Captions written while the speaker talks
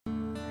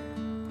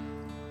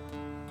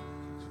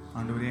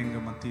ஆண்டவரே, எங்க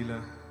மத்தியில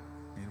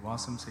நீர்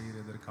வாசம்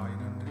செய்கிறதற்காக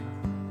நன்றி.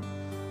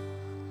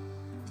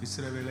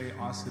 இஸ்ரவேலை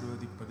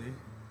ஆசீர்வதிப்பதே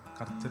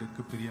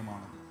கர்த்தருக்கு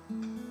பிரியமானது.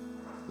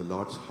 The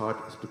Lord's heart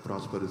is to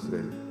prosper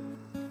Israel.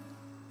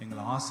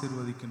 எங்களை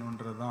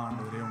ஆசீர்வதிக்கணும்ன்றதுதான்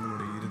ஆண்டவரே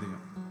உங்களுடைய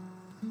இருதயம்.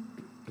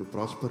 To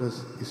prosper us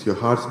is your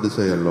heart's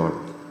desire, Lord.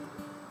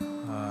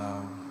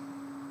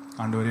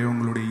 ஆண்டவரே,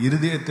 உங்களுடைய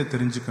இருதயத்தை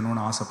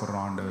தெரிஞ்சுக்கணும்னு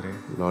ஆசைப்படுறோம் ஆண்டவரே.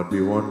 Lord,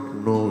 we want to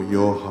know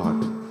your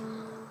heart.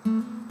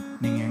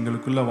 நீங்க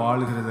எங்களுக்குள்ள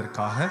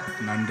வாழுகிறதற்காக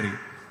நன்றி.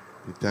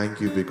 We thank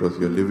you because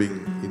you are living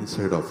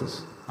inside of us.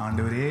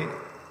 ஆண்டவரே,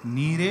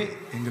 நீரே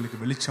எங்களுக்கு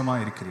வெளிச்சமா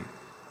இருக்கிறீர்.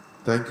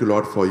 Thank you,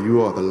 Lord, for you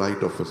are the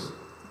light of us.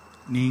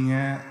 நீங்க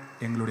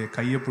எங்களுடைய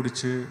கையை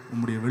பிடிச்சு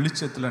உங்களுடைய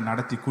வெளிச்சத்துல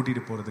நடத்தி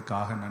கூட்டிட்டு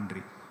போறதுக்காக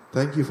நன்றி.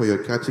 Thank you for your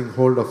catching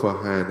hold of our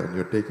hand and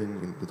you're taking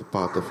into the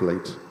path of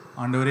light.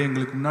 ஆண்டவரே,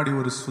 எங்களுக்கு முன்னாடி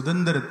ஒரு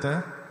சுதந்திரத்தை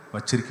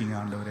வச்சிருக்கீங்க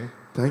ஆண்டவரே.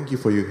 Thank you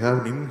for you have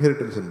an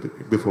inheritance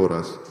before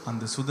us.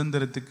 அந்த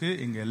சுதந்திரத்துக்கு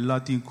எங்க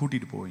எல்லாத்தையும்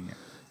கூட்டிட்டு போவீங்க.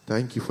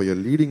 Thank you for your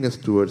leading us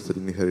towards that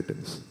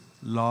inheritance.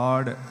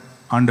 Lord,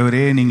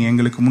 ஆண்டவரே, நீங்க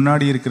எங்களுக்கு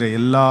முன்னாடி இருக்கிற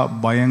எல்லா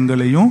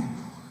பயங்களையும்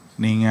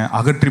நீங்க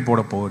அகற்றி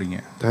போட போறீங்க.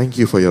 Thank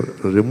you for your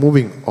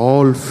removing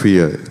all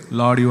fear.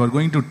 Lord, you are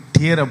going to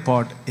tear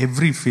apart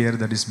every fear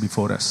that is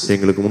before us.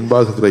 எங்களுக்கு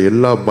முன்பாக இருக்கிற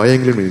எல்லா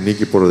பயங்களையும்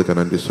நீக்கி போடுறதுக்கு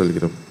நன்றி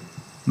சொல்கிறோம்.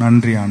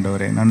 நன்றி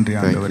ஆண்டவரே, நன்றி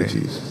ஆண்டவரே.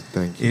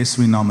 Thank you.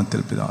 இயேசுவின்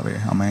நாமத்தில் பிதாவே,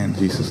 ஆமென்.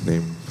 Jesus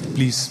name.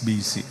 Please be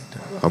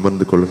seated.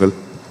 அமர்ந்து கொள்ளுங்கள்.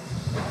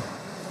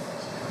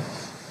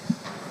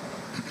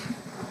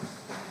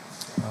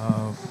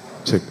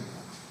 செக்.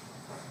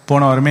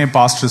 போன வாரமே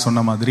பாஸ்டர்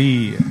சொன்ன மாதிரி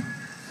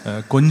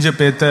கொஞ்சம்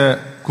பேத்த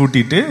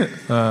கூட்டிட்டு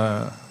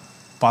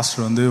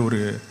பாஸ்டர் வந்து ஒரு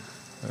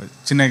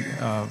சின்ன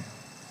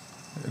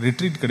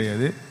ரிட்ரீட்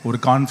கிடையாது, ஒரு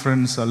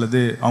கான்ஃபரன்ஸ் அல்லது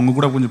அவங்க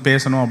கூட கொஞ்சம்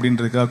பேசணும்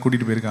அப்படின்றதுக்காக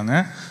கூட்டிகிட்டு போயிருக்காங்க.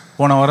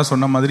 போன வாரம்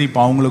சொன்ன மாதிரி இப்போ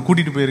அவங்கள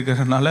கூட்டிகிட்டு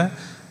போயிருக்கிறதுனால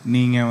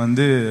நீங்கள்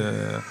வந்து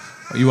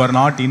you are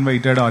not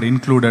invited or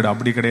included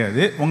அப்படி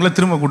கிடையாது. உங்களை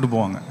திரும்ப கூப்பிட்டு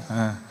போவாங்க.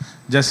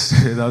 ஜஸ்ட்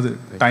ஏதாவது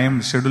டைம்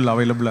ஷெட்யூல்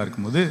அவைலபிளாக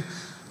இருக்கும்போது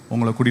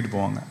உங்களை கூட்டிகிட்டு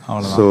போவாங்க,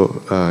 அவ்வளோதான்.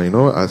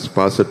 So, as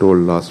Pastor told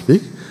last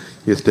week,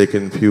 he has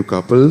taken few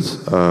couples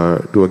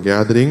to a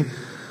gathering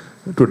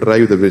to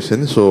drive the vision.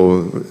 So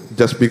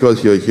just because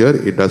you are here,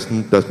 it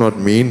does not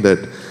mean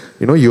that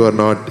you are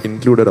not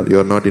included or you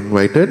are not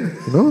invited.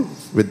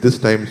 With this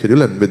time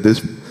schedule and with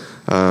this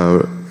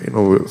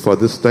for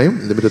this time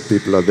limited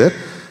people are there.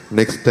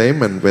 Next time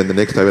and when the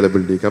next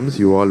availability comes,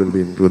 you all will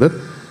be included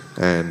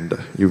and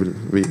you will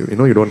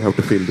you don't have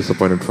to feel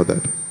disappointed for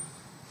that.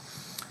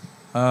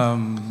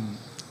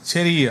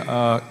 சரி,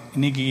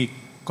 இன்னைக்கு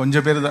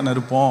கொஞ்சம் பேர் தான்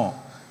இருப்போம்.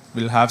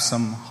 We'll have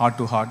some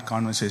heart-to-heart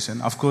conversation.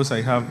 Of course,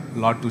 I have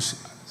lot to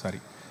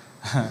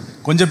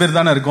கொஞ்சம் பேர்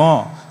தானே இருக்கோம்.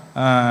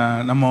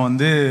 நம்ம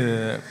வந்து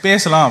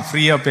பேசலாம்,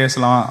 ஃப்ரீயாக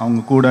பேசலாம்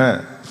அவங்க கூட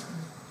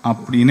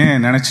அப்படின்னு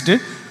நினச்சிட்டு,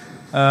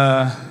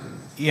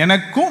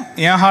 எனக்கும்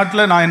என்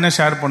ஹார்ட்டில் நான் என்ன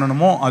ஷேர்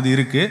பண்ணணுமோ அது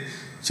இருக்குது.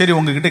 சரி,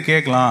 உங்ககிட்ட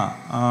கேட்கலாம்,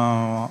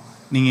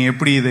 நீங்கள்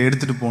எப்படி இதை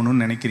எடுத்துகிட்டு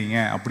போகணுன்னு நினைக்கிறீங்க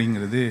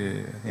அப்படிங்கிறது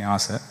என்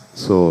ஆசை.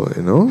 So,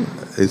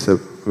 it's a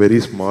very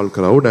small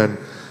crowd and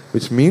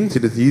which means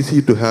it is easy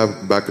to have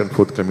back and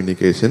forth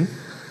communication,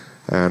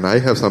 and I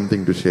have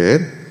something to share,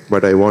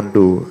 but I want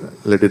to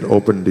let it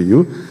open to you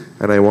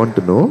and I want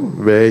to know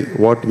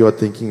what you are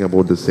thinking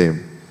about the same.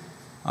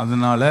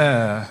 அதனால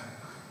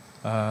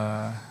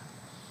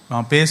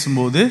நான்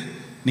பேசும்போது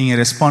நீங்க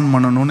respond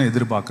பண்ணணும்னு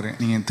எதிர்பார்க்குறேன்.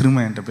 நீங்க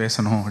திரும்ப என்கிட்ட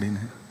பேசணும்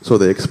அப்படின்னு. So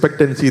the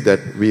expectancy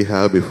that we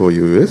have before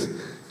you is,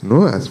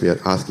 as we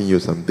are asking you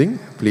something,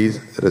 please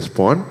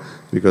respond,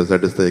 because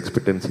that is the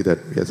expectancy that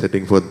we are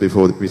setting forth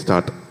before we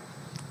start.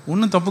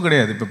 ஒன்றும் தப்பு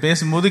கிடையாது. இப்போ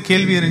பேசும்போது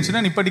கேள்வி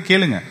இருந்துச்சுன்னா நிப்பாட்டி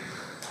கேளுங்க.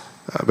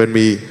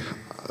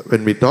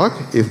 When we talk,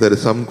 if there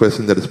is some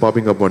question that is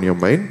popping up on your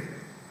mind,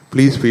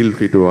 please feel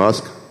free to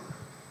ask.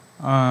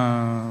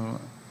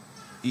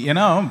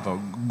 ஏன்னா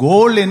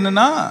கோல்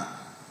என்னன்னா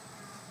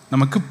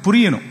நமக்கு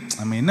புரியணும்,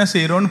 நம்ம என்ன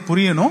செய்யறோம்னு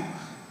புரியணும்.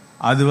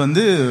 அது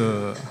வந்து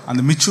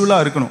அந்த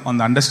மிச்சுவலாக இருக்கணும்,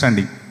 அந்த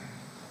understanding.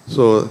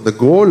 So the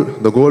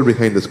goal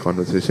behind this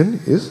conversation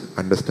is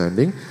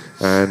understanding,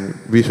 and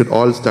we should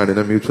all stand in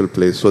a mutual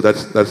place. So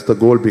that's the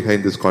goal behind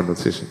this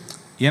conversation.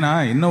 ஏன்னா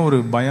என்ன ஒரு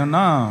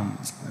பயம்னா,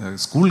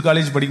 ஸ்கூல்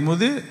காலேஜ்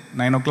படிக்கும்போது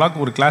 9 o'clock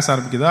ஒரு கிளாஸ்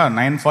ஆரம்பிக்குதா,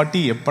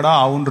 9:40 எப்படா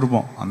ஆகுன்னு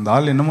இருப்போம். அந்த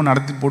ஆள் என்னமோ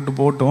நடத்தி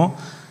போட்டோம்.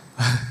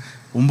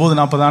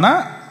 9:40 ஆனா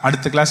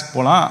அடுத்த கிளாஸ்க்கு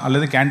போகலாம்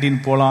அல்லது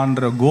கேன்டீன்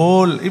போகலான்ற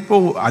கோல். இப்போ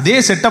அதே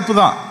செட்டப்பு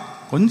தான்,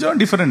 கொஞ்சம்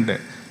டிஃப்ரெண்ட்டு.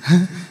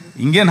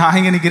 இங்கே நான்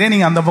இங்கே நிற்கிறேன்,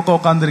 நீங்கள் அந்த பக்கம்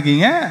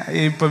உட்காந்துருக்கீங்க.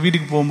 இப்போ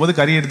வீட்டுக்கு போகும்போது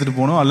கறி எடுத்துகிட்டு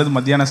போகணும் அல்லது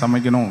மத்தியானம்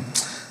சமைக்கணும்.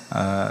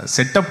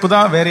 செட்டப்பு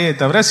தான் வேறையே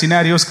தவிர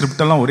சினாரியோ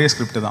ஸ்கிரிப்ட் எல்லாம் ஒரே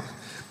ஸ்கிரிப்ட் தான்.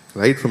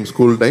 Right from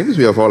school times,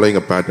 we are following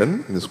a pattern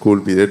in the school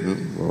period.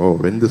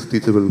 When this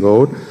teacher will go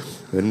out,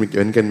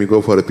 when can we go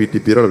for a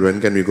PT period, or when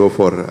can we go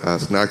for a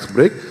snacks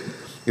break,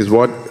 is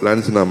what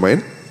runs in our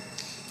mind.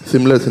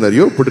 Similar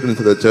scenario, put it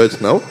into the church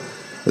now.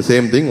 The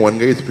same thing, one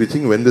guy is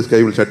preaching, when this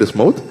guy will shut his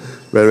mouth,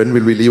 when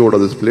will we leave out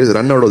of this place,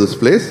 run out of this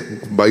place,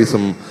 buy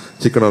some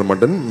chicken or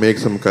mutton, make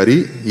some curry,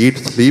 eat,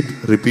 sleep,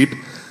 repeat.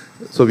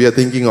 So we are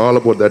thinking all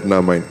about that in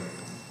our mind.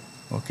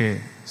 Okay,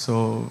 so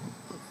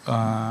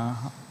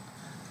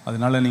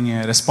அதனால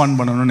நீங்கள் respond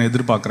பண்ணணும்னு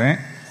எதிர்பார்க்குறேன்.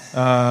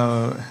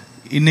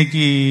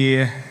 இன்னைக்கு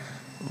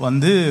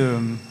வந்து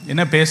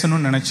என்ன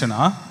பேசணும்னு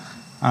நினச்சேன்னா,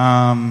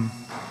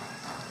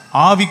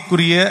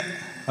 ஆவிக்குரிய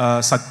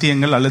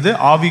சத்தியங்கள் அல்லது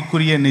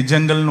ஆவிக்குரிய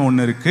நிஜங்கள்னு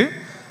ஒன்று இருக்குது.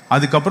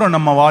 அதுக்கப்புறம்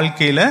நம்ம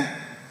வாழ்க்கையில்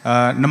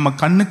நம்ம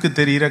கண்ணுக்கு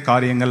தெரிகிற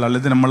காரியங்கள்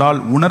அல்லது நம்மளால்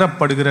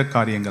உணரப்படுகிற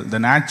காரியங்கள், த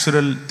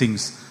நேச்சுரல்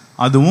திங்ஸ்,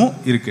 அதுவும்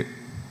இருக்கு.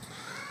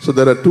 So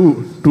there are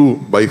two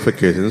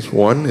bifurcations.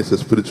 One is the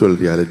spiritual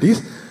realities,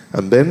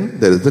 and then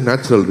there is the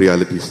natural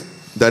realities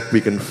that we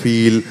can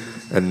feel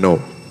and know.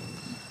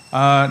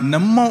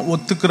 நம்ம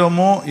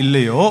ஒத்துக்கிறோமோ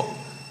இல்லையோ,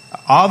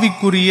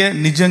 ஆவிக்குரிய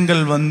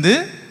நிஜங்கள் வந்து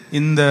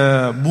இந்த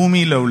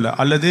பூமியில் உள்ள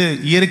அல்லது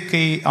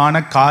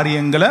இயற்கையான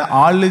காரியங்களை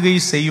ஆளுகை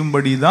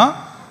செய்யும்படி தான்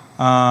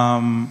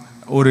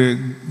ஒரு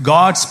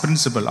காட்ஸ்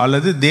பிரின்சிபல்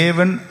அல்லது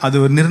தேவன் அது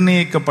ஒரு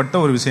நிர்ணயிக்கப்பட்ட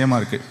ஒரு விஷயமா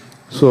இருக்கு.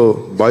 So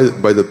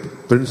by the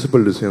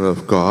principal decision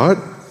of God,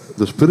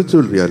 the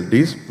spiritual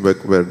realities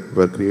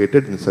were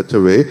created in such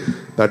a way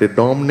that it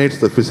dominates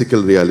the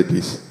physical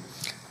realities.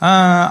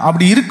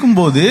 அப்படி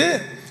இருக்கும்போது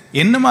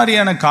என்ன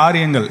மாதிரியான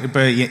காரியங்கள்,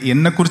 இப்போ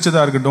என்ன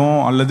குறிச்சதா இருக்கட்டும்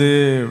அல்லது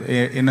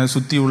என்னை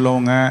சுற்றி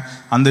உள்ளவங்க,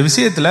 அந்த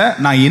விஷயத்தில்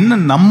நான் என்ன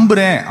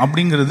நம்புகிறேன்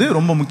அப்படிங்கிறது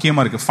ரொம்ப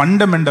முக்கியமாக இருக்குது.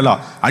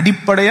 ஃபண்டமெண்டலாக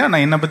அடிப்படையாக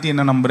நான் என்னை பற்றி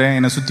என்ன நம்புகிறேன்,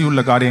 என்னை சுற்றி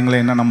உள்ள காரியங்களை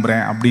என்ன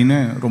நம்புகிறேன் அப்படின்னு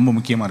ரொம்ப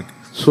முக்கியமாக இருக்குது.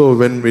 So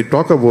when we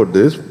talk about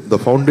this,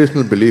 the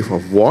foundational belief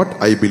of what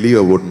I believe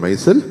about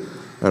myself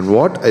and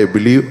what I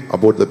believe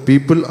about the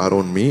people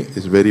around me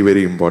is very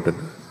very important.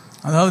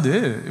 அதாவது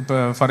இப்போ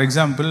ஃபார்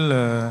எக்ஸாம்பிள்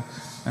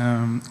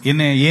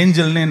என்ன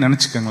ஏஞ்சல்னே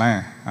நினச்சிக்கோங்களேன்.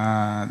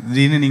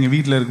 திடீர்னு நீங்கள்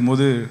வீட்டில்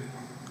இருக்கும்போது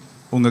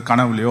உங்கள்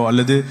கனவுலையோ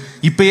அல்லது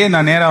இப்போயே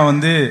நான் நேராக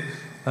வந்து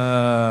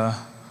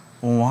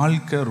உன்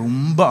வாழ்க்கை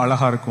ரொம்ப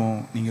அழகாக இருக்கும்,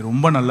 நீங்கள்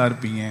ரொம்ப நல்லா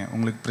இருப்பீங்க,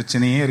 உங்களுக்கு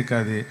பிரச்சனையே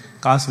இருக்காது,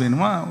 காசு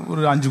வேணுமா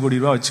ஒரு 5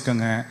 கோடி ரூபா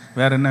வச்சுக்கோங்க,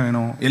 வேற என்ன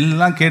வேணும்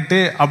எல்லாம் கேட்டு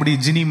அப்படி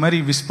ஜினி மாதிரி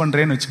விஷ்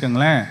பண்ணுறேன்னு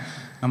வச்சுக்கோங்களேன்,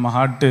 நம்ம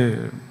ஹார்ட்டு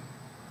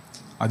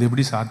அது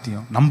எப்படி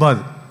சாத்தியம்,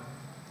 நம்பாது.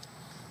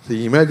 So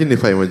imagine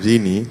if I'm a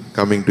genie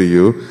coming to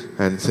you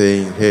and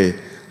saying, hey,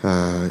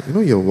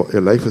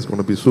 your life is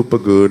going to be super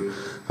good.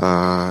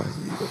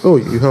 Oh,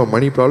 you have a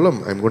money problem?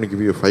 I'm going to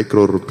give you 5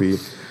 crore rupee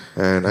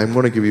and I'm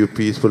going to give you a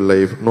peaceful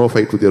life, no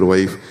fight with your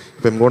wife.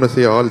 If I'm going to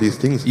say all these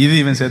things, இது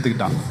இவன்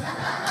சேர்த்துக்கிட்டான்.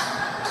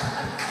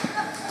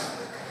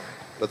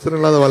 பிரச்சனை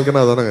இல்லாத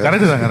வாழ்க்கைனா அதானே.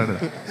 Correct தான்.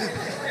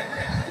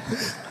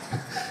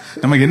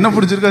 நமக்கு என்ன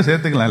பிடிச்சிருக்கோ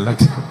சேர்த்துக்கலாம்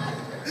எல்லாத்தையும்.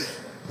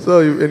 So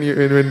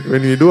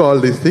when you do all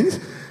these things,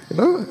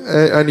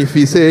 and if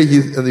he say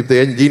if the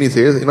genie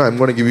says, I'm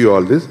going to give you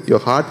all this,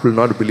 your heart will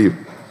not believe.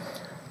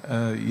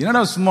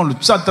 என்னடா சும்மா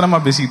உற்சாகத்தனமா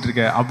பேசிக்கிட்டு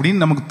இருக்க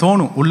அப்படின்னு நமக்கு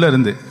தோணும் உள்ள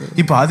இருந்து.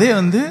 இப்போ அதே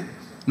வந்து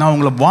நான்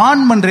உங்களை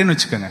வார்ன் பண்றேன்னு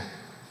வச்சுக்கோங்க,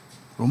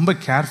 ரொம்ப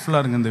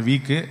கேர்ஃபுல்லா இருங்க இந்த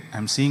வீக்கு, ஐ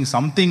எம் சீயிங்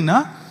சம்திங்னா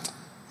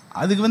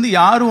அதுக்கு வந்து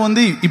யாரும்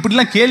வந்து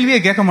இப்படிலாம் கேள்வியே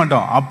கேட்க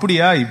மாட்டோம்.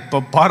 அப்படியா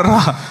இப்ப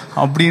பாடுறா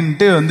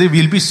அப்படின்ட்டு வந்து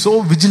will be so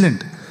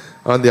vigilant.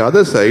 On the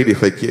other side,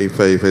 if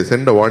I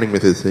send a warning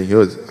message saying,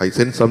 I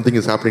sense something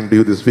is happening to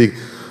you this week,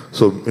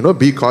 so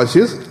be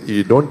cautious.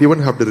 You don't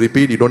even have to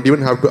repeat, you don't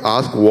even have to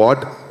ask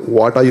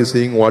what are you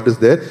seeing, what is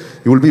there.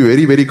 You will be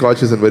very very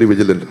cautious and very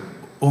vigilant.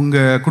 உங்க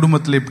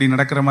குடும்பத்தில் இப்படி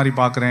நடக்கிற மாதிரி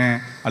பார்க்குறேன்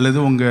அல்லது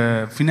உங்க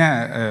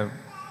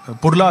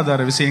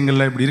பொருளாதார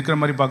விஷயங்கள்ல இப்படி இருக்கிற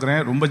மாதிரி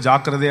பார்க்குறேன், ரொம்ப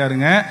ஜாக்கிரதையா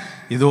இருங்க,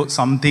 ஏதோ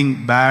சம்திங்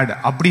பேட்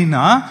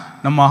அப்படின்னா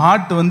நம்ம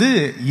ஹார்ட் வந்து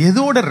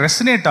எதோட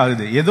ரெசனேட்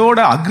ஆகுது, எதோட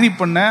அக்ரி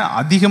பண்ண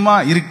அதிகமா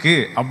இருக்கு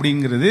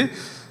அப்படிங்கிறது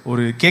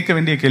ஒரு கேட்க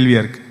வேண்டிய கேள்வியா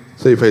இருக்கு.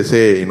 So if I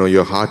say,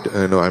 your heart,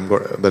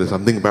 there is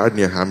something bad in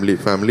your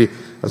family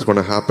that's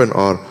going to happen,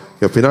 or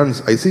your finance,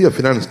 I see your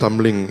finance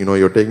tumbling,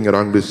 you're taking a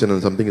wrong decision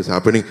and something is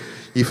happening.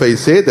 If I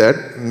say that,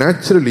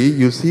 naturally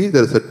you see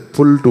there is a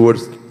pull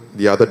towards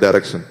the other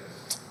direction.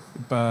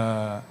 இப்போ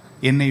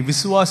என்னை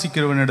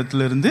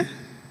விசுவாசிக்கிறவனிடத்திலிருந்து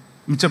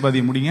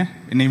மிச்சப்பதிய முடியுங்க,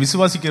 என்னை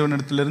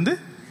விசுவாசிக்கிறவனிடத்திலிருந்து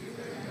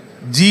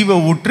ஜீவ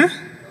ஊற்று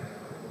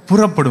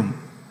புறப்படும்.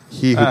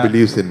 He who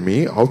believes in me,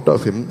 out of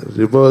him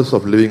rivers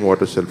of living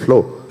water shall flow.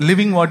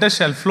 Living water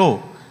shall flow.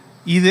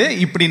 இது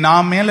இப்படி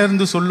நான் மேல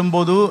இருந்து சொல்லும்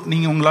போது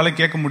நீங்க உங்களால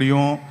கேட்க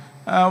முடியும்,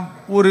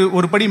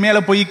 ஒரு படி மேல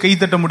போய் கை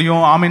தட்ட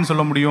முடியும், ஆமேன்னு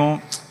சொல்ல முடியும்.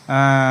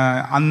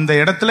 அந்த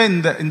இடத்துல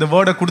இந்த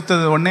வேர்டை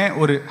கொடுத்தது உடனே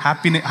ஒரு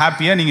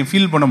ஹாப்பியா நீங்க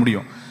ஃபீல் பண்ண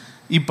முடியும்.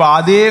 இப்போ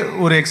அதே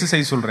ஒரு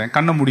எக்ஸசைஸ் சொல்றேன்,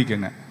 கண்ணை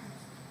மூடிக்கங்க.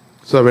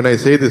 So when I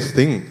say this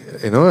thing,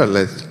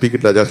 let's speak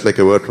it just like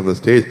a word from the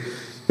stage,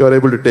 you are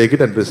able to take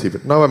it and receive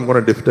it. Now I'm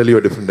going to tell you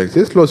a different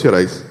exercise. Close your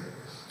eyes.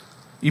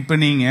 இப்போ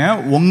நீங்க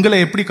உங்களை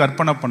எப்படி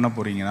கற்பனை பண்ண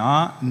போறீங்கன்னா,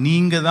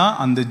 நீங்க தான்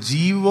அந்த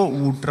ஜீவ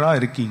ஊற்றா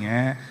இருக்கீங்க,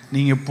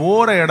 நீங்க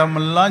போற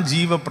இடமெல்லாம்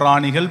ஜீவ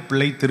பிராணிகள்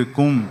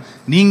பிழைத்திருக்கும்,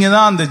 நீங்க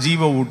தான் அந்த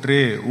ஜீவ ஊற்று,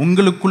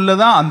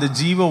 உங்களுக்குள்ளதான் அந்த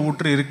ஜீவ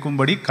ஊற்று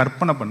இருக்கும்படி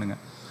கற்பனை பண்ணுங்க.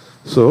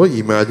 So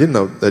imagine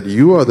now that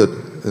you are the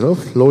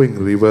flowing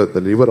river,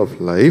 the river of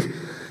life,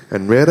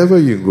 and wherever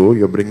you go,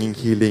 you're bringing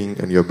healing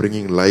and you're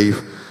bringing life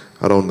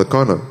around the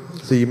corner.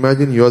 So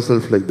imagine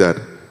yourself like that.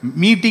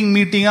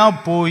 மீட்டிங்கா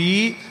போய்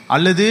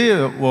அல்லது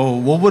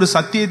ஒவ்வொரு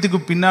சத்தியத்துக்கு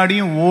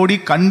பின்னாடியும் ஓடி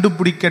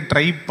கண்டுபிடிக்க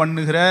try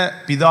பண்ணுகிற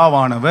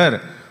பிதாவானவர்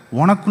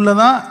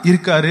உனக்குள்ளதான்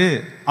இருக்காரு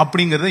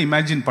அப்படிங்கறத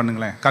இமேஜின்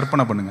பண்ணுங்களேன்,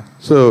 கற்பனை பண்ணுங்க.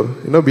 So,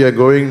 we are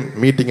going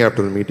meeting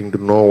after meeting to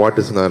know what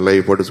is in our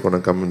life, what is going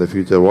to come in the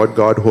future, what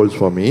God holds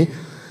for me.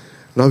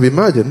 Now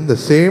imagine the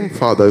same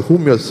Father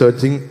whom you are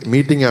searching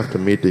meeting after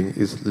meeting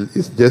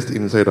is just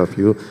inside of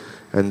you,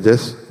 and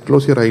just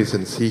close your eyes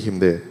and see him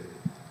there.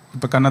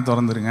 இப்ப கண்ணை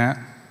திறந்துருங்க.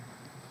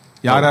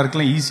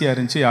 யாராருக்கெல்லாம் ஈஸியா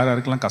இருந்துச்சு,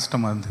 யாராருக்கெல்லாம்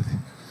கஷ்டமா இருந்தது?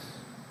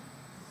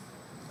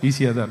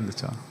 ஈஸியா தான்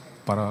இருந்துச்சா?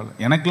 பரவாயில்ல.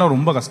 எனக்குலாம்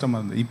ரொம்ப கஷ்டமா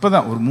இருந்தது.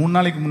 இப்பதான் ஒரு 3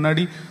 நாளைக்கு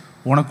முன்னாடி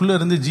உனக்குள்ள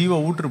இருந்து ஜீவ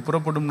ஊற்று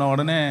புறப்படும்னா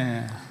உடனே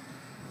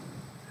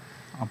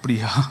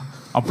அப்படியா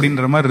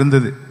அப்படின்ற மாதிரி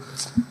இருந்தது.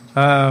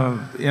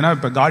 ஏன்னா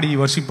இப்ப காடி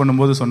வர்ஷிப்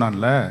பண்ணும்போது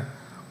சொன்னான்ல,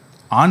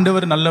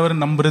 ஆண்டவர் நல்லவர்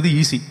நம்புறது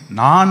ஈஸி,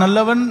 நான்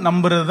நல்லவன்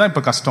நம்புறது தான்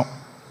இப்ப கஷ்டம்.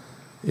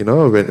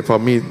 For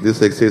me this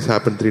exercise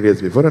happened 3 days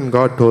before, and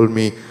God told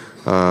me,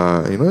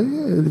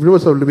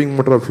 rivers of living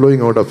water are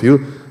flowing out of you.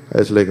 I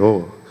was like, oh,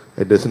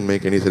 it doesn't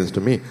make any sense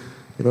to me.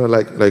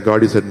 Like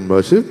God said in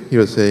worship, he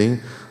was saying,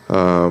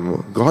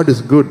 God is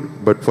good,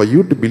 but for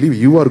you to believe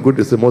you are good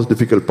is the most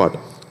difficult part.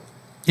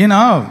 ஏன்னா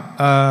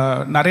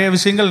நிறைய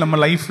விஷயங்கள் நம்ம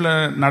லைஃப்ல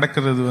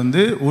நடக்கிறது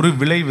வந்து ஒரு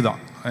விளைவு தான்.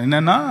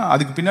 என்னன்னா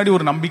அதுக்கு பின்னாடி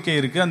ஒரு நம்பிக்கை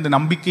இருக்கு. அந்த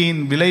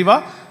நம்பிக்கையின் விளைவா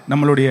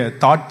நம்மளுடைய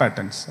தாட்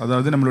பேட்டர்ன்ஸ்,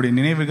 அதாவது நம்மளுடைய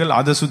நினைவுகள்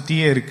அதை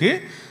சுத்தியே இருக்கு.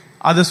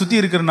 அதை சுத்தி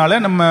இருக்கிறதுனால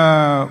நம்ம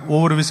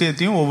ஒவ்வொரு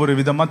விஷயத்தையும் ஒவ்வொரு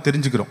விதமா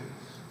தெரிஞ்சுக்கிறோம்.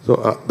 So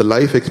the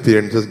life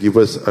experiences give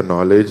us a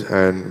knowledge,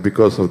 and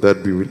because of that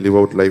we live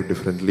out life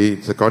differently.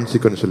 It's a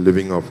consequential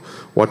living of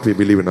what we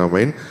believe in our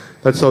mind.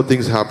 That's how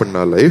things happen in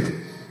our life.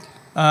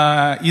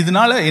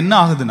 இதனால என்ன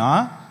ஆகுதுன்னா,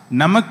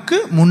 நமக்கு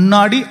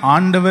முன்னாடி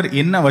ஆண்டவர்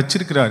என்ன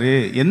வச்சிருக்கிறாரு,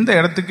 எந்த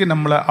இடத்துக்கு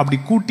நம்மளை அப்படி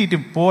கூட்டிட்டு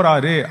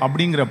போறாரு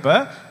அப்படிங்கிறப்ப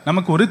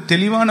நமக்கு ஒரு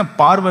தெளிவான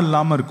பார்வை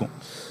இல்லாம இருக்கும்.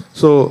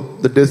 So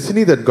the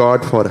destiny that God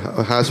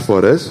has for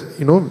us,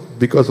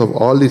 because of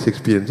all these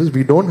experiences,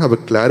 we don't have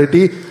a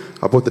clarity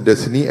about the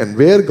destiny and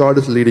where God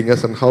is leading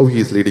us and how he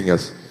is leading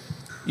us.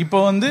 இப்போ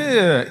வந்து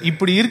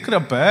இப்படி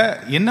இருக்கிறப்ப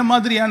என்ன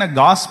மாதிரியான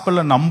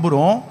காஸ்பலை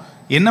நம்புறோம்,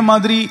 என்ன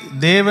மாதிரி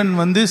தேவன்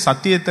வந்து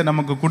சத்தியத்தை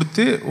நமக்கு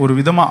கொடுத்து ஒரு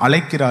விதமா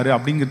அழைக்கிறாரு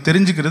அப்படிங்கிற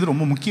தெரிஞ்சுக்கிறது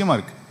ரொம்ப முக்கியமா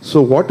இருக்கு. So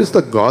what is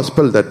the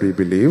gospel that we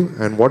believe,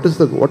 and what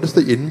is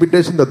the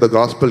invitation that the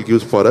gospel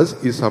gives for us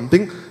is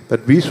something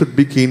that we should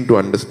be keen to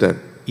understand.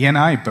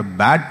 ஏன்னா இப்ப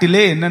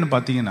பேட்டிலே என்னன்னு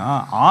பாத்தீங்கன்னா,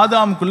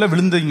 ஆதாமுக்குள்ள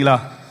விழுந்தீங்களா?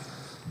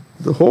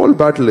 The whole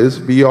battle is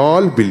we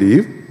all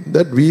believe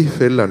that we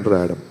fell under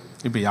Adam.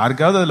 இப்ப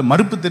யாருக்காவது அதுல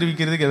மறுப்பு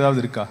தெரிவிக்கிறதுக்கு ஏதாவது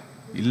இருக்கா?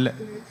 இல்ல.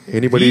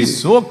 Anybody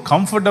so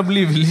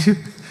comfortably believe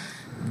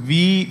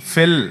we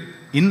fell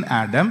in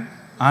Adam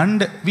and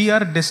we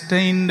are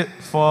destined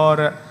for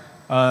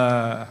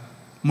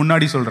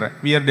முன்னாடி சொல்றேன்,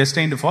 we are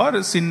destined for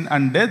sin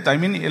and death. I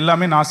mean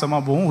எல்லாமே நாசமா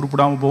போகும்,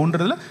 உருப்படாம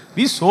போகும்ன்றதுல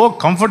we so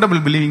comfortable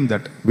believing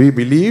that. We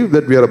believe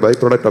that we are a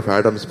byproduct of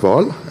Adam's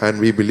fall, and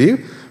we believe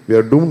we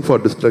are doomed for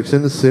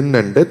destruction, sin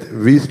and death.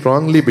 We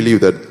strongly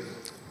believe that.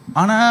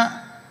 ஆனா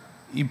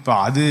இப்ப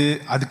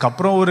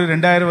அதுக்கப்புறம் ஒரு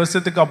 2000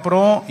 வருஷத்துக்கு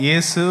அப்புறம்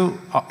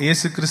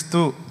இயேசு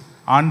கிறிஸ்து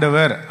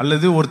ஆண்டவர்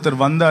அல்லது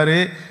ஒருத்தர் வந்தாரு,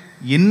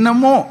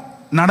 என்னமோ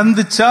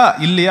நடந்துச்சா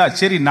இல்லையா?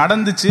 சரி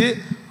நடந்துச்சு.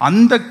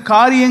 அந்த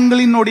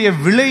காரியங்களினுடைய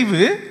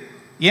விளைவு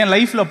என்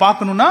லைஃப்ல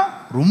பார்க்கணும்னா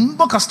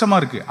ரொம்ப கஷ்டமா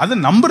இருக்கு, அதை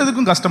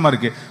நம்புறதுக்கும் கஷ்டமா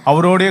இருக்கு.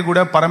 அவரோடைய கூட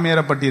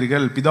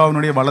பரமேறப்பட்டீர்கள்,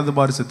 பிதாவினுடைய வலது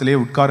பாரிசத்திலே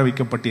உட்கார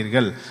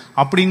வைக்கப்பட்டீர்கள்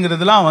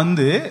அப்படிங்கிறதுலாம்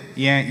வந்து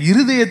என்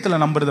இருதயத்துல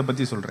நம்புறதை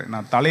பத்தி சொல்றேன்,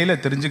 நான் தலையில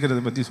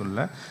தெரிஞ்சுக்கிறத பத்தி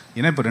சொல்ல.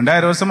 ஏன்னா இப்ப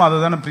 2000 வருஷமா அதை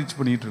தானே ப்ரீச்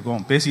பண்ணிட்டு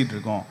இருக்கோம், பேசிட்டு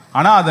இருக்கோம்.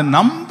 ஆனா அதை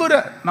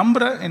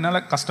நம்புற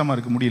என்னால கஷ்டமா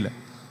இருக்கு, முடியல.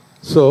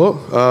 So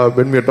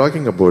when we are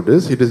talking about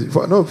this, it is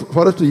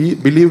for us to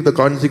believe the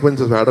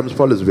consequences of Adam's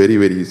fall is very,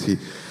 very easy.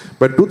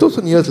 But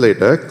 2000 years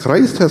later,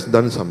 Christ has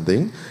done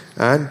something,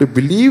 and to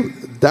believe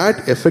that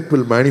effect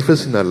will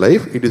manifest in our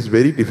life, it is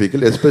very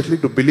difficult, especially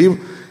to believe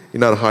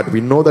in our heart.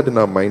 We know that in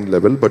our mind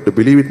level, but to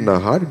believe it in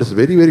our heart, it is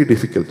very, very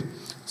difficult.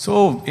 So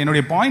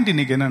என்னுடைய point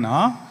இன்னைக்கு என்னன்னா,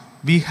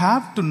 we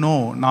have to know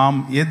நாம்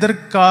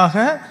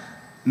எதற்காக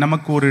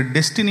நமக்கு ஒரு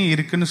destiny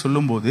இருக்குன்னு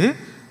சொல்லும்போது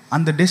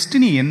அந்த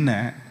டெஸ்டினி என்ன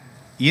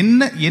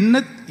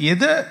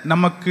எதை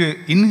நமக்கு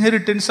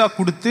இன்ஹெரிட்டன்ஸா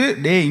கொடுத்து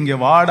டே இங்க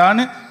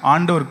வாடான்னு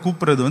ஆண்டவர்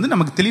கூப்பிடுறது வந்து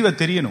நமக்கு தெளிவா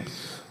தெரியணும்.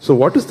 So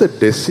what is the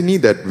destiny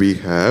that we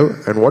have,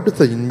 and what is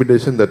the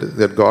invitation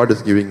that God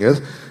is giving us,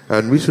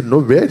 and we should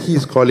know where he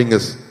is calling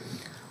us.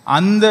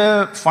 அந்த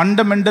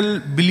ஃபண்டமெண்டல்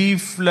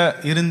பிலீஃப்ல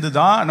இருந்து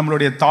தான்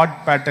நம்மளுடைய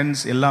தாட்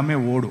பேட்டர்ன்ஸ் எல்லாமே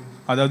ஓடும்.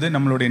 அதாவது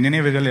நம்மளுடைய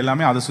நினைவுகள்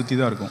எல்லாமே அதை சுத்தி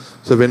தான் இருக்கும்.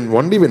 So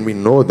when we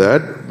know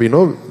that, we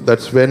know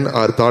that's when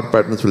our thought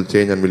patterns will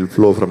change and will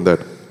flow from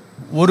that.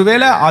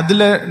 ஒருவேளை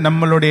அதுல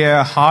நம்மளுடைய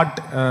ஹார்ட்,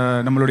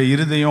 நம்மளுடைய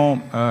இருதயம்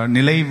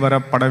நிலை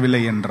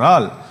வரப்படவில்லை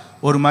என்றால்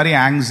ஒரு மாதிரி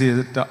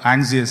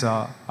ஆங்ஸியஸா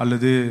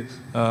அல்லது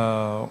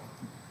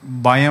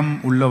பயம்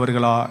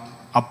உள்ளவர்களா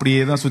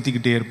அப்படியே தான்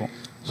சுத்திக்கிட்டே இருப்போம்.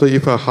 So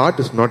if our heart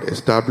is not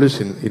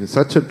established in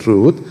such a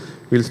truth,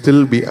 we'll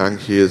still be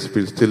anxious,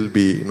 we'll still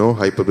be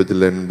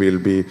hypervigilant,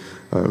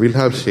 we'll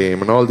have shame,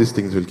 and all these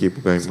things will keep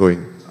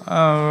going.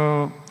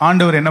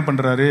 ஆண்டவர் என்ன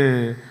பண்றாரு,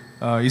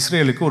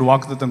 இஸ்ரேலுக்கு ஒரு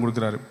வாக்குத்தத்தம்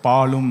கொடுக்கிறாரு,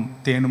 பாலும்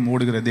தேனும்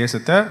ஓடுகிற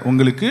தேசத்தை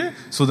உங்களுக்கு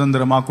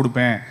சுதந்திரமா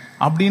கொடுப்பேன்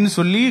அப்படின்னு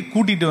சொல்லி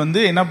கூட்டிட்டு வந்து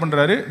என்ன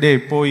பண்றாரு, டே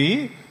போய்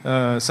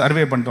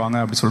சர்வே பண்ணிட்டு வாங்க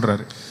அப்படி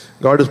சொல்றாரு.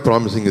 God is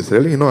promising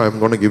Israel, I'm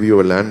going to give you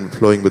a land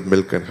flowing with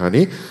milk and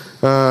honey.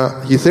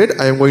 He said,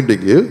 I am going to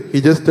give. He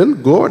just tell,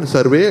 go and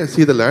survey and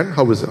see the land,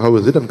 how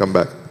is it, and come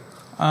back.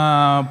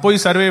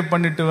 போய் survey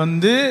பண்ணிட்டு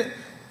வந்து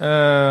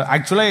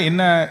ஆக்சுவலாக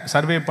என்ன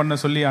survey பண்ண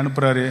சொல்லி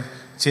அனுப்புறாரு.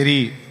 சரி,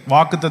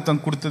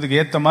 வாக்குத்தத்தம் கொடுத்ததுக்கு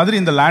ஏற்ற மாதிரி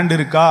இந்த லேண்ட்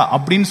இருக்கா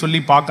அப்படின்னு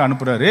சொல்லி பார்க்க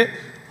அனுப்புறாரு.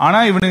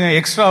 ஆனால் இவனுங்க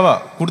எக்ஸ்ட்ராவா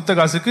கொடுத்த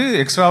காசுக்கு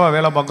எக்ஸ்ட்ராவா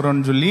வேலை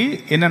பார்க்குறோன்னு சொல்லி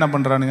என்னென்ன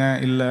பண்ணுறானுங்க,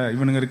 இல்லை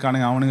இவனுங்க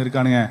இருக்கானுங்க அவனுங்க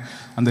இருக்கானுங்க,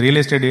 அந்த ரியல்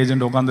எஸ்டேட்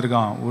ஏஜென்ட்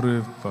உட்காந்துருக்கான், ஒரு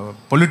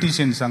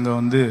பொலிட்டீஷியன்ஸ் அங்கே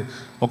வந்து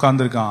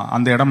உட்காந்துருக்கான்,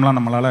 அந்த இடம்லாம்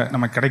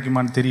நமக்கு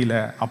கிடைக்குமான்னு தெரியல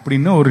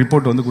அப்படின்னு ஒரு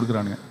ரிப்போர்ட் வந்து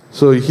கொடுக்குறானுங்க.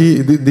 So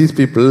these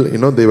people,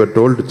 they were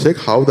told to check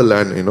how the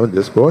land,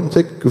 just go and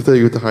check if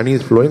the honey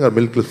is flowing or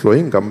milk is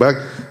flowing, come back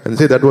and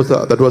say that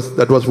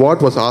was what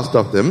was asked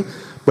of them.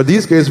 But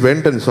these guys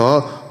went and saw,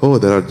 oh,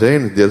 there are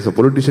giants, there's a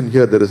politician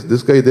here, there is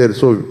this guy there,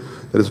 so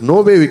there is no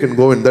way we can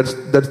go in.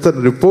 That's the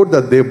report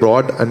that they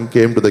brought and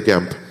came to the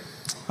camp.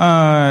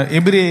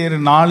 எபிரேயர்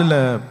 4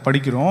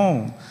 படிக்கிறோம்.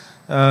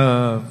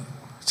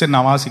 சரி,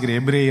 நான் வாசிக்கிறேன்.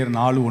 எபிரேயர்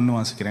 4:1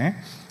 வாசிக்கிறேன்.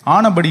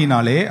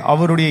 ஆனபடியினாலே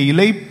அவருடைய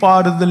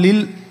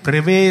இளைப்பாறுதலில்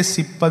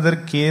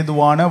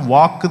பிரவேசிப்பதற்கேதுவான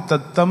வாக்கு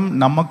தத்தம்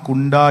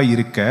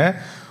நமக்குண்டாயிருக்க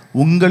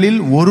உங்களில்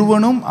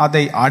ஒருவனும்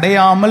அதை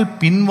அடையாமல்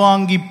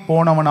பின்வாங்கி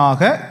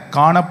போனவனாக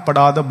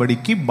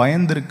காணப்படாதபடிக்கு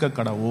பயந்திருக்க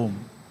கடவோம்.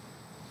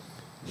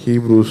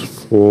 Hebrews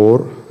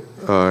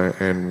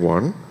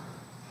 4:1.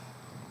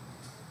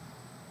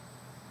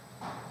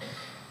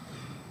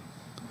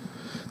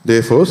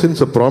 Therefore, since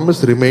the promise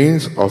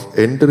remains of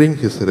entering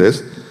his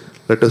rest,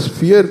 let us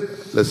fear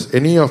lest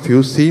any of you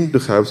seem to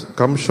have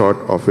come short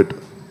of it.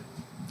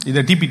 இத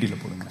டிபிடில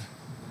போடுங்க.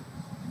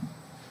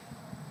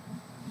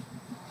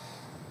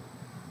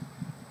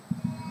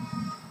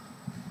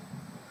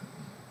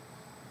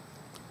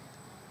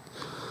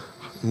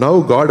 Now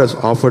God has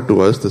offered to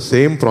us the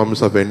same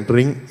promise of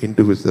entering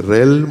into his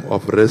realm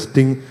of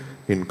resting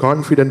in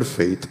confident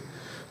faith.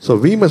 So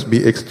we must be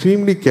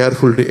extremely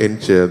careful to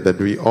ensure that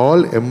we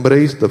all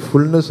embrace the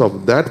fullness of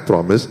that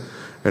promise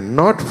and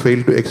not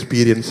fail to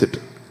experience it.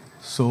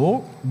 So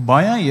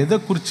பயம் எதை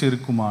குறித்து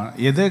இருக்குமா,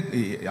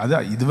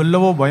 அதான்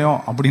இதுவல்லவோ பயம்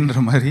அப்படின்ற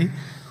மாதிரி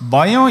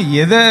பயம்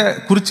எதை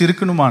குறித்து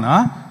இருக்கணுமானா,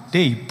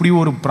 இப்படி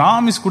ஒரு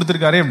ப்ராமிஸ்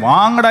கொடுத்துருக்காரே,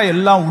 வாங்கடா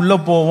எல்லாம் உள்ள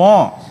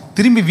போவோம்,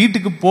 திரும்பி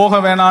வீட்டுக்கு போக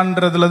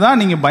வேணான்றதுல தான்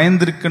நீங்க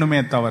பயந்துருக்கணுமே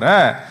தவிர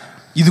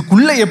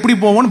இதுக்குள்ள எப்படி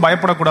போவோம்னு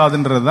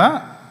பயப்படக்கூடாதுன்றது தான்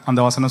அந்த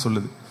வசனம்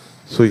சொல்லுது.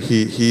 So he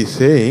is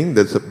saying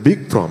there's a big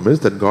promise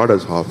that God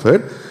has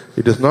offered.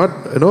 It is not,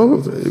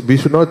 we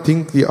should not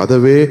think the other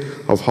way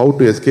of how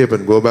to escape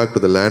and go back to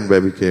the land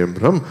where we came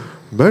from,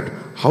 but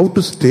how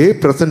to stay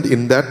present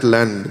in that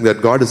land that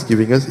God is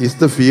giving us is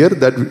the fear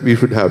that we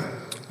should have.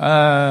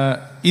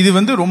 இது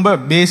வந்து ரொம்ப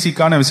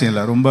பேசிக்கான விஷயம்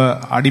இல்லை, ரொம்ப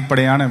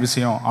அடிப்படையான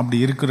விஷயம். அப்படி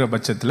இருக்கிற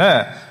பட்சத்தில்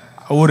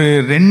ஒரு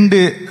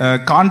 2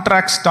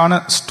 கான்ட்ராக்டான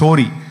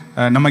ஸ்டோரி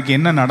நமக்கு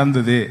என்ன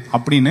நடந்தது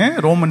அப்படின்னு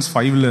ரோமன்ஸ்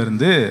 5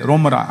 இருந்து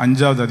ரோமர்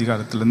 5வது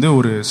அதிகாரத்திலிருந்து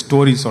ஒரு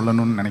ஸ்டோரி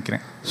சொல்லணும்னு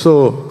நினைக்கிறேன். So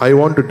I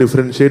want to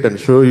differentiate and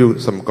show you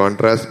some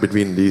contrast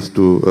between these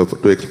two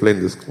to explain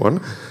this one.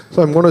 So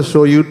I'm going to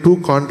show you 2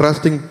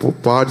 contrasting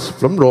parts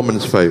from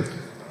Romans 5.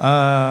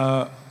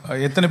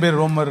 எத்தனை பேர்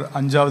ரோமர்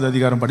 5வது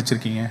அதிகாரம்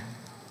படிச்சிருக்கீங்க?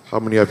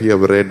 How many of you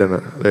have read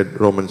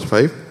Romans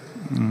 5?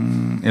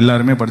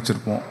 எல்லாருமே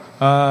படிச்சிருப்போம்.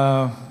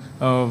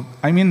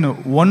 ஐ மீன்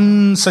one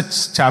such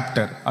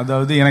chapter,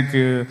 அதாவது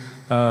எனக்கு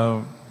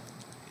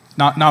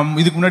நான்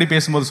இதுக்கு முன்னாடி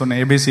பேசும்போது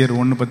சொன்னேன், எபேசியர்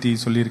 1 பற்றி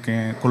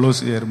சொல்லியிருக்கேன்,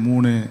 கொலோசியர்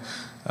 3,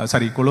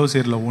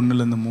 கொலோசியரில்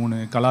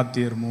 1-3,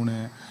 கலாத்தியர் 3,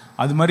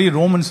 அது மாதிரி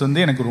ரோமன்ஸ் வந்து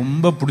எனக்கு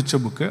ரொம்ப பிடிச்ச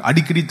புக்கு,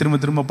 அடிக்கடி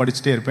திரும்ப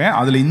படிச்சுட்டே இருப்பேன்.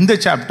 அதில் இந்த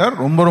சாப்டர்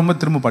ரொம்ப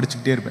திரும்ப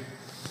படிச்சுக்கிட்டே இருப்பேன்.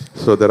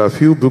 So there are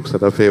few books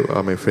that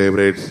are my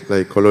favorites,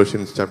 like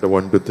Colossians chapter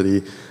 1-3,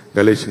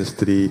 Galatians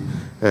 3,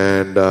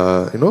 and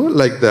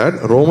like that.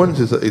 Romans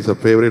is a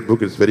favorite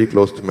book. It's very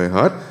close to my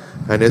heart,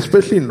 and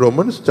especially in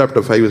Romans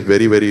chapter 5 is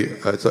very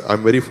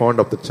I'm very fond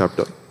of the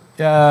chapter.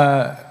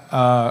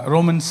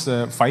 Romans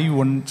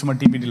 5:1 சும்மா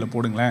டிபிடில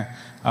போடுங்களேன்.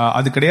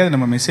 அது கிடையாது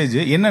நம்ம message.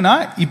 என்னன்னா,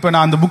 இப்போ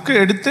நான் அந்த புக்கை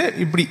எடுத்து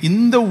இப்படி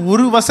இந்த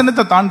ஒரு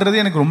வசனத்தை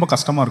தாண்டறது எனக்கு ரொம்ப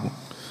கஷ்டமா இருக்கும்.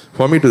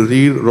 For me to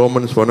read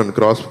Romans 1 and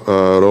cross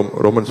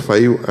Romans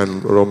 5 and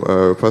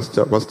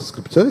first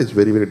scripture is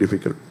very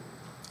difficult.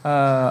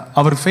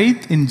 Our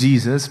faith in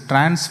Jesus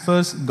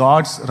transfers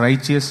God's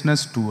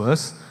righteousness to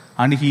us,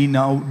 and he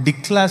now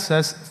declares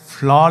us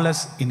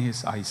flawless in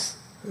his eyes.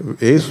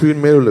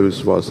 இயேசுவின் மேல் உள்ள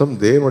விசுவாசம்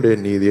தேவனுடைய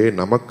நீதியை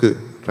நமக்கு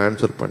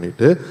transfer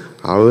பண்ணிட்டு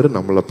அவர்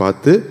நம்மளை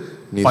பார்த்து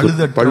நீ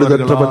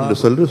பழுதற்றவன்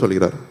என்று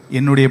சொல்கிறார்.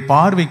 என்னுடைய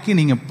பார்வைக்கு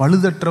நீங்க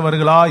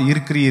பழுதற்றவர்களா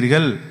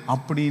இருக்கிறீர்கள்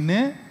அப்படின்னு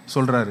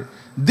சொல்றாரு.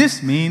 This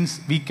means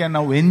we can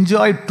now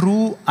enjoy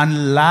true and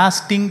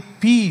lasting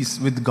peace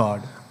with God.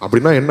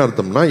 அப்படின்னா என்ன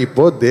அர்த்தம்னா,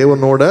 இப்போ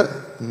தேவனோட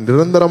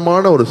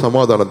நிரந்தரமான ஒரு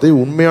சமாதானத்தை,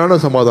 உண்மையான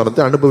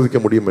சமாதானத்தை அனுபவிக்க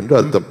முடியும் என்று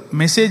அர்த்தம்.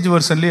 மெசேஜ்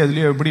வெர்ஷன்ல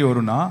அதுலயே எப்படி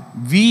வரும்னா,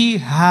 we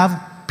have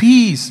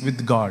peace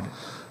with God.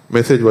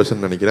 Message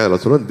version நினைக்கிறேன்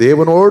அதுல சொல்றேன்,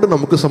 தேவனோடு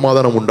நமக்கு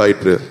சமாதானம்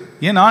உண்டாயிற்று.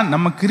 ஏன்னா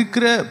நமக்கு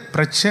இருக்கிற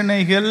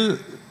பிரச்சனைகள்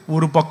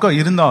ஒரு பக்கம்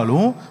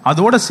இருந்தாலும்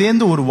அதோட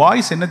சேர்ந்து ஒரு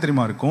வாய்ஸ் என்ன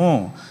தெரியுமா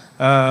இருக்கும்,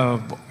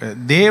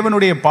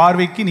 தேவனுடைய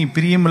பார்வைக்கு நீ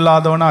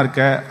பிரியமில்லாதவனா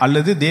இருக்க,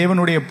 அல்லது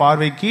தேவனுடைய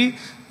பார்வைக்கு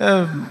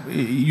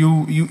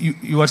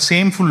யூ ஆர்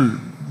சேம்ஃபுல்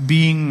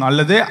பீயிங்,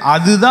 அல்லது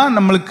அதுதான்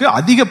நம்மளுக்கு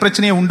அதிக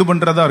பிரச்சனையை உண்டு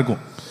பண்றதா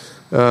இருக்கும்.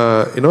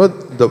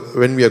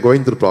 When we are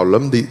going through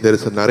problem, there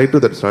is a narrative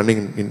that's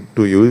running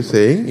into you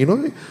saying,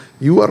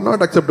 you are not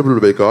acceptable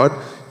by God,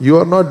 you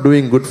are not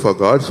doing good for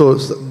God. So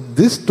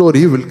this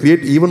story will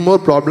create even more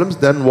problems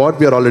than what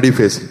we are already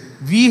facing.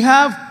 We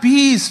have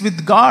peace with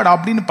God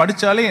அப்படின்னு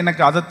படிச்சாலே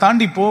எனக்கு அதை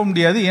தாண்டி போக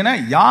முடியாது. ஏன்னா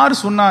யார்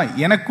சொன்னா,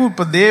 எனக்கும்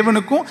இப்ப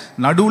தேவனுக்கும்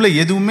நடுவுல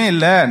எதுவுமே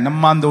இல்லை,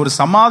 நம்ம அந்த ஒரு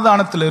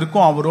சமாதானத்துல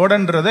இருக்கோம்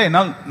அவரோடன்றதை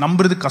என்னால்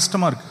நம்புறது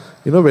கஷ்டமா இருக்கு.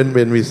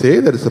 When we say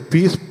there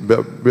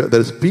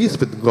is peace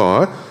with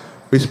God,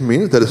 which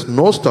means there is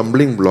no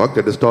stumbling block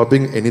that is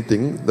stopping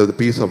anything, the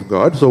peace of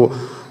God. So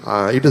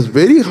it is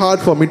very hard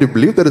for me to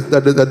believe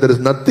that there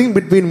is nothing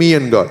between me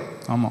and God.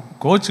 ஆமா,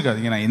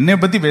 கோச்சுக்காதீங்க, நான் என்னை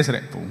பத்தி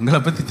பேசுறேன், இப்போ உங்களை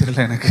பத்தி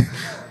தெரியல எனக்கு.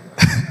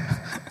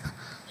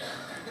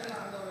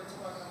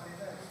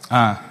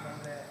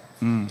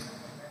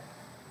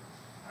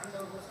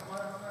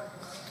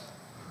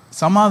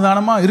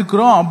 சமாதானமா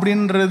இருக்கிறோம்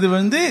அப்படின்றது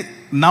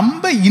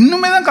நம்ம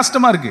இன்னுமே தான்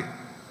கஷ்டமா இருக்கு.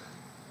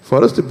 For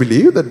us to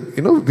believe that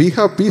we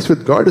have peace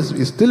with God is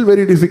still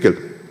very difficult.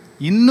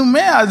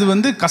 இன்னுமே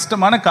அது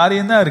கஷ்டமான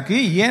காரியம் தான் இருக்கு.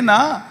 ஏன்னா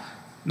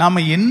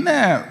நாம என்ன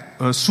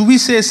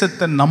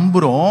சுவிசேஷத்தை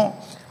நம்புறோம்,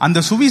 அந்த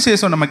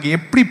சுவிசேஷம் நமக்கு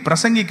எப்படி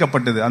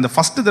பிரசங்கிக்கப்பட்டது, அந்த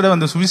ஃபர்ஸ்ட் தடவை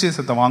அந்த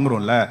சுவிசேஷத்தை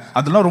வாங்குறோம்ல,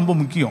 அதெல்லாம் ரொம்ப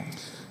முக்கியம்.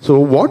 So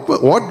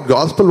what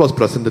gospel was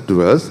presented to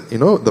us,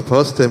 the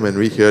first time when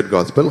we heard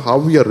gospel, how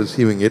we are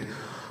receiving it,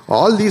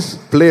 all these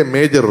play a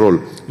major role.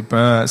 இப்ப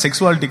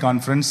செக்சுவாலிட்டி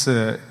கான்ஃபரன்ஸ்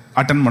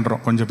அட்டெண்ட்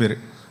பண்றோம் கொஞ்சம் பேர்.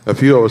 A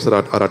few of us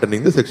are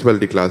attending the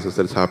sexuality classes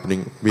that's happening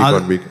week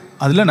on week.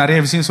 அதுல நிறைய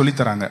விஷயம் சொல்லி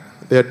தராங்க.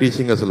 They are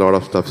teaching us a lot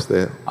of stuffs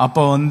there.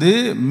 அப்ப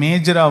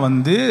மேஜரா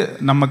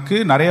நமக்கு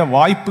நிறைய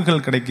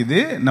வாய்ப்புகள் கிடைக்குது.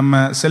 நம்ம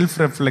செல்ஃப்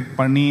ரெஃப்ளெக்ட்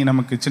பண்ணி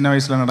நமக்கு சின்ன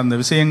வயசுல நடந்த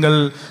விஷயங்கள்,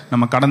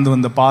 நம்ம கடந்து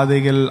வந்த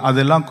பாதைகள்,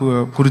 அதெல்லாம்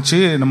குறித்து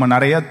நம்ம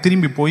நிறைய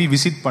திரும்பி போய்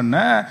விசிட்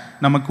பண்ண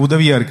நமக்கு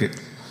உதவியா இருக்கு.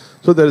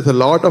 So there is a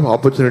lot of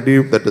opportunity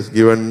that is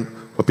given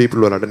for people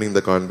who are attending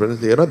the conference.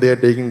 They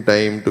are taking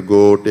time to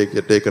go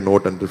take a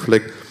note and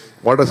reflect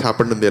what has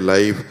happened in their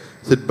life,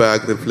 sit back,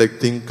 reflect,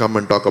 think, come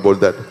and talk about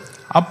that.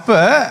 அப்ப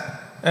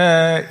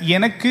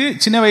எனக்கு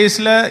சின்ன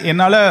வயசுல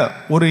என்னால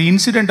ஒரு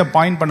இன்சிடென்ட்டை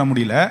point பண்ண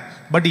முடியல,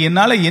 but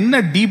என்னால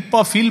என்ன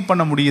டீப்பா ஃபீல்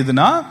பண்ண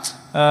முடியுதுன்னா,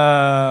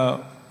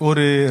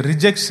 ஒரு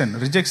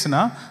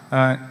ரிஜெக்ஷனா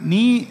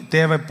நீ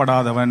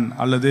தேவைப்படாதவன்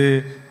அல்லது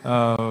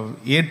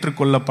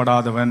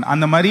ஏற்றுக்கொள்ளப்படாதவன்,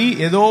 அந்த மாதிரி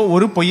ஏதோ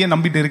ஒரு பொய்யை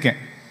நம்பிட்டு இருக்கேன்.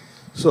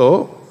 So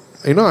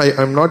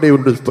I'm not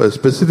able to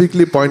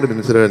specifically point an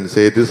incident and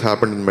say this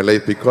happened in my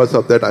life, because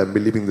of that I'm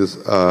believing this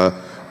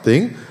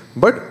thing,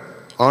 but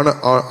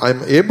I'm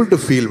able to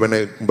feel when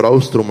I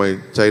browse through my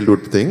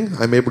childhood thing,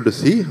 I'm able to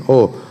see,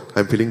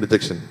 I'm feeling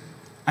rejection.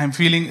 I'm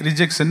feeling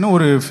rejection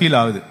ஒரு feel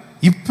ஆகுது.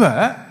 இப்ப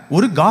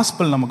ஒரு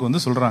gospel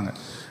நமக்கு சொல்றாங்க.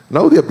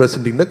 Now they are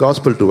presenting the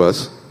gospel to us.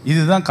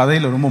 இதுதான்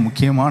கதையில ரொம்ப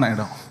முக்கியமான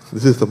இடம்.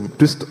 This is the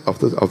twist of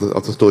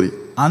the story.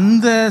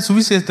 அந்த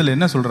சுவிசேஷத்துல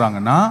என்ன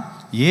சொல்றாங்கன்னா,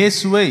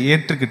 இயேசுவை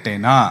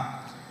ஏற்றுக்கிட்டேனா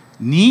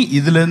நீ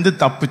இதுல இருந்து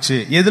தப்பிச்சு,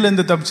 எதுல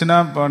இருந்து தப்பிச்சுன்னா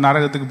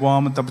நரகத்துக்கு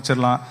போகாம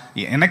தப்பிச்சிடலாம்.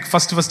 எனக்கு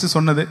ஃபர்ஸ்ட்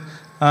சொன்னது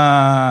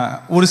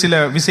ஒரு சில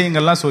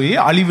விஷயங்கள்லாம் சொல்லி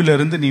அழிவுல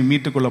இருந்து நீ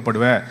மீட்டுக்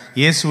கொள்ளப்படுவ,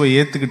 இயேசுவை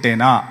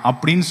ஏத்துக்கிட்டேனா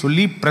அப்படின்னு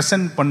சொல்லி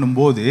பிரசன்ட்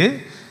பண்ணும்போது,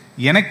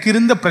 எனக்கு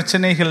இருந்த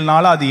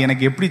பிரச்சனைகள்னால அது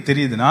எனக்கு எப்படி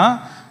தெரியுதுன்னா,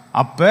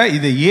 அப்ப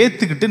இதை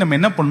ஏத்துக்கிட்டு நம்ம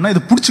என்ன பண்ணணும்,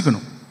 இதை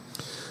பிடிச்சுக்கணும்.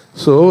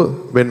 So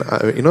when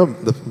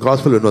the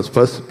gospel was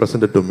first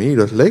presented to me,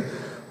 it was like,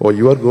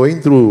 you are going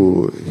through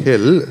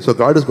hell, so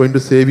God is going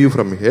to save you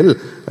from hell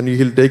and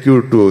He'll take you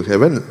to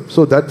heaven. So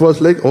that was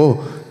like,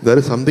 there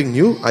is something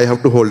new, I have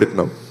to hold it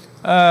now.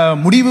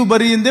 முடிவு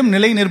பரியந்தம்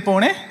நிலை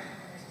நிற்பவனே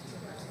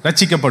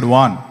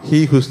ரட்சிக்கப்படுவான். He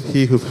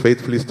who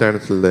faithfully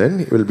stands till then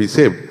will be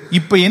saved.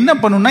 இப்போ என்ன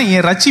பண்ணணும்னா,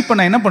 என் ரட்சிப்பை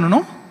நான் என்ன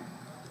பண்ணணும்,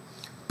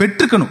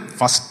 பெற்றுக்கணும்.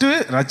 ஃபர்ஸ்ட்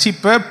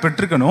ரட்சிப்பை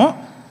பெற்றுக்கணும்,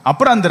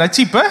 அப்புறம் அந்த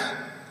ரட்சிப்பை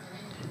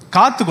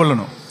காத்து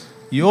கொள்ளணும்.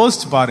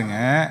 யோசிச்சு பாருங்க,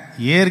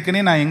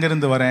 ஏற்கனவே நான் எங்க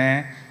இருந்து வரேன்,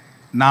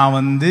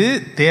 நான்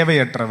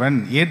தேவையற்றவன்,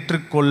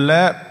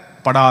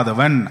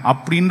 ஏற்றுக்கொள்ளப்படாதவன்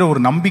அப்படின்ற ஒரு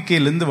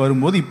நம்பிக்கையிலிருந்து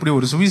வரும்போது இப்படி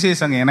ஒரு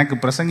சுவிசேஷங்க எனக்கு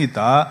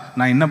பிரசங்கித்தா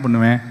நான் என்ன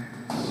பண்ணுவேன்?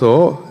 So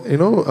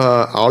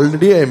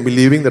already I am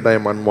believing that I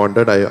am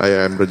unwanted, I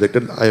am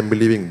rejected, I am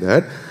believing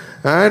that,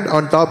 and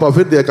on top of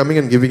it they are coming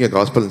and giving a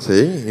gospel and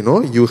saying,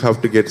 you have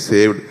to get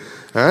saved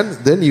and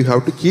then you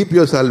have to keep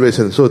your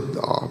salvation. So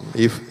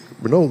if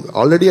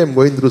already I am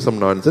going through some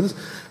nonsense,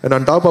 and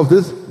on top of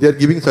this they are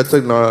giving such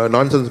a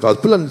nonsense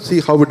gospel, and see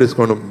how it is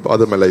going to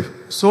bother my life.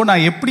 So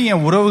நான் எப்படி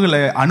என்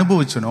உறவுகளை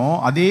அனுபவிச்சனோ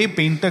அதே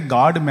paint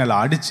God மேல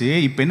அடிச்சு,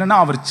 இப்போ என்னன்னா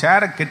அவர்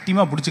சேரை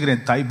கெட்டிமா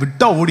பிடிச்சுக்கிறேன்,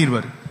 விட்டா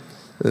ஓடிடுவார்.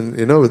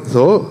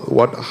 So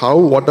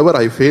whatever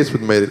I face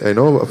with my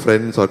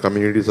friends or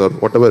communities or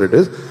whatever it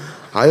is,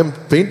 I am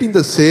painting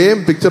the same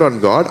picture on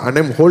God and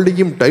I am holding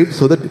Him tight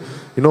so that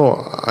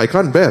I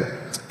can't bear.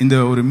 இந்த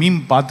ஒரு meme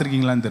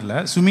பார்த்துருக்கீங்களான்னு தெரியல,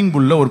 swimming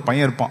பூல்ல ஒரு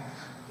பையன் இருப்பான்,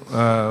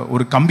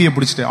 ஒரு கம்பியை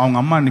பிடிச்சிட்டு அவங்க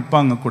அம்மா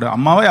நிற்பாங்க கூட,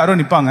 அம்மாவே யாரோ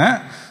நிற்பாங்க,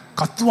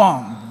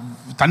 கத்துவான்,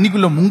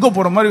 தண்ணிக்குள்ள முங்க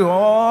போற மாதிரி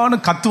ஓன்னு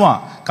கத்துவான்.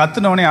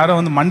 கத்துனவனே யாரோ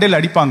வந்து மண்டையில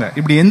அடிப்பாங்க.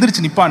 இப்படி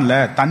எந்திரிச்சு நிப்பான்ல,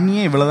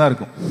 தண்ணியே இவ்வளவுதான்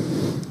இருக்கும்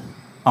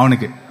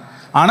அவனுக்கு.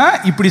 ஆனா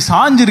இப்படி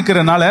சாஞ்சு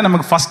இருக்கிறனால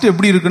நமக்கு ஃபர்ஸ்ட்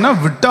எப்படி இருக்குன்னா,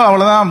 விட்டா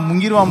அவ்வளவுதான்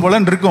முங்கிடுவான்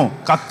போலன்னு இருக்கும்.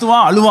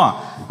 கத்துவான், அழுவான்.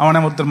 அவனை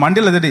ஒருத்தர்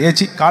மண்டையில தட்டி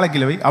ஏச்சி காலை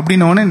கீழே வை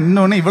அப்படின்னோடனே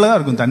இன்னொன்னு இவ்வளவுதான்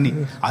இருக்கும் தண்ணி.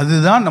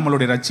 அதுதான்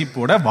நம்மளுடைய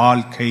ரட்சிப்போட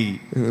வாழ்க்கை.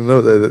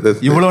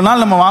 இவ்வளவு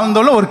நாள் நம்ம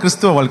வாழ்ந்தோம்ல ஒரு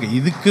கிறிஸ்துவ வாழ்க்கை.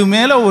 இதுக்கு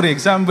மேல ஒரு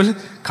எக்ஸாம்பிள்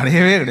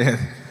கிடையவே கிடையாது.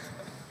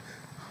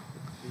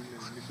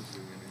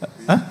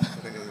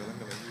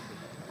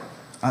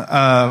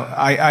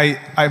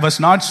 I was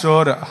not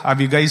sure. Have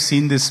you guys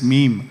seen this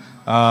meme?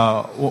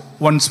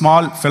 One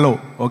small fellow,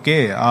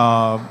 okay,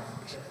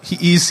 he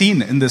is seen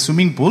in the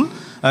swimming pool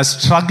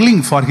struggling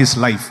for his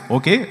life,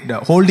 okay,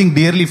 holding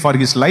dearly for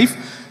his life.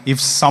 If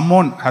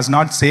someone has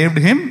not saved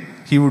him,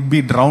 he would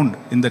be drowned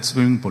in that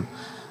swimming pool.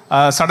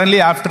 Suddenly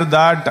after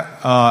that,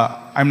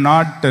 I'm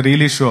not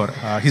really sure,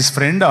 his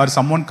friend or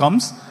someone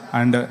comes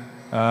and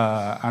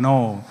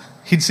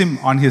hits him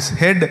on his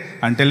head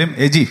and tell him,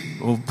 Eji,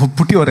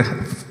 put your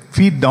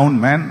feet down,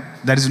 man.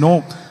 There is no,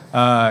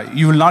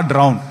 you will not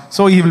drown.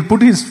 So he will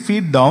put his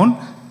feet down,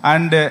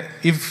 and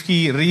if he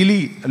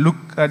really look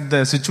at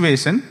the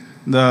situation,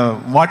 the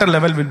water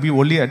level will be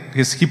only at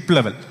his hip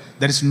level.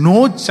 There is no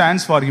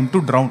chance for him to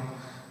drown.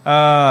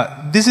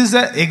 This is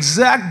the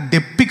exact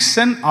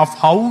depiction of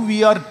how we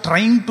are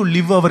trying to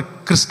live our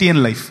Christian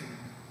life.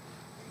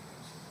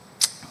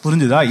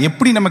 புரிஞ்சுதா?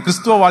 எப்படி நம்ம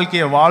கிறிஸ்துவ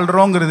வாழ்க்கையை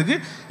வாழ்றோங்கிறதுக்கு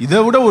இதை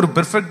விட ஒரு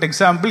perfect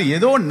example.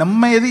 ஏதோ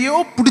நம்ம எதையோ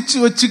பிடிச்சி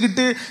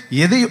வச்சுக்கிட்டு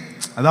எதையோ,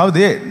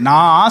 அதாவது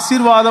நான்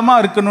ஆசீர்வாதமா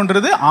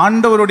இருக்கணும்ன்றது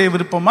ஆண்டவருடைய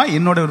விருப்பமா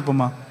என்னோட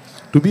விருப்பமா?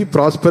 To be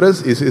prosperous,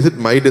 is it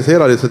my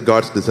desire or is it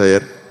God's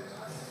desire?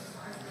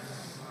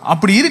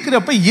 அப்படி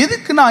இருக்கிறப்ப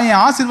எதுக்கு நான்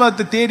என்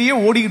ஆசீர்வாதத்தை தேடியே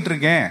ஓடிக்கிட்டு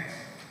இருக்கேன்?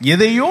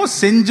 எதையோ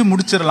செஞ்சு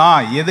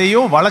முடிச்சிடலாம்,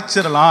 எதையோ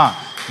வளைச்சிடலாம்,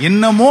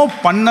 என்னமோ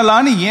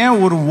பண்ணலான்னு ஏன்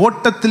ஒரு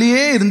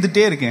ஓட்டத்திலேயே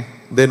இருந்துட்டே இருக்கேன்?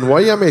 Then why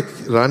am I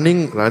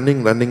running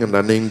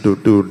to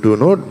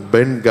not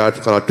bend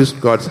God's or twist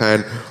God's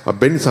hand or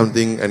bend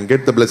something and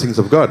get the blessings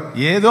of God?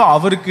 ஏதோ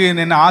அவருக்கு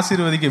என்ன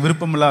ஆசீர்வதிக்க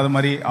விருப்பம் இல்லாத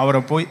மாதிரி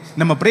அவரை போய்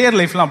நம்ம பிரேயர்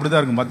லைஃப்லாம்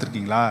அப்படிதான் இருக்கும்.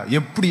 பார்த்துருக்கீங்களா?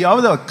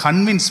 எப்படியாவது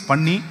கன்வின்ஸ்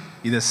பண்ணி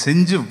இதை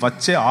செஞ்சு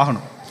வச்சே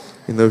ஆகணும்.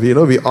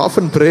 We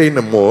often pray in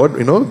a mode,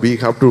 we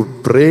have to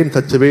pray in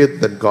such a way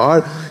that God,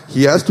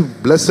 He has to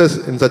bless us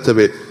in such a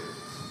way.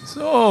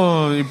 So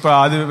இப்போ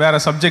அது வேற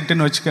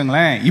சப்ஜெக்ட்னு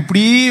வச்சுக்கோங்களேன்.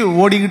 இப்படி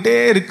ஓடிக்கிட்டே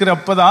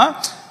இருக்கிறப்ப தான்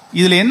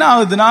இதில் என்ன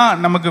ஆகுதுன்னா,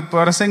 நமக்கு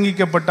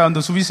பிரசங்கிக்கப்பட்ட அந்த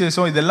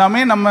சுவிசேஷம் இது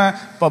எல்லாமே நம்ம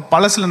இப்போ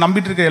பழசில்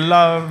நம்பிட்டு இருக்க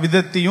எல்லா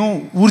விதத்தையும்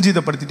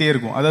ஊர்ஜிதப்படுத்திட்டே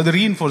இருக்கும், அதாவது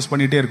ரீஇன்ஃபோர்ஸ்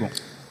பண்ணிகிட்டே இருக்கும்.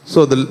 So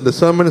the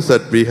sermons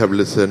that we have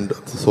listened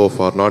so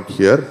far, not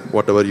here,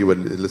 whatever you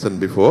will listen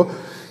before,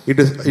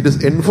 it is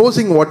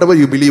enforcing whatever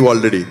you believe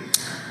already.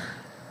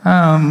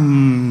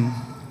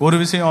 ஒரு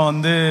விஷயம்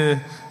வந்து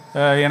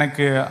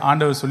எனக்கு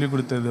ஆண்டவர் சொல்லி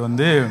கொடுத்தது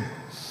வந்து,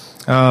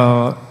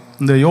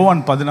 இந்த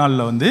யோவான்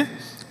 14 வந்து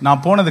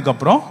நான்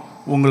போனதுக்கப்புறம்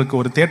உங்களுக்கு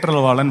ஒரு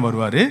தேற்றரவாளன்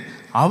வருவார்,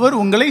 அவர்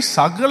உங்களை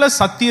சகல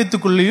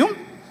சத்தியத்துக்குள்ளேயும்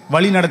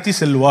வழி நடத்தி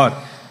செல்வார்.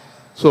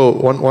 So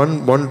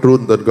one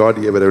truth that God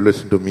gave a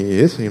revelation to me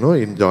is,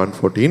 in John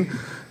 14,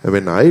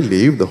 when I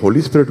leave, the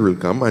Holy Spirit will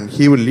come and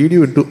He will lead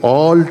you into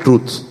all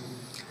truths.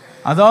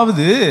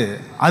 அதாவது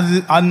அது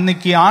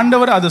அன்னைக்கு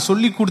ஆண்டவர் அதை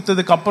சொல்லி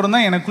கொடுத்ததுக்கு அப்புறம்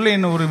தான் எனக்குள்ள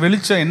என்ன ஒரு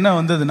வெளிச்சம் என்ன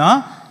வந்ததுன்னா,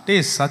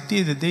 டேய்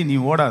சத்தியத்தை நீ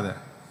ஓடாத,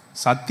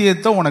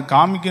 சத்தியத்தை உனக்கு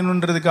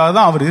காமிக்கணுன்றதுக்காக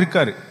தான் அவர்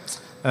இருக்காரு.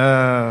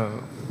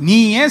 நீ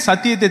ஏன்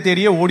சத்தியத்தை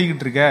தேடியே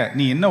ஓடிக்கிட்டு இருக்க,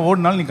 நீ என்ன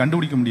ஓடினாலும் நீ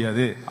கண்டுபிடிக்க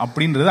முடியாது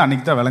அப்படின்றது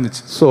அன்னைக்கு தான்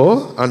விளங்குச்சு. So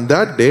on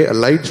that day a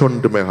light shone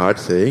into my heart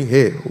saying,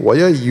 hey, why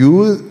are you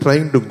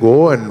trying to go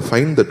and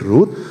find the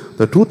truth?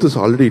 The truth is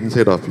already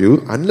inside of you.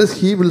 Unless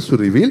He wills to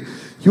reveal,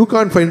 you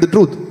can't find the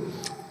truth.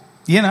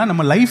 ஏன்னா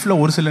நம்ம லைஃப்ல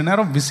ஒரு சில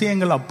நேரம்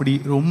விஷயங்கள் அப்படி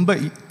ரொம்ப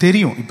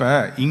தெரியும். இப்ப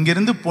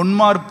இங்கிருந்து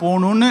பொன்மார்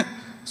போகணும்னு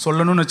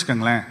சொல்லணும்னு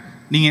வச்சுக்கோங்களேன்,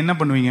 நீங்க என்ன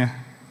பண்ணுவீங்க?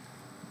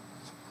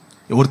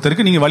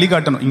 ஒருத்தருக்கு நீங்க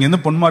வழிகாட்டணும், இங்க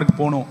இருந்து பொன்மார்க்கு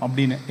போகணும்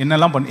அப்படின்னு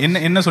என்னெல்லாம்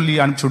என்ன சொல்லி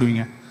அனுப்பிச்சு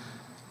விடுவீங்க?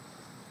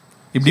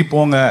 இப்படி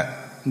போங்க,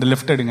 இந்த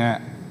லெஃப்ட் எடுங்க,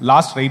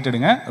 லாஸ்ட் ரைட்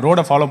எடுங்க,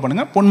 ரோட ஃபாலோ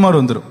பண்ணுங்க, பொன்மார்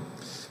வந்துடும்.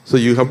 So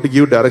you have to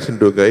give direction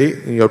to a guy.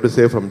 You have to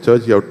say from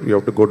church you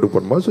have to go to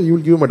Ponmar. So you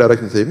will give him a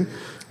direction saying,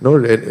 no,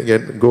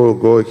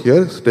 go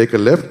here, take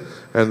a left,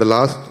 and the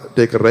last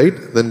take a right,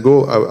 then go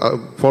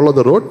follow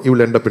the road. You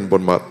will end up in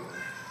Ponmar.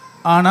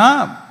 ஆனா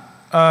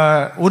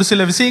ஒரு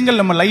சில விஷயங்கள்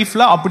நம்ம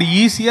லைஃப்ல அப்படி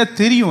ஈஸியா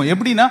தெரியும்.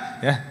 எப்படின்னா,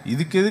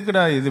 இதுக்கு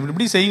எதுக்குடா இது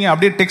இப்படி செய்யுங்க,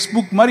 அப்படியே டெக்ஸ்ட்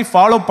புக் மாதிரி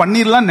ஃபாலோ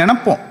பண்ணிடலாம்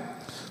நினைப்போம்.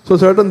 So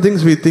certain things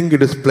we think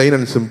it is plain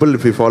and simple.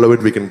 If we follow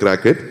it, we can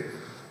crack it.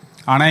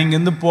 ஆனா இங்க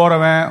இருந்து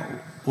போறவன்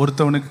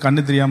ஒருத்தவனுக்கு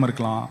கண்ணு தெரியாம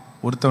இருக்கலாம்,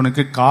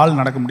 ஒருத்தவனுக்கு கால்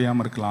நடக்க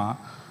முடியாம இருக்கலாம்,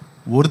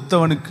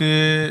 ஒருத்தவனுக்கு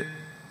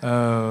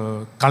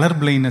கலர்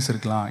பிளைண்ட்னஸ்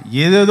இருக்கலாம்,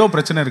 ஏதேதோ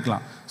பிரச்சனை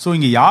இருக்கலாம். ஸோ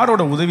இங்க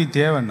யாரோட உதவி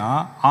தேவைன்னா,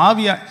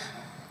 ஆவியா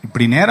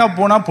இப்படி நேரா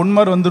போனா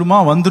பொன்மார்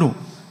வந்துரும்,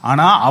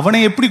 ஆனா அவனை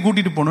எப்படி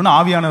கூட்டிட்டு போகணும்னு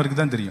ஆவியானவருக்கு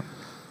தான் தெரியும்.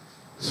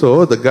 So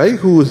the guy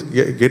who is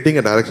getting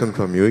a direction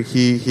from you,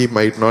 he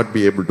might not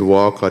be able to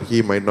walk, or he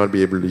might not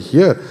be able to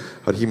hear,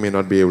 or he may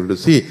not be able to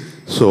see.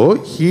 So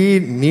he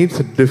needs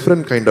a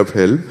different kind of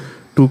help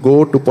to go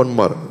to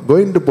Ponmar.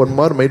 Going to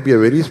Ponmar might be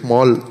a very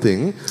small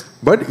thing,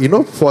 but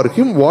for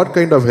him what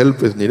kind of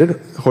help is needed,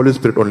 Holy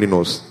Spirit only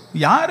knows.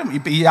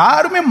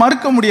 யாருமே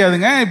மறுக்க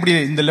முடியாதுங்க. இப்படி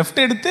இந்த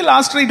left எடுத்து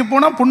last right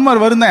போனா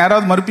பொன்மார் வருந்தா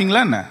யாராவது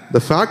மறுப்பீங்களா என்ன?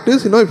 The fact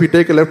is, if you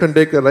take a left and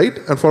take a right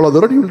and follow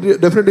the road, you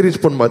will definitely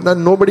reach Ponmar.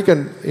 Then nobody can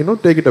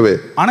take it away.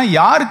 ஆனா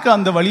யாருக்கு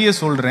அந்த வழியை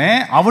சொல்றேன்,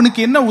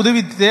 அவனுக்கு என்ன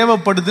உதவி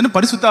தேவைப்படுதுன்னு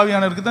பரிசுத்த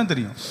ஆவியானவருக்கு தான்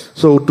தெரியும்.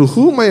 So to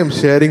whom I am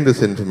sharing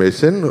this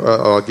information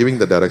or giving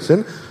the direction,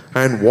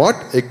 and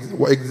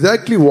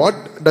exactly what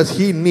does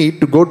he need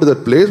to go to that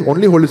place,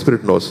 only Holy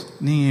Spirit knows.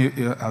 நீ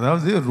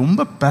அதாவது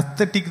ரொம்ப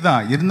pathetic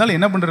தான் இருந்தாலும்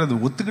என்ன பண்றது,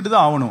 ஒத்துக்கிட்டு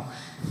தான் ஆகணும்.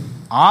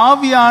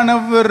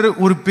 ஆவியானவர்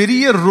ஒரு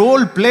பெரிய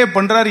ரோல் ப்ளே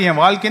பண்றாரு என்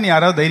வாழ்க்கைன்னு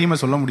யாராவது தைரியமா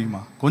சொல்ல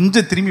முடியுமா?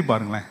 கொஞ்சம் திரும்பி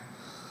பாருங்களேன்.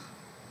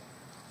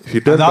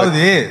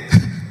 அதாவது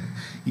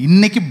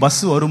இன்னைக்கு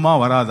பஸ் வருமா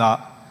வராதா,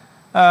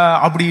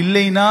 அப்படி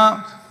இல்லைன்னா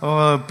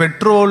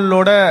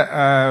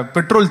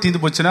பெட்ரோல்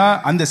தீந்து போச்சுன்னா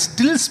அந்த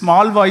ஸ்டில்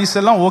ஸ்மால் வாய்ஸ்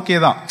எல்லாம் ஓகே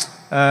தான்.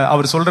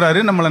 அவர் சொல்றாரு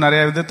நம்மளை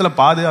நிறைய விதத்துல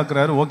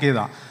பாதுகாக்கிறாரு, ஓகே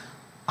தான்.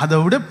 அதை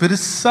விட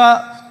பெருசா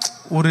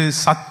ஒரு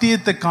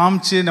சத்தியத்தை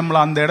காமிச்சு நம்மளை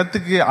அந்த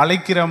இடத்துக்கு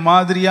அழைக்கிற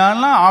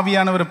மாதிரியான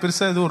ஆவியானவரை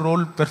பெருசா ஏதோ ஒரு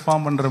ரோல்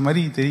பெர்ஃபார்ம் பண்ற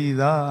மாதிரி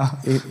தெரியுதா?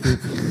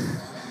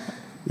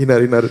 In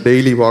our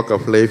daily walk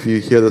of life, you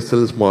hear the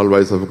still small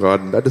voice of God,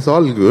 and that is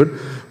all good.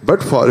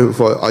 But for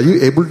are you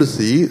able to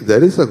see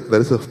there is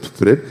a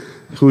Spirit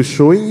who is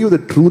showing you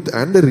the truth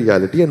and the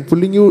reality and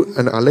pulling you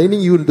and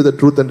aligning you into the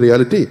truth and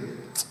reality?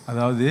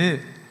 அதாவது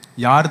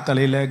யார்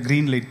தலையில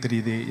green light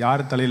தெரியுது,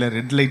 யார் தலையில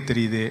red light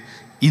தெரியுது,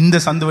 இந்த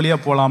சந்து வழியா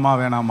போலாமா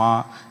வேணாமா,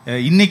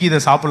 இன்னைக்கு இதை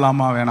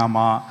சாப்பிடலாமா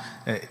வேணாமா,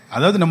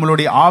 அதாவது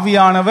நம்மளுடைய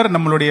ஆவியானவர்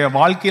நம்மளுடைய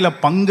வாழ்க்கையில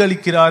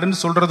பங்களிக்கிறாருன்னு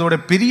சொல்றதோட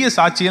பெரிய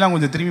சாட்சியெல்லாம்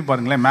கொஞ்சம் திரும்பி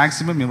பாருங்களேன்.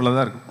 மேக்சிமம்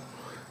இவ்வளவுதான் இருக்கும்.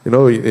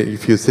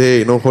 If you say,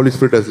 Holy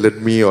Spirit has led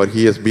me or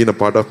He has been a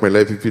part of my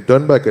life, if you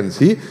turn back and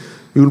see,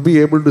 you will be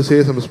able to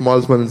say some small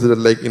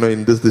incident like,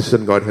 in this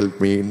decision God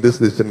helped me, in this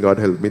decision God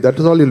helped me. That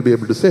is all you will be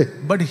able to say.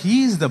 But He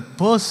is the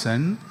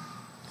person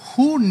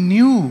who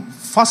knew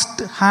first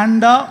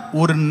hand-ஆ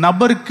ஒரு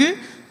நபருக்கு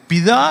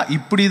பிதா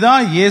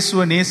இப்படிதான்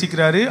இயேசுவை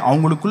நேசிக்கிறாரு,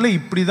 அவங்களுக்குள்ள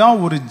இப்படிதான்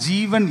ஒரு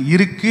ஜீவன்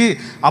இருக்கு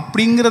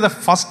அப்படிங்கிறத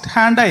ஃபர்ஸ்ட்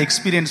ஹேண்டா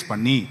எக்ஸ்பீரியன்ஸ்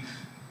பண்ணி,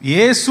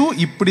 இயேசு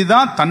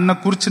இப்படிதான் தன்னை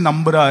குறிச்சு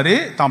நம்புறாரு,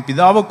 தான்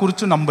பிதாவை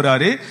குறிச்சு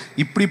நம்புறாரு,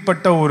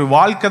 இப்படிப்பட்ட ஒரு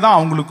வாழ்க்கை தான்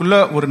அவங்களுக்குள்ள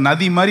ஒரு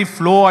நதி மாதிரி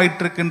ஃப்ளோ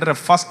ஆயிட்டு இருக்குன்ற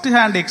ஃபர்ஸ்ட்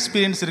ஹேண்ட்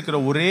எக்ஸ்பீரியன்ஸ் இருக்கிற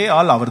ஒரே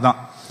ஆள் அவர் தான்.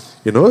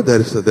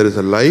 There is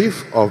a life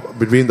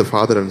between the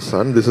father and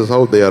son. This is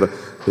how they are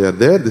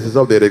there. This is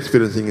how they are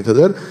experiencing each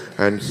other,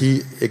 and he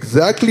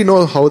exactly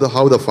knows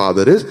how the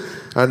father is.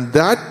 And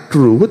that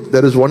truth,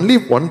 there is only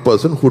one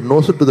person who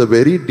knows it to the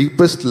very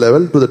deepest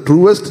level, to the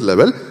truest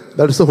level.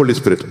 That is the Holy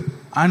Spirit.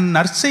 And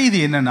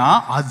நற்செய்தி என்னன்னா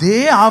அதே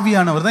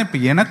ஆவியானவர் தான்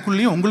இப்ப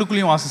எனக்குள்ளேயும்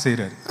உங்களுக்குள்ளேயும் வாசம்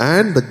செய்றாரு.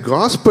 And the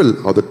gospel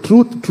or the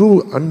true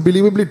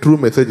unbelievably true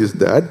message is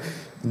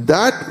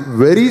that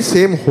very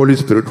same Holy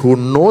Spirit who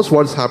knows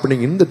what's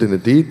happening in the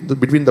Trinity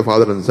between the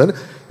Father and Son,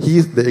 He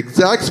is the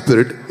exact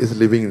Spirit is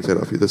living inside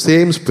of you, the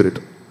same Spirit.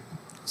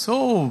 So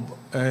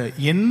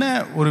என்ன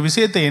ஒரு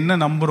விஷயத்தை என்ன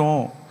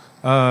நம்புறோம்,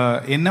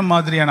 என்ன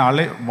மாதிரியான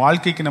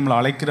வாழ்க்கைக்கு நம்மளை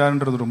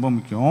அழைக்கிறார்ன்றது ரொம்ப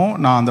முக்கியம்.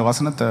 நான் அந்த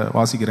வசனத்தை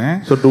வாசிக்கிறேன்.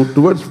 So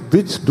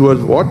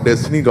towards what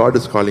destiny God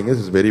is calling us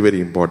is very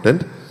very important.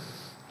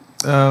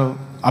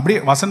 அப்படியே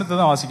வசனத்தை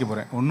தான் வாசிக்க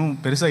போறேன். ஒன்றும்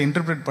பெருசா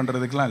இன்டர்பிரேட்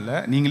பண்றதுக்குலாம் இல்லை,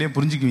 நீங்களே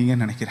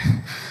புரிஞ்சுக்குவீங்கன்னு நினைக்கிறேன்.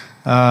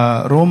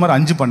 ரோமர்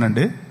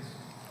 5:12,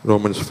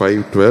 Romans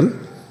 5:12.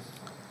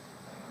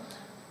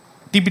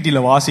 டிபிடியில்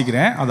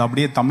வாசிக்கிறேன், அது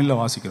அப்படியே தமிழ்ல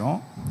வாசிக்கிறோம்.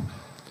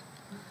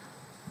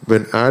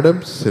 When Adam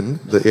sinned,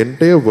 the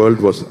entire world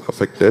was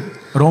affected.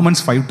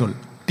 Romans 5:12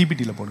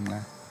 டிபிடியில்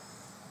போடுங்களேன்.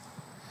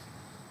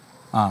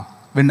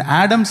 When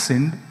Adam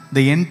sinned,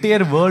 the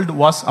entire world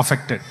was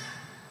affected.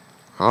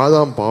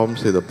 ஆதாம் பாவம்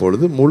செய்த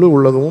பொழுது முழு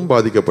உலகமும்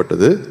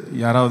பாதிக்கப்பட்டது.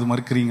 யாராவது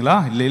மறுக்கிறீங்களா?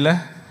 இல்ல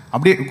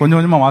அப்படியே கொஞ்சம்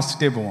கொஞ்சமா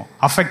வாசிச்சுட்டே போவோம்.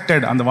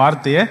 affected அந்த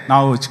வார்த்தையை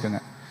ஞாபகம் வச்சுக்கோங்க.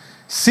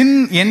 sin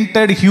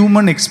entered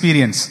human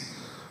experience.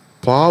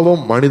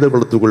 பாவம் மனித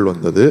குலத்துக்குள்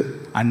வந்தது.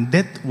 and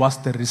death was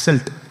the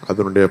result.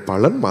 அதனுடைய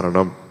பலன்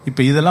மரணம்.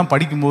 இப்போ இதெல்லாம்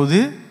படிக்கும்போது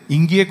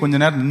இங்கேயே கொஞ்ச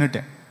நேரம்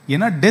நின்னுட்டேன்.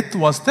 ஏன்னா death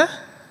was the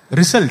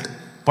result.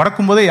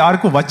 பறக்கும்போதே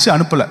யாருக்கும் வச்சு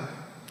அனுப்பல.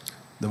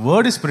 the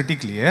word is pretty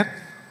clear.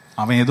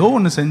 அவன் ஏதோ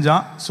ஒன்று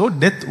செஞ்சான். so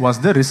death was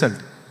the result.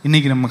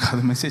 இன்னைக்கு நமக்கு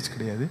அது மெசேஜ்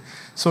கிடையாது.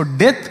 so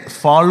death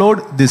followed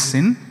this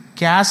sin,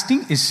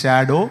 casting its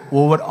shadow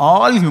over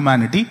all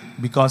humanity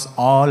because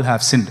all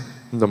have sinned.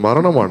 இந்த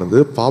மரணமானது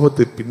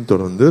பாவத்தை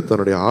பின்தொடர்ந்து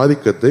தன்னுடைய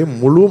ஆதிக்கத்தை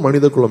முழு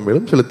மனித குலம்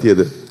மேலும்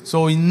செலுத்தியது. ஸோ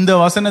இந்த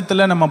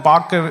வசனத்துல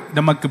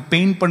நமக்கு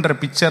பெயிண்ட் பண்ற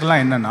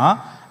பிக்சர்லாம் என்னன்னா,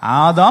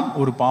 ஆதாம்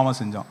ஒரு பாவம்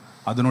செஞ்சான்,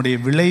 அதனுடைய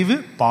விளைவு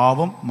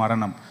பாவம்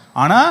மரணம்.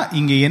 ஆனா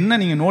இங்க என்ன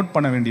நீங்க நோட்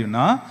பண்ண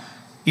வேண்டியதுன்னா,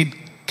 it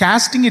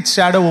casting its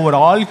shadow over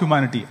all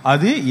humanity,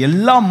 அது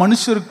எல்லா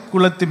மனுஷர்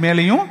குலத்து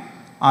மேலையும்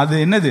அது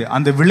என்னது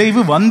அந்த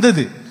விளைவு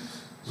வந்தது.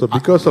 So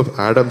because of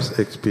Adam's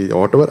experience,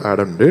 whatever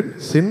Adam did,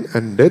 sin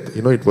and death,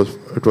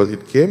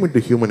 it came into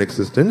human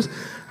existence,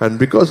 and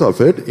because of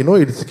it,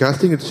 it's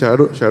casting its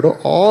shadow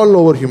all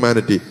over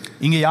humanity.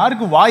 இங்க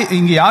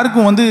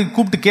யாருக்கும் வந்து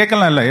கூப்பிட்டு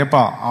கேட்கலாம் இல்ல,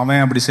 ஏப்பா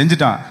அவன் அப்படி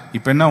செஞ்சுட்டான்,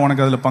 இப்ப என்ன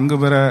உனக்கு அதுல பங்கு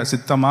பெற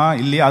சித்தமா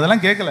இல்லையா,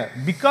 அதெல்லாம் கேட்கல.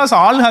 Because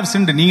all have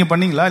sinned. நீங்க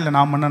பண்ணீங்களா இல்ல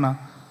நான் பண்ணனா?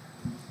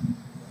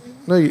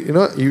 No,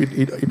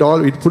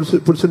 it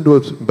puts into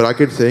a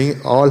bracket saying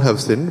all have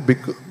sinned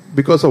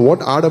because of what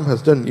Adam has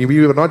done. We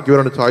were not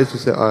given a choice to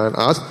say and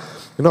ask,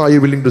 are you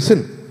willing to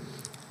sin?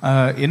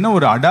 என்ன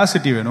ஒரு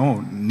audacity வேணும்.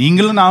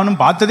 நீங்களும் நானும்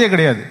பார்த்ததே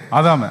கிடையாது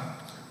ஆதாம.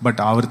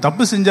 But அவர்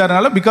தப்பு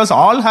செஞ்சாருனால because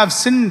all have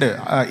sinned,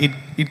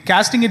 it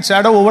costing it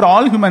shadow over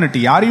all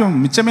humanity. யாரையும்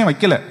மிச்சமே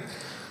வைக்கல.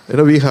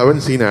 We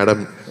haven't seen Adam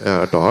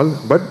at all,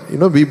 but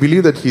we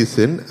believe that he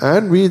sinned,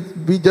 and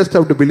we just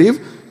have to believe,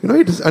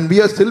 and we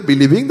are still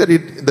believing that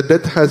the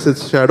death has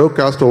its shadow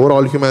cast over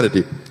all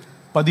humanity.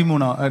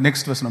 13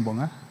 next வசனம்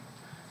போங்க.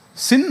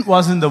 Sin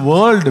was in the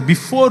world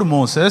before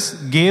Moses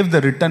gave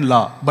the written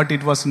law, but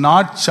it was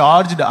not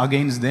charged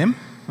against them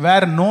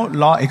where no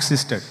law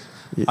existed.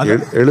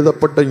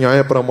 எழுதப்பட்ட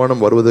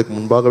நியாயப்பிரமாணம் வருவதற்கு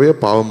முன்பாகவே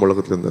பாவம்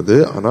உலகத்தில் இருந்தது.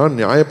 ஆனால்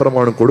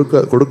நியாயப்பிரமாணம்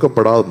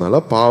கொடுக்கப்படாதனால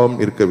பாவம்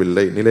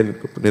இருக்கவில்லை,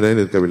 நிலை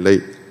நிற்கவில்லை.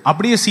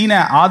 அப்படியே சீனை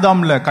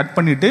ஆதாம்ல கட்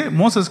பண்ணிட்டு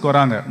மோசஸ்க்கு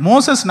வராங்க.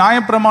 மோசஸ்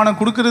நியாயப்பிரமாணம்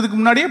கொடுக்கறதுக்கு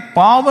முன்னாடியே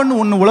பாவம்னு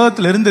ஒண்ணு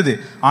உலகத்துல இருந்தது.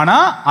 ஆனா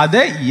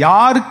அதை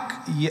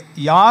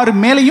யார்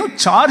மேலையும்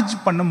சார்ஜ்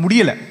பண்ண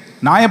முடியல,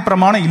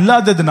 நியாயப்பிரமாணம்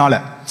இல்லாததுனால.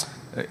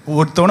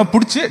 ஒருத்தவனை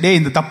பிடிச்சி டே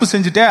இந்த தப்பு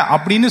செஞ்சுட்டே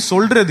அப்படின்னு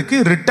சொல்றதுக்கு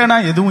ரிட்டனா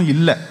எதுவும்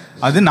இல்லை.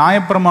 அது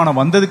நியாயப்பிரமாணம்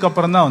வந்ததுக்கு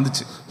அப்புறம் தான்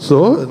வந்துச்சு. So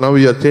now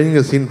we are changing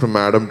a scene from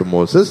Adam to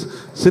Moses.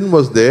 Sin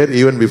was there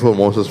even before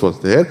Moses was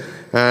there,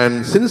 and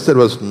since there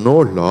was no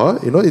law,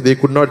 they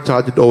could not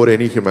charge it over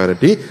any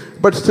humanity,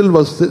 but still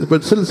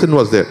sin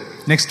was there.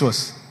 Next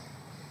verse.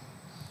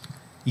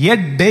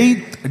 Yet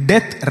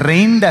death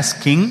reigned as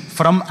king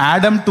from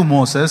Adam to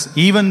Moses,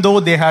 even though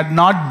they had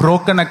not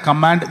broken a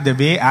command the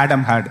way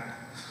Adam had.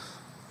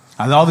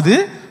 அதாவது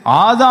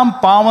ஆதாம்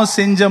பாவம்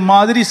செஞ்ச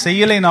மாதிரி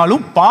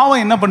செய்யலைனாலும்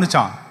பாவம் என்ன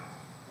பண்ணுச்சான்?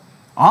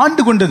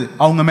 ஆண்டு கொண்டது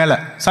அவங்க மேல.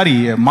 சாரி,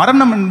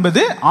 மரணம்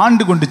என்பது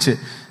ஆண்டு கொண்டுச்சு.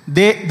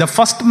 The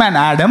first man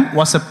Adam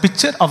was a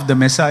picture of the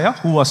Messiah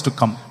who was to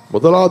come.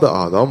 முதலாவது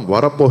ஆதாம்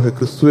வரப்போகிற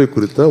கிறிஸ்துவை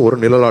குறித்த ஒரு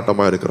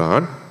நிழலாட்டமா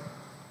இருக்கிறான்.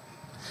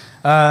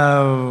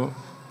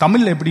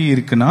 தமிழ்ல எப்படி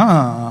இருக்குன்னா,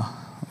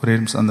 ஒரே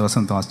நிமிஷம் அந்த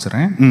வசனத்தை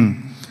வாசிக்கிறேன்.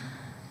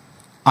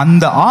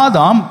 அந்த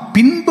ஆதாம்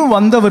பின்பு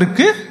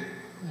வந்தவருக்கு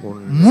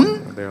முன்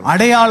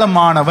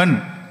அடையாளமானவன்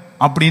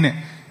அப்படின்னு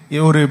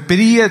ஒரு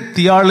பெரிய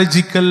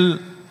theological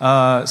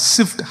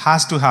shift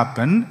has to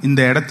happen. இந்த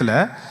இடத்துல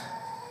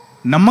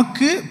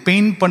நமக்கு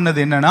பெயிண்ட் பண்ணது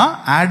என்னன்னா,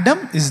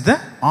 Adam is the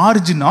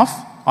origin of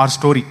our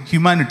story,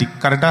 humanity.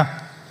 கரெக்டா?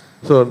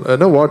 So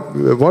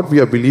what we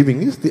are believing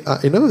is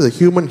the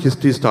human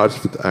history starts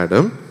with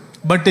Adam.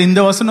 But இந்த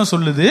வசனம்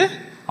சொல்லுது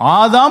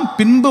ஆதாம்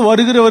பின்பு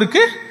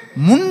வருகிறவருக்கு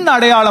முன்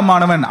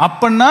அடையாளமானவன்.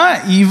 அப்பன்னா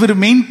இவர்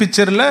மெயின்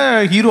பிக்சர்ல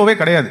ஹீரோவே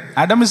கிடையாது.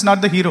 Adam is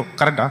not the hero.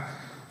 கரெக்டா?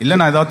 இல்ல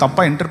நான் ஏதாவது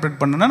தப்பா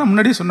இன்டர்பிரேட் பண்ணனா நான்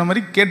முன்னாடி சொன்ன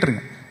மாதிரி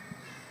கேட்டுருங்க.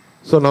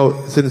 So now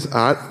since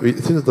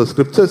the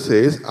scripture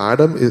says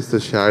Adam is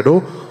the shadow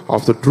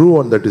of the true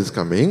one that is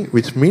coming,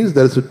 which means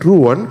there is a true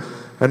one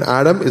and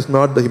Adam is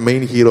not the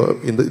main hero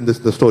in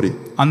the story.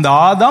 அந்த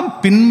ஆதாம்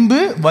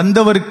பின்பு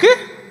வந்தவருக்கு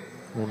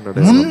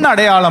முன்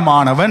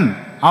அடையாளமானவன்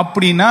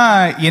அப்படினா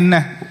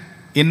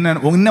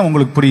என்ன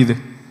உங்களுக்கு புரியுது?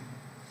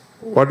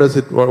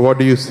 What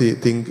do you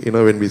think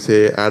when we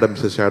say Adam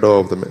is a shadow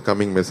of the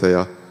coming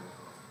Messiah?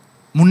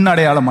 முன்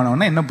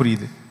அடையாளமானவனா என்ன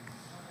புரியுது?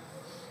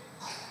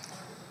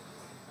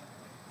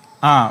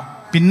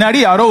 பின்னாடி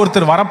யாரோ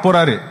ஒருத்தர் வர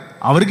போறாரு,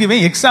 அவருக்கு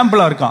இவன்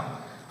எக்ஸாம்பிளா இருக்கான்.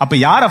 அப்ப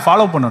யாரை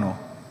ஃபாலோ பண்ணணும்?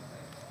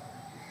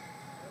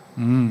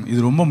 இது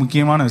ரொம்ப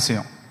முக்கியமான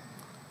விஷயம்.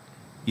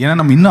 ஏன்னா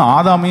நம்ம இன்னும்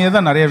ஆதாமையே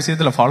தான் நிறைய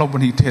விஷயத்துல ஃபாலோ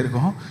பண்ணிக்கிட்டே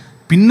இருக்கோம்.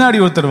 பின்னாடி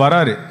ஒருத்தர்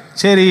வராரு.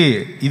 சரி,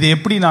 இதை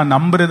எப்படி நான்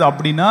நம்புறது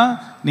அப்படின்னா,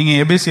 நீங்க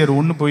எபேசியர்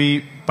 1 போய்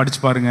படிச்சு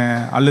பாருங்க,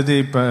 அல்லது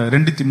இப்ப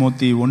 2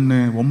 தீமோத்தி 1,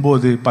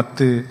 9,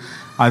 10.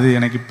 அது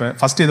எனக்கு இப்ப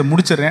ஃபர்ஸ்ட் இதை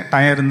முடிச்சிடறேன்,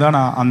 டைம் இருந்தா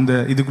நான் அந்த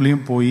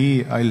இதுக்குள்ளேயும் போய்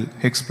ஐ வில்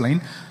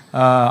எக்ஸ்பிளைன்.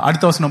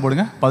 அடுத்த வசனம்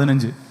போடுங்க,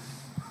 15.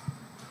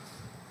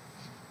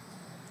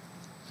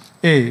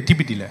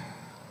 டிபிடில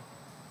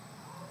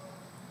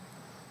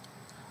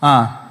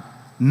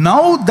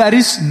now there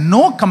is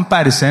no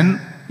comparison.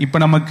 இப்ப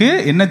நமக்கு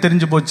என்ன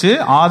தெரிஞ்சு போச்சு?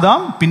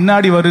 ஆதாம்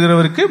பின்னாடி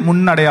வருகிறவருக்கு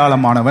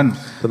முன்னடையாளமானவன்.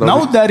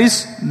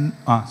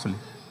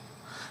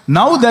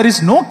 Now there is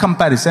no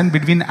comparison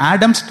between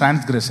Adam's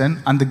transgression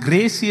and the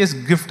gracious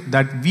gift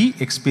that we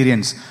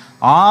experience.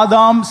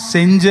 ஆதாம்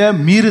செஞ்ச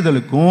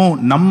மீறுதலுக்கும்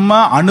நம்ம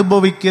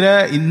அனுபவிக்கிற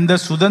இந்த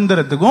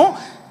சுதந்திரத்துக்கும்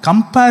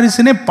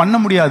கம்பேரிசனே பண்ண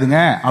முடியாதுங்க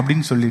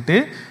அப்படின்னு சொல்லிட்டு,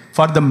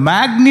 for the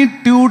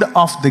magnitude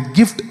of the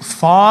gift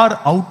far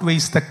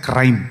outweighs the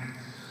crime.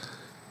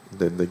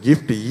 இந்த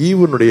கிஃப்ட்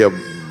ஈவனுடைய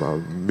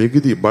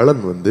மிகுதி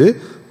பலன்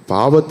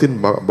பாவத்தின்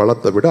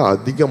பலத்தை விட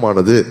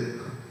அதிகமானது.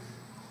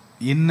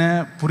 என்ன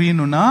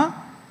புரியணும்னா,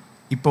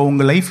 இப்போ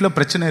உங்க லைஃப்ல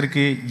பிரச்சனை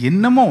இருக்கு,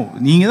 என்னமோ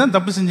நீங்க தான்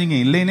தப்பு செஞ்சீங்க,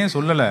 இல்லைன்னே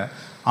சொல்லல,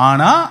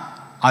 ஆனா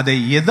அதை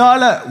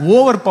எதால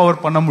ஓவர்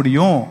பவர் பண்ண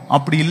முடியும்?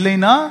 அப்படி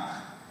இல்லைன்னா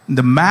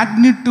the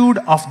magnitude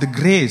of the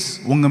grace,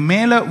 உங்க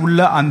மேல உள்ள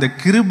அந்த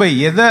கிருபை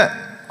எதை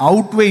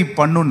அவுட்வே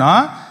பண்ணுனா,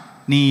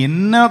 நீ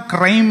என்ன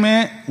கிரைம்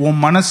உன்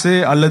மனசு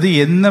அல்லது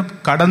என்ன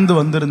கடந்து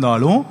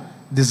வந்திருந்தாலும்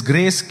this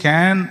grace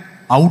can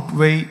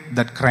outweigh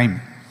that crime.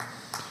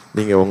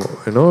 நீங்க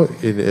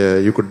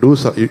you could do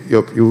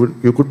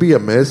you could be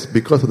a mess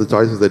because of the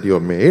choices that you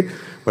have made,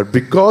 but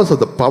because of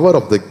the power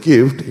of the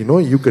gift,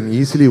 you can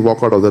easily walk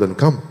out of there and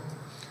come.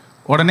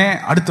 உடனே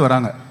அடுத்து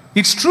வராங்க,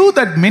 it's true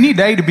that many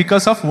died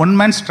because of one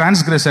man's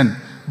transgression,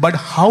 but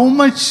how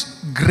much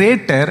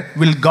greater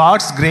will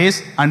God's grace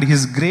and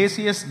his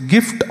gracious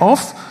gift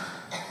of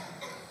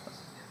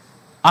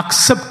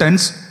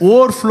acceptance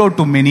overflow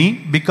to many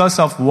because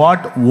of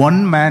what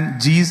one man,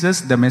 Jesus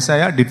the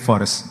Messiah, did for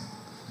us.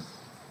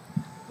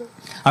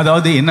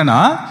 அதாவது என்னன்னா,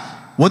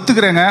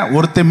 ஒத்துக்கிறேங்க,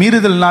 ஒருத்த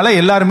மீறுதல்னால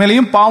எல்லார்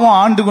மேலேயும் பாவம்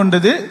ஆண்டு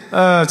கொண்டது,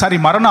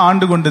 மரணம்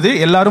ஆண்டு கொண்டது,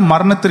 எல்லாரும்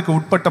மரணத்திற்கு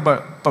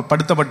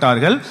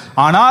படுத்தப்பட்டார்கள்.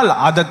 ஆனால்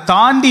அதை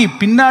தாண்டி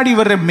பின்னாடி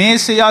வர்ற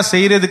மேசையா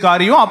செய்யறது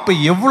காரியம் அப்ப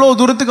எவ்வளவு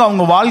தூரத்துக்கு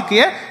அவங்க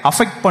வாழ்க்கையை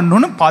அஃபெக்ட்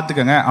பண்ணுன்னு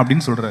பாத்துக்கங்க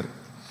அப்படின்னு சொல்றாரு.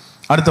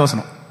 அடுத்த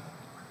வசனம்,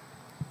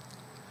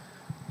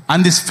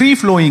 and this free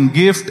flowing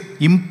gift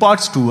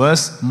imparts to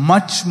us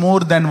much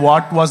more than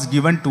what was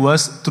given to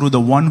us through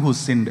the one who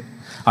sinned.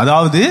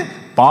 அதாவது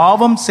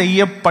பாவம்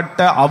செய்யப்பட்ட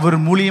அவர்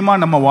மூலியமா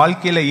நம்ம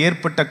வாழ்க்கையில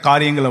ஏற்பட்ட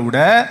காரியங்களை விட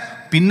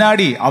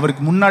பின்னாடி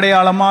அவருக்கு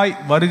முன்னடையாளமாய்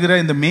வருகிற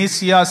இந்த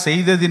மேசியா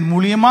செய்ததின்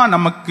மூலியமா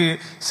நமக்கு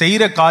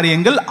செய்யற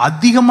காரியங்கள்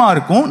அதிகமா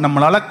இருக்கும்,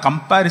 நம்மளால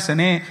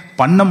கம்பேரிசனே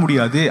பண்ண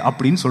முடியாது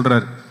அப்படின்னு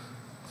சொல்றாரு.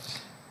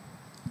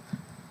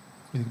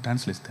 இதுக்கு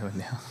டிரான்ஸ்லேட்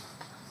தேவையில்லையா?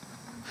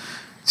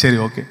 சரி,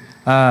 okay.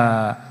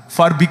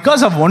 For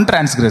because of one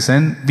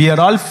transgression we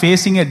are all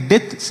facing a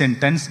death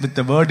sentence with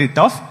the verdict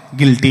of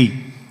guilty.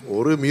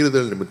 ஒரு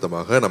மீறுதல்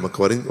நிமித்தமாக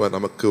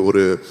நமக்கு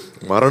ஒரு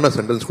மரண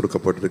சென்டென்ஸ்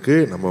கொடுக்கப்பட்டிருக்கு.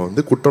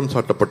 நம்ம குற்றம்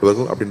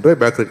சாட்டப்பட்டவர்கள் அப்படின்ற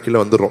பேக்ரவுண்ட் கீழ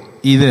வந்துறோம்.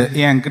 இது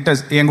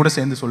என் கூட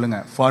சேர்ந்து சொல்லுங்க.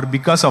 For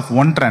because of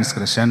one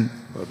transgression,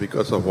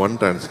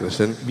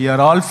 we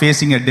are all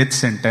facing a death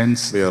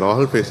sentence.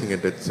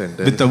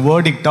 With the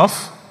verdict of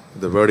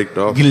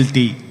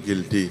guilty.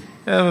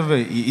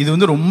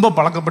 இது ரொம்ப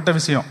பழக்கப்பட்ட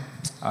விஷயம்.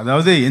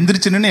 அதாவது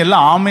எந்திரிச்சு நின்னு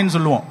எல்லாம் ஆமேன்னு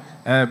சொல்லுவோம்.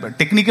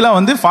 டெக்னிக்கலா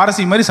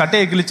ஃபாரசி மாதிரி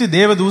சட்டையை கிழிச்சு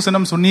தேவ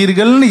தூசணம்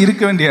சொன்னீர்கள்னு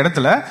இருக்க வேண்டிய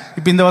இடத்துல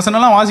இப்ப இந்த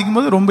வசனம்லாம் வாசிக்கும்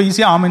போது ரொம்ப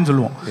ஈஸியா ஆமென்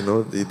சொல்லுவோம்.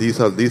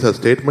 These are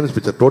statements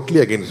which are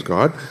totally against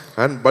God,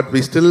 but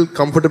we still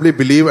comfortably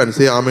believe and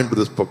say amen to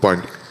this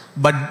point.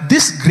 But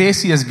this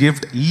gracious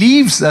gift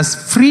leaves us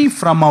free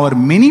from our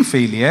many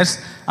failures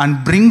and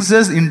brings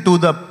us into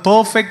the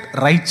perfect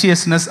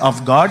righteousness of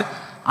God,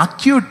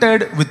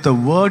 acquitted with the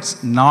words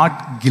not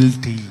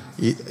guilty.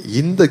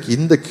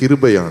 இந்த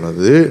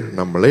கிருபையானது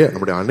நம்முடைய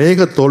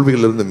அநேக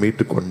தோல்விகளிலிருந்து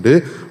மீட்டு கொண்டு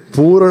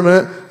பூரண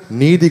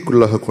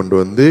நீதிக்குள்ளாக கொண்டு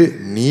வந்து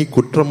நீ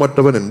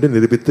குற்றமற்றவன் என்று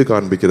நிரூபித்து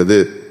காண்பிக்கிறது.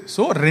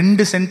 சோ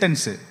ரெண்டு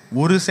சென்டென்ஸ்,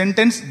 ஒரு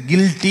சென்டென்ஸ்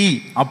கில்ட்டி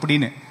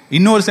அப்படின்னு,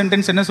 இன்னொரு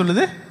சென்டென்ஸ் என்ன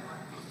சொல்லுது?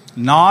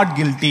 Not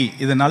guilty.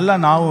 இதை நல்லா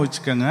ஞாபகம்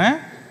வச்சுக்கோங்க.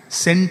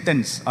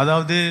 சென்டென்ஸ்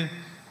அதாவது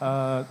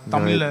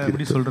தமிழ்ல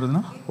எப்படி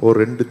சொல்றதுன்னா ஒரு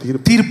ரெண்டு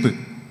தீர்ப்பு.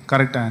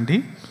 கரெக்டா ஆண்டி?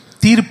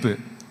 தீர்ப்பு.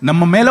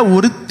 நம்ம மேல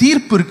ஒரு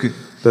தீர்ப்பு இருக்கு.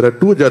 There are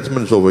two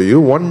judgments over you.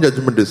 One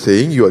judgment is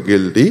saying you are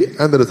guilty,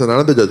 and there is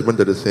another judgment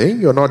that is saying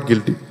you are not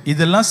guilty.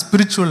 இதெல்லாம்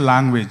spiritual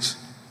language.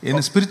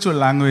 என்ன spiritual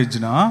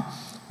languageனா,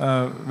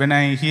 when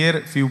I hear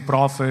few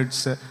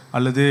prophets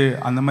அல்லது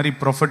அந்த மாதிரி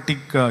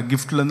prophetic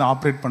giftல இருந்து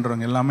operate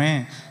பண்றவங்க எல்லாமே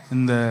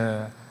இந்த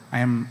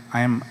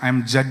I am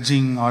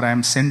judging or I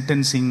am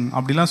sentencing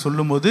அப்படிலாம்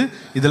சொல்லும்போது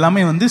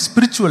இதெல்லாமே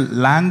spiritual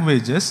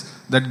languages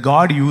that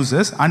God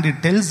uses, and it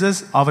tells us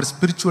our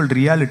spiritual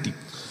reality.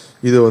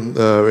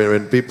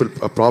 When people,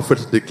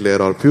 prophets declare,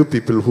 or few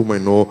people whom I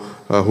know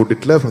who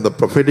declare from the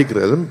prophetic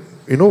realm,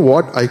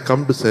 what I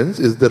come to sense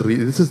is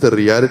this is the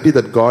reality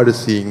that God is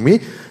seeing me,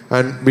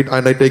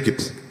 and I take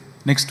it.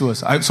 Next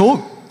verse. So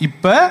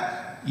இப்ப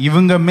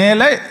இவங்க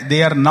மேல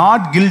they are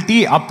not guilty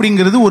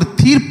அப்படிங்கிறது ஒரு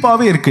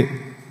தீர்ப்பாவே இருக்கு.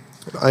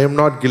 I am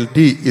not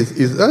guilty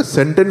is a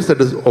sentence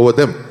that is over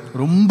them.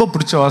 ரொம்ப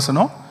பிடிச்ச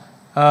வாசனம்.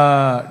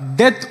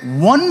 Death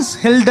once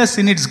held us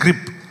in its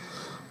grip.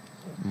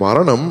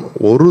 மரணம்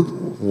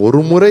ஒரு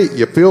முறை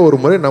எப்பயோ ஒரு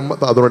முறை நம்ம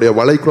அதனுடைய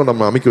வலைக்குள்ள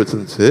நம்ம அமைக்க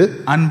வச்சிருந்துச்சு.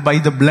 And by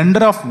the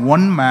blunder of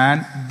one man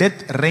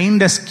death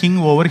reigned as king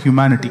over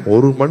humanity.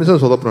 ஒரு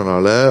மனுஷன்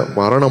சொதப்பனால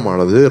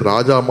மரணமானது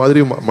ராஜா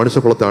மாதிரி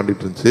மனுஷ குலத்தை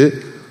ஆண்டிட்டு இருந்துச்சு.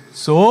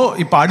 சோ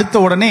இப்ப அடுத்த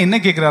உடனே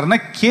என்ன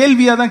கேக்குறாருன்னா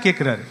கேள்வியா தான்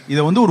கேக்குறாரு.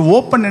 இத ஒரு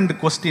ஓபன் எண்ட்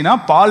क्वेश्चनா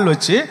பால்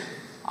வச்சு,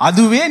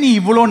 அதுவே நீ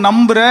இவ்வளவு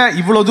நம்புற,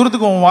 இவ்வளவு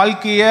தூரத்துக்கு உன்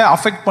வாழ்க்கையை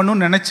அஃபெக்ட்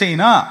பண்ணுன்னு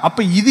நினைச்சேனா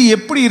அப்ப இது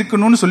எப்படி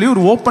இருக்கணும்னு சொல்லி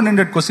ஒரு ஓபன்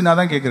எண்டட் क्वेश्चनா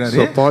தான் கேக்குறாரு.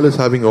 So Paul is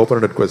having open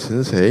ended question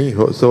saying,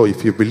 so if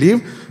you believe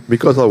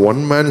because of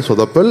one man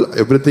sodapal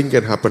everything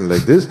can happen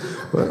like this,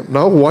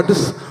 now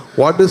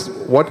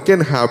what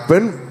can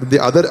happen? The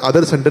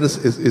other sentence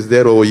is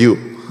there over you.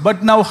 But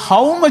now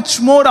how much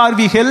more are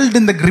we held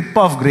in the grip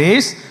of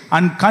grace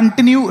and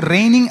continue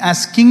reigning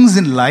as kings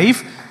in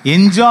life,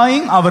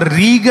 enjoying our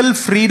regal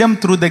freedom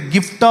through the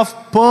gift of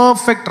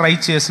perfect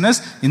righteousness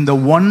in the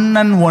one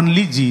and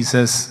only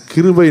Jesus.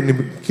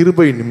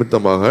 கிருபை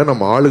நிமித்தமாக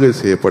நம்ம ஆளுகை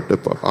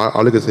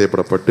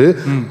செய்யப்படப்பட்டு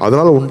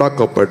அதனால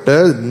உண்டாக்கப்பட்ட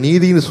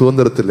நீதியின்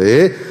சுதந்திரத்திலே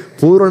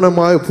பூரண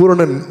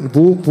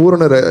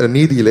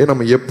நீதியிலே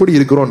நம்ம எப்படி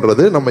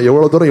இருக்கிறோம்ன்றது நம்ம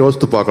எவ்வளவு தூரம்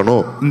யோசித்து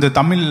பார்க்கணும். இந்த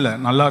தமிழ்ல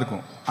நல்லா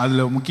இருக்கும்.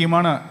 அதுல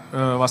முக்கியமான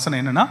வசனம்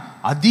என்னன்னா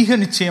அதிக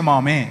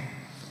நிச்சயமாமே.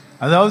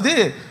 அதாவது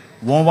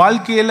உன்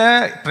வாழ்க்கையில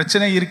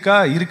பிரச்சனை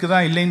இருக்குதா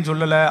இல்லைன்னு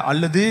சொல்லல,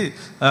 அல்லது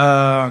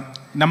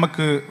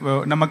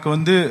நமக்கு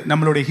வந்து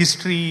நம்மளுடைய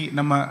ஹிஸ்டரி,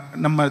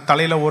 நம்ம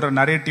தலையில ஒரு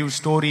நரேட்டிவ்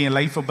ஸ்டோரி, என்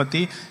லைஃப்பை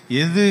பத்தி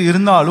எது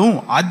இருந்தாலும்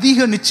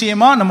அதிக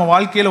நிச்சயமா நம்ம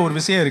வாழ்க்கையில ஒரு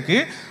விஷயம் இருக்கு.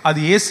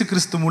 அது இயேசு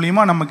கிறிஸ்து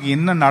மூலியமா நமக்கு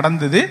என்ன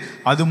நடந்தது,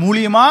 அது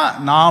மூலியமா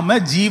நாம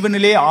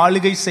ஜீவனிலே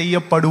ஆளுகை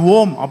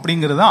செய்யப்படுவோம்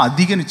அப்படிங்கிறது தான்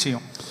அதிக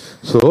நிச்சயம்.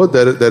 So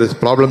there is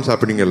problems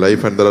happening in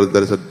life, and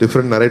there is a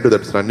different narrative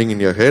that's running in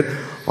your head.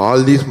 All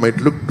these might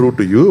look true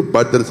to you,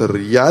 but there is a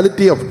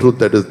reality of truth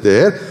that is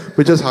there,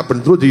 which has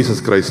happened through Jesus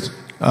Christ.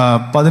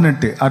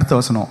 18 அடுத்த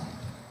வசனம்.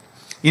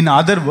 In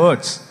other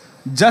words,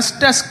 just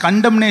as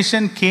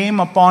condemnation came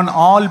upon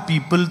all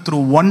people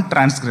through one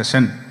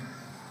transgression.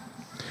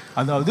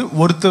 அதாவது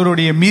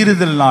ஒருத்தருடைய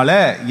மீறுதல்னால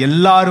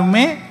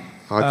எல்லாருமே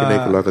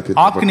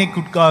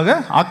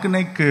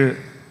ஆக்கினைக்கு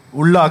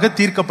உள்ளாக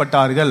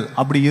தீர்க்கப்பட்டார்கள்.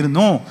 அப்படி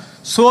இருந்தும்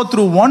so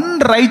through one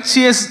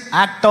righteous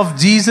act of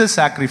Jesus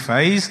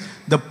sacrifice,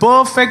 the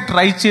perfect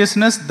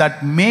righteousness that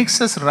makes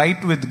us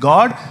right with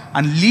God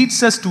and leads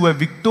us to a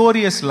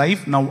victorious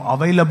life now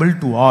available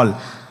to all.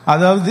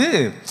 அதாவது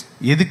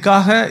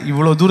எதுக்காக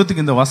இவ்வளவு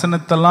தூரத்துக்கு இந்த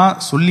வசனத்தெல்லாம்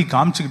சொல்லி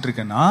காமிச்சுக்கிட்டு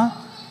இருக்கேன்னா,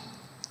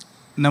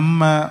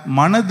 நம்ம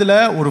மனதுல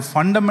ஒரு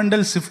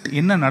ஃபண்டமெண்டல் ஷிஃப்ட்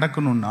என்ன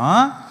நடக்கணும்னா,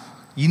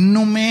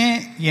 இன்னுமே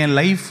என்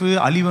லைஃப்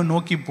அழிவை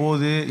நோக்கி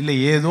போகுது, இல்லை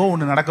ஏதோ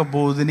ஒன்று நடக்க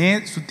போகுதுன்னே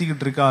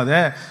சுத்திக்கிட்டு இருக்காத,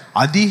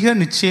 அதிக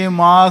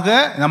நிச்சயமாக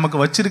நமக்கு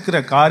வச்சிருக்கிற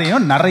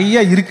காரியம்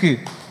நிறைய இருக்கு.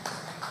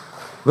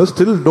 No,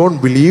 still don't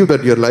believe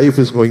that your life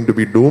is going to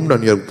be doomed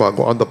and you're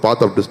on the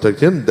path of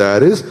destruction.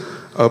 There is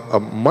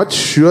a much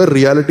sure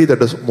reality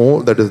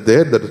that is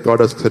there, that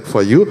God has set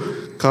for you.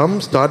 Come,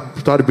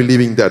 start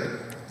believing that.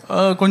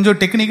 கொஞ்சம்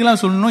டெக்னிக்கலா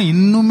சொல்லணும்,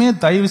 இன்னுமே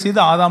தயவு செய்து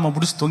ஆதாமை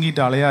பிடிச்சி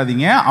தொங்கிட்டு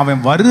அலையாதீங்க.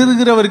 அவன்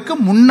வருகிறவருக்கு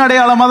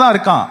முன்னடையாளமா தான்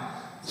இருக்கான்.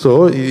 So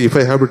if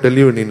I have to tell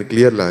you in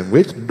clear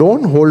language,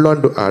 don't hold on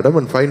to Adam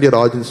and find your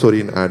origin story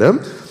in Adam.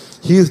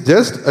 He is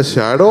just a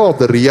shadow of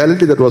the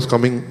reality that was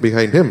coming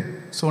behind him.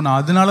 So நான்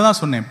அதனால தான்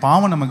சொன்னேன்,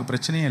 பாவம் நமக்கு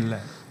பிரச்சனையே இல்லை.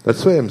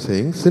 That's why I'm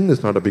saying sin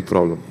is not a big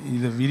problem.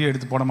 இதை video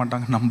எடுத்து போட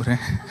மாட்டாங்க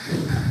நம்புறேன்.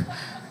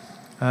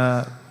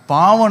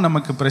 பாவம்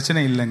நமக்கு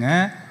பிரச்சனை இல்லைங்க.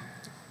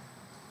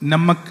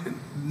 நமக்கு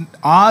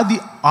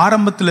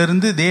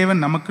ஆரம்பத்திலிருந்து தேவன்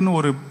நமக்குன்னு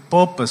ஒரு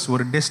பர்பஸ்,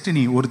 ஒரு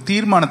டெஸ்டினி, ஒரு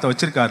தீர்மானத்தை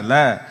வச்சிருக்காருல,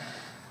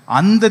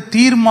 அந்த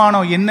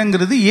தீர்மானம்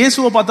என்னங்கிறது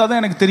இயேசுவை பார்த்தா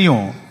தான் எனக்கு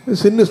தெரியும்.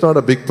 Sin is not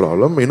a big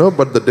problem,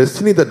 but the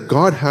destiny that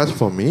God has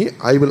for me,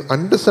 I will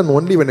understand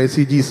only when I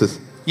see Jesus.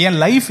 என்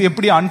லைஃப்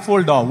எப்படி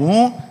அன்ஃபோல்ட்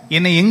ஆகும்,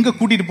 என்னை எங்க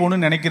கூட்டிட்டு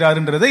போகணும்னு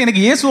நினைக்கிறாருன்றதை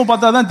எனக்கு இயேசுவை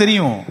பார்த்தா தான்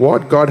தெரியும்.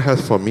 What God has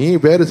for me,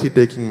 where is He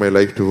taking my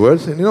life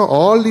towards, and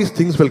all these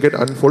things will get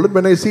unfolded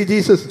when I see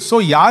Jesus. So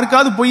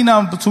யாருக்காவது போய்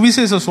நான்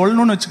சுவிசேஷம்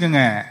சொல்லணும்னு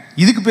வச்சுக்கோங்க,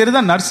 இதுக்கு பேரு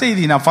தான்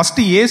நற்செய்தி. நான்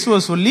ஃபர்ஸ்ட் இயேசுவை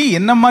சொல்லி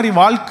என்ன மாதிரி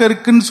வாழ்க்கை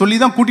இருக்குன்னு சொல்லி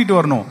தான் கூட்டிட்டு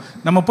வரணும்.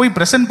 நம்ம போய்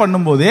பிரசன்ட்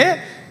பண்ணும்போதே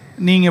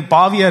நீங்க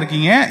பாவியா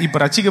இருக்கீங்க, இப்ப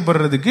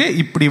ரட்சிக்கப்படுறதுக்கு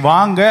இப்படி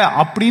வாங்க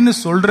அப்படின்னு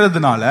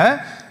சொல்றதுனால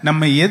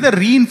நம்ம எதை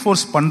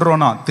ரீஇன்ஃபோர்ஸ்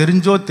பண்றோம்னா,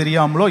 தெரிஞ்சோ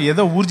தெரியாமலோ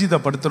எதை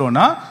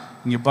ஊர்ஜிதப்படுத்துறோம்னா,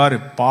 இங்க பாரு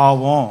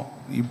பாவம்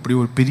இப்படி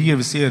ஒரு பெரிய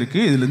விஷயம் இருக்கு,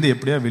 இதுல இருந்து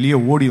எப்படியா வெளியே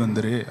ஓடி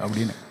வந்துரு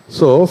அப்படின்னு.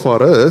 So for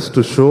us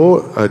to show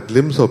a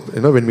glimpse of,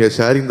 when we are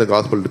sharing the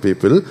gospel to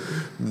people,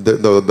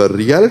 the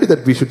reality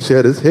that we should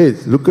share is, hey,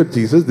 look at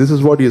Jesus, this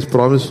is what He has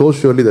promised, so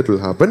surely that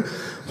will happen.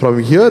 From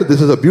here, this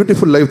is a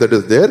beautiful life that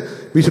is there.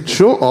 We should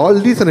show all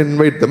these and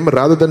invite them,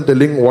 rather than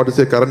telling what is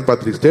their current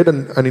pathway state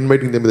and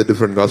inviting them with a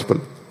different gospel.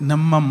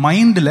 நம்ம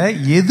மைண்ட்ல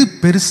எது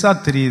பெருசா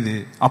தெரியுது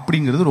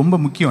அப்படிங்கிறது ரொம்ப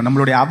முக்கியம்.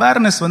 நம்மளுடைய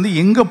awareness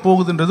எங்க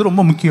போகுதுன்றது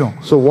ரொம்ப முக்கியம்.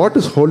 So what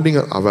is holding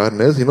our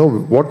awareness,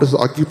 what is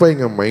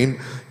occupying our mind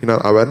in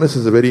our awareness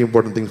is a very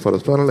important thing for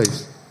us to analyze.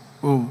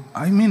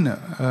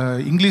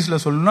 இங்கிலீஷ்ல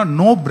சொல்லணும்னா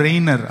நோ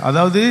பிரெய்னர்.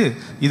 அதாவது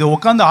இதை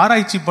உட்காந்து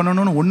ஆராய்ச்சி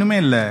பண்ணணும்னு ஒண்ணுமே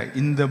இல்லை.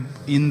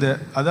 இந்த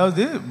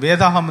அதாவது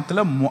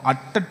வேதாகமத்துல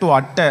அட்டை டு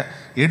அட்டை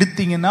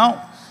எடுத்தீங்கன்னா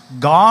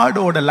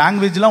காடோட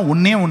லாங்குவேஜ்லாம்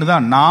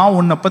ஒண்ணுதான். நான்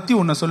உன்னை பத்தி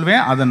ஒன்ன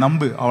சொல்வேன், அதை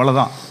நம்பு,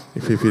 அவ்வளவுதான்.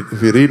 If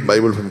you read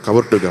Bible from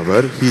cover to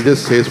cover, He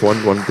just says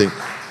one thing.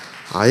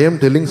 I am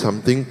telling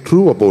something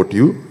true about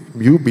you.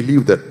 You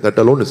believe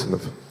that alone is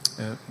enough.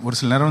 ஒரு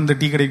சில நேரம்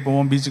டீ கடைக்கு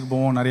போவோம், பீச்சுக்கு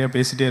போவோம், நிறைய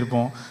பேசிட்டே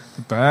இருப்போம்.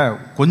 இப்ப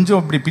கொஞ்சம்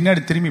அப்படி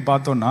பின்னாடி திரும்பி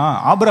பார்த்தோம்னா,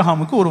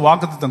 ஆபிரகாமுக்கு ஒரு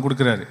வாக்குத்தத்தம்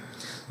கொடுக்கிறாரு.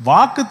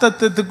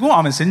 வாக்குத்தத்தத்துக்கும்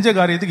அவன் செஞ்ச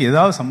காரியத்துக்கு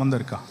ஏதாவது சம்பந்தம்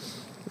இருக்கா?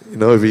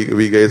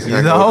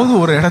 ஏதாவது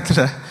ஒரு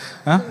இடத்துல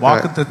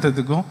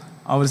வாக்குத்தத்தத்துக்கும்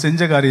அவர்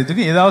செஞ்ச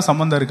காரியத்துக்கும் ஏதாவது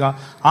சம்பந்தம் இருக்கா?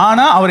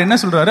 ஆனா அவர் என்ன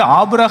சொல்றாரு,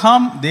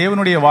 ஆபிரகாம்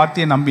தேவனுடைய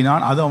வார்த்தையை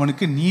நம்பினான், அது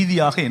அவனுக்கு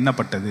நீதியாக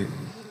எண்ணப்பட்டது.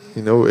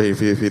 you know, if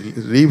he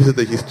revisit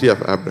the history of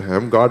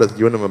Abraham, God has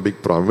given him a big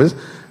promise,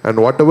 and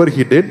whatever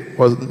he did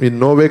was in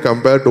no way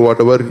compared to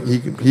whatever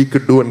he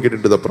could do and get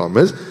into the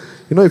promise.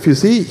 You know, if you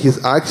see, his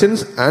actions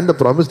and the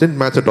promise didn't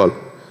match at all.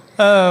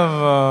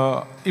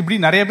 இப்படி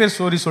நிறைய பேர்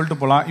story சொல்லிட்டு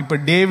போகலாம். இப்போ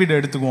David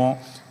எடுத்துக்குவோம்,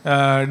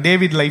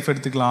 David life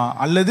எடுத்துக்கலாம்,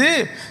 அல்லது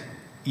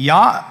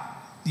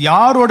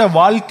யாரோட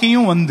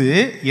வாழ்க்கையும் வந்து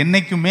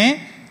என்னைக்குமே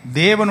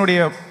தேவனுடைய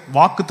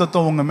வாக்கு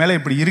தத்துவம் உங்க மேல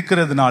இப்படி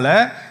இருக்கிறதுனால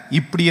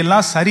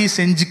இப்படியெல்லாம் சரி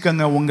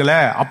செஞ்சுக்கங்க உங்களை,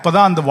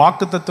 அப்பதான் அந்த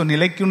வாக்கு தத்துவம்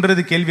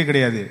நிலைக்குன்றது கேள்வி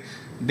கிடையாது.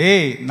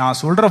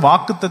 நான் சொல்ற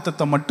வாக்கு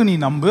தத்துவத்தை மட்டும் நீ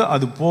நம்பு,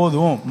 அது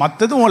போதும்,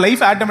 மற்றது உன்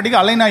லைஃப்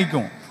ஆட்டோமேட்டிக்கா அலைன்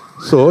ஆயிக்கும்.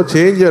 So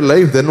change your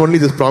life, then only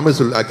this promise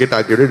will get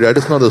activated. That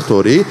is not the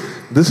story.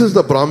 This is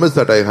the promise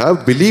that I have.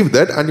 Believe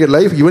that, and your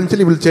life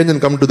eventually will change and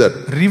come to that.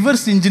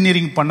 Reverse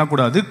engineering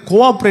பண்ணக்கூடாது,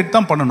 cooperate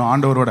தான் பண்ணணும்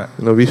ஆண்டவரோட.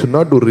 No, we should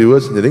not do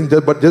reverse engineering,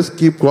 but just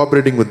keep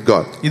cooperating with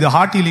God. இது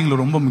heart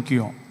ஹீலிங்ல ரொம்ப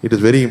முக்கியம். It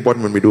is very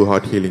important when we do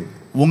heart healing.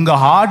 உங்க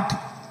heart,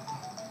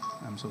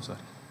 I'm so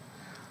sorry,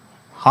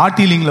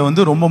 heart ஹீலிங்ல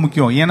வந்து ரொம்ப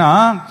முக்கியம். ஏன்னா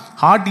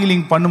ஹார்ட்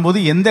ஹீலிங் பண்ணும்போது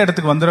எந்த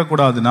இடத்துக்கு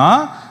வந்துடக்கூடாதுன்னா,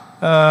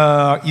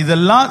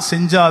 இதெல்லாம்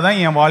செஞ்சாதான்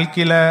என்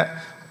வாழ்க்கையில,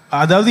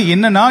 அதாவது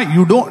என்னன்னா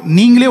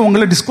நீங்களே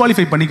உங்களை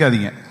டிஸ்குவாலிஃபை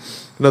பண்ணிக்காதீங்க.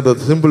 Now the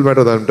simple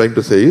matter that I'm trying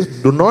to say is,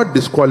 do not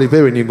disqualify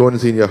when you go and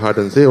see in your heart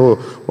and say, oh,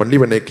 only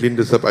when I clean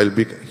this up I'll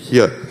be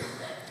here.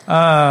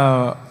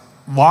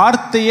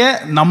 வார்த்தையை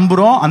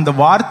நம்புறோம், அந்த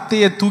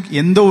வார்த்தையை தூக்கி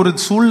எந்த ஒரு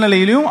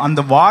சூழ்நிலையிலும்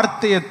அந்த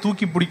வார்த்தையை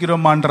தூக்கி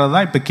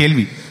பிடிக்கிறோமான்றதுதான் இப்ப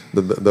கேள்வி.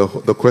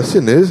 The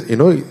question is, you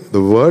know,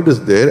 the word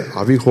is there,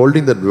 are we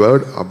holding that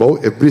word above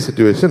every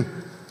situation?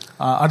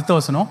 அடுத்த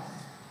வசனம்,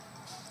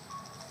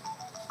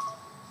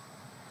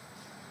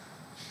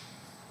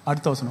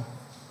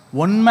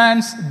 one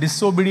man's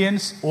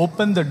disobedience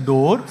opened the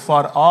door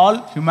for all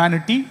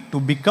humanity to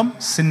become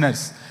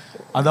sinners.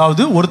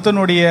 அதாவது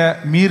ஒருத்தனுடைய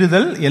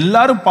மீறுதல்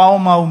எல்லாரும்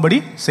பாவமாகும்படி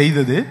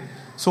செய்தது.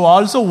 So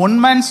also one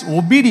man's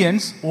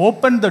obedience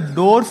opened the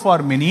door for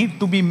many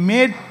to be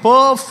made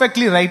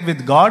perfectly right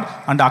with God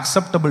and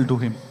acceptable to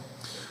him.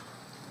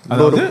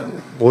 அதாவது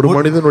ஒரு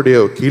மனிதனுடைய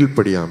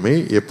கீழ்ப்படியாமை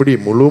எப்படி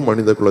முழு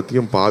மனித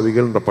குலத்தையும்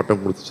பாவிகள் என்ற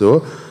பட்டம் கொடுத்தோ,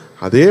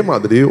 அதே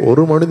மாதிரி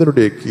ஒரு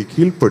மனிதனுடைய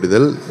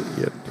கீழ்ப்படிதல்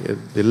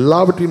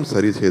எல்லாவற்றையும்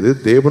சரி செய்து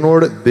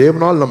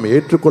தேவனால் நம்ம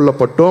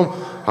ஏற்றுக்கொள்ளப்பட்டோம்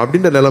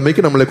அப்படின்ற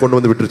நிலைமைக்கு நம்மளை கொண்டு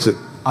வந்து விட்டுருச்சு.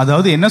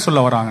 அதாவது என்ன சொல்ல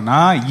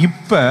வராங்கன்னா,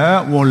 இப்ப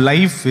உன்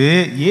லைஃப்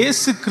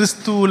இயேசு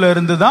கிறிஸ்துவில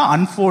இருந்து தான்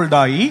அன்ஃபோல்ட்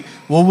ஆகி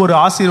ஒவ்வொரு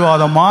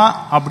ஆசீர்வாதமா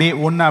அப்படியே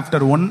ஒன்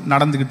ஆஃப்டர் ஒன்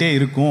நடந்துகிட்டே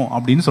இருக்கும்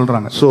அப்படின்னு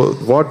சொல்றாங்க. So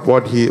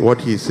what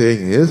he is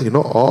saying is, you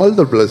know, all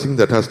the blessing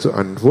that has to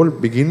unfold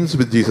begins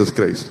with Jesus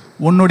Christ.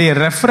 உன்னுடைய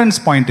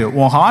ரெஃபரன்ஸ் பாயிண்ட்,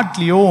 உன்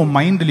ஹார்ட்லயோ உன்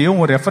மைண்ட்லயோ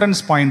ஒரு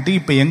ரெஃபரன்ஸ் பாயிண்ட்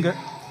இப்ப எங்க,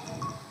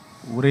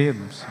 ஒரே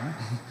நிமிஷம்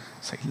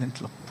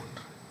சைலண்ட்ல,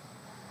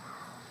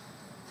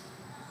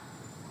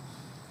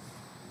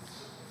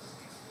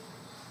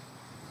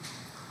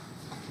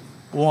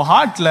 உன்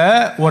ஹார்ட்ல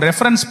ஒரு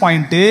ரெஃபரன்ஸ்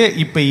பாயிண்ட்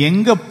இப்ப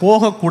எங்க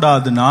போக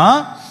கூடாதுன்னா,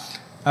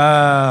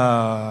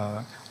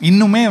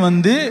 இன்னுமே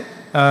வந்து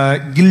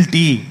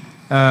கில்ட்டி,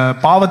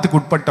 பாவத்துக்கு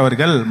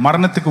உட்பட்டவர்கள்,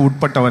 மரணத்துக்கு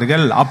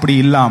உட்பட்டவர்கள் அப்படி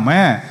இல்லாம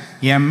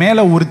என்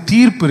மேல ஒரு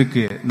தீர்ப்பு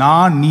இருக்கு,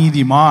 நான்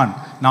நீதிமான்,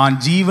 நான்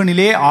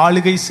ஜீவனிலே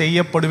ஆளுகை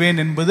செய்யப்படுவேன்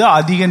என்பது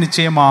அதிக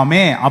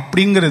நிச்சயமாமே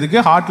அப்படிங்கிறதுக்கு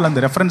ஹார்ட்ல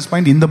அந்த ரெஃபரன்ஸ்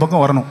பாயிண்ட் இந்த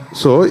பக்கம் வரணும்.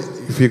 So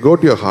if you go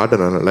to your heart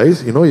and analyze,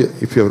 you know,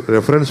 if your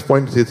reference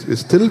point is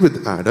still with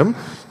Adam,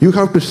 you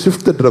have to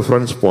shift that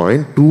reference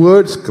point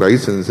towards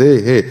Christ and say,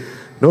 hey,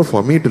 no,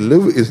 for me to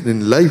live is in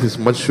life is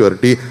much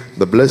surety.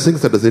 The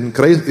blessings that is in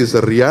Christ is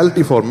a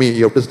reality for me.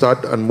 You have to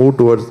start and move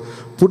towards,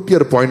 put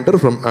your pointer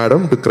from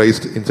Adam to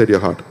Christ inside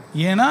your heart.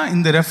 ஏனா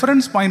இந்த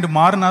reference point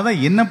மாறினாதான்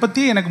என்ன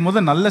பத்தி எனக்கு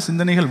முதல்ல நல்ல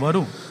சிந்தனைகள்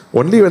வரும்.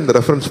 Only when the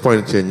reference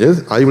point changes,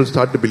 I will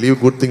start to believe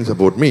good things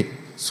about me.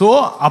 So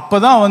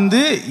அப்பதான்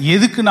வந்து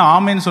எதுக்கு நான்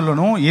ஆமென்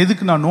சொல்லணும்,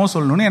 எதுக்கு நான் நோ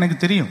சொல்லணும்னு எனக்கு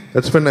தெரியும்.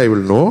 That's when I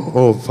will know,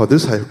 oh, for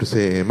this I have to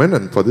say amen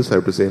and for this I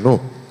have to say no.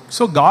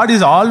 So God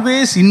is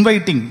always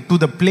inviting to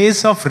the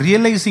place of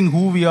realizing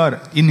who we are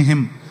in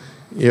him.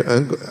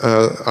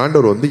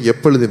 ஆண்டவர் வந்து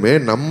எப்பொழுதுமே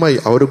நம்மை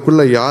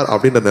அவருக்குள்ள யார்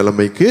அப்படின்ற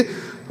நிலைமைக்கு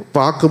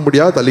பார்க்க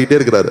முடியாது தள்ளிட்டே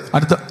இருக்கிறாரு.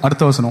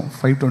 அடுத்த வசனம்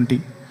 5:20.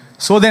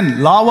 So then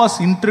law was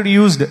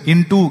introduced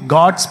into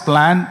God's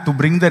plan to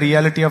bring the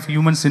reality of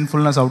human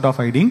sinfulness out of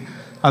hiding.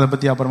 அத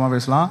பத்தி அப்புறமா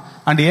பேசலாம்.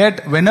 And yet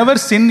whenever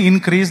sin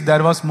increased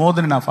there was more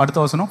than enough. அடுத்த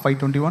வசனம்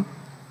 5:21.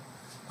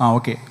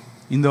 ஓகே,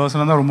 இந்த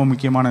வசனம் தான் ரொம்ப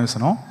முக்கியமான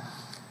வசனம்.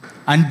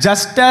 And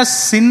just as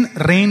sin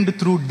reigned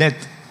through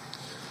death,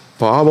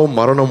 பாவம்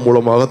மரணம்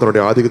மூலமாக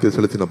தன்னுடைய ஆதிக்கத்தை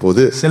செலுத்தின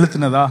போது,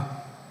 செலுத்தினதா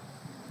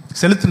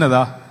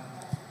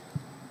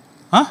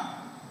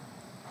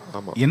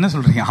என்ன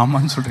சொல்றீங்க?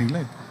 ஆமான்னு சொல்றீங்களா?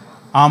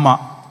 ஆமா,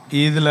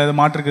 இதுல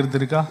மாற்று கருத்து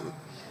இருக்கா?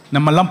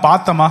 நம்ம எல்லாம்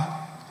பார்த்தோமா,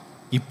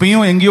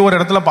 இப்பயும் எங்கேயோ ஒரு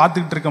இடத்துல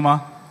பார்த்துக்கிட்டு இருக்கோமா?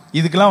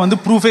 இதுக்கெல்லாம் வந்து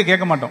ப்ரூஃபே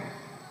கேட்க மாட்டோம்,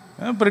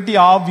 pretty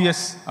obvious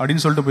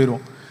அப்படின்னு சொல்லிட்டு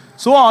போயிடுவோம்.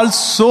 So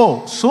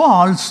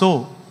also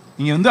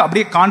நீங்க வந்து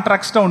அப்படியே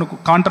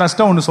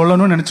கான்ட்ராஸ்டா ஒன்று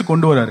சொல்லணும்னு நினைச்சு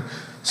கொண்டு வராரு.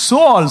 So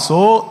also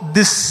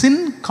this sin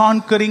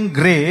conquering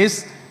grace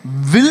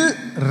will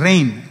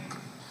reign.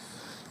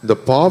 இந்த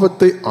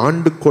பாவத்தை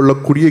ஆண்டு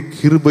கொள்ளக்கூடிய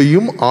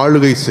கிருபையும்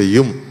ஆளுகை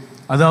செய்யும்.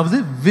 அதாவது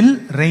will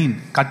reign,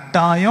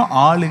 கட்டாயம்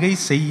ஆளுகை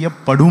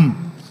செய்யப்படும்.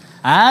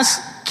 as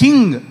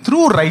king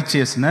through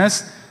righteousness,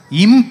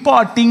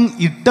 imparting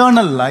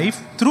eternal life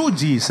through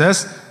Jesus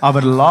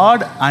our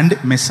Lord and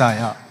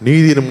Messiah.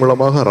 நீதியின்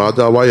மூலமாக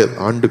ராஜாவாய்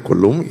ஆண்டு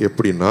கொள்ளும்.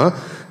 எப்படின்னா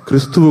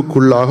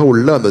கிறிஸ்துவுக்குள்ளாக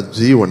உள்ள அந்த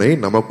ஜீவனை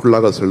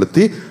நமக்குள்ளாக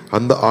செலுத்தி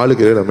அந்த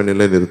ஆளுகையை நம்ம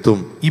நிலைநிறுத்தும்.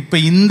 இப்ப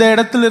இந்த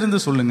இடத்துல இருந்து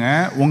சொல்லுங்க,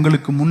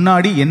 உங்களுக்கு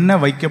முன்னாடி என்ன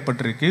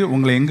வைக்கப்பட்டிருக்கு,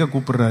 உங்களை எங்க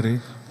கூப்பிடுறாரு?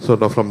 So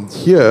now from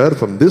here,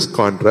 from this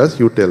contrast,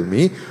 you tell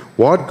me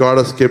what God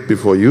has kept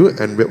before you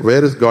and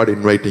where is God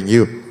inviting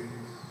you?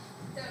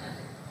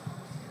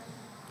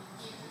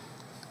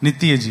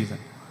 நித்திய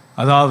ஜீவன்.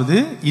 அதாவது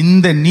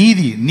இந்த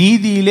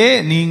நீதியிலே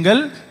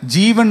நீங்கள்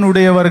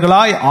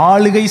ஜீவனுடையவர்களாய்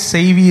ஆளுகை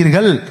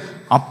செய்வீர்கள்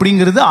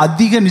அப்படிங்கிறது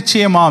அதிக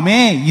நிச்சயமாமே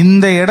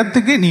இந்த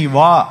இடத்துக்கு நீ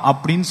வா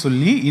அப்படின்னு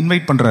சொல்லி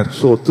இன்வைட் பண்றாரு.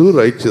 So through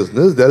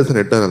righteousness there is an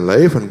eternal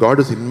life and God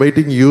is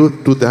inviting you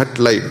to that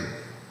life.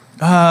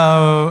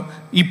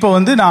 இப்போ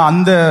நான்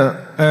அந்த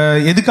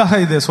எதுக்காக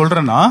இதை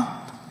சொல்றேன்னா,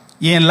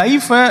 என்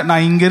லைஃபை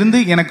நான்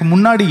இங்கிருந்து எனக்கு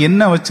முன்னாடி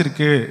என்ன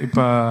வச்சிருக்கு.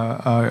 இப்போ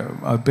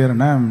அது பேர்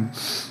என்ன,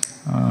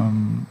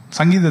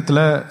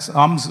 சங்கீதத்தில்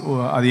சாம்ஸ்,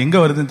 அது எங்கே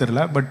வருதுன்னு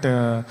தெரியல, பட்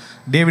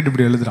டேவிட்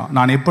இப்படி எழுதுறான்,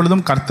 நான்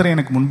எப்பொழுதும் கர்த்தரை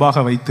எனக்கு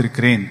முன்பாக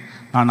வைத்திருக்கிறேன்,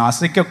 நான்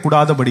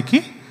அசைக்கக்கூடாதபடிக்கு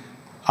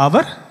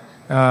அவர்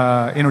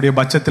என்னுடைய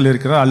பட்சத்தில்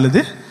இருக்கிறார்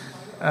அல்லது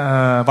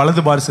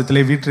வலது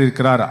பாரசத்திலே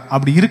வீற்றிருக்கிறார்.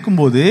 அப்படி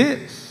இருக்கும்போது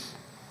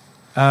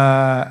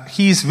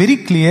he is very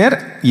clear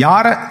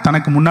யாரை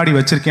தனக்கு முன்னாடி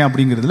வச்சிருக்கேன்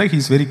அப்படிங்கிறதுல he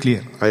is very clear.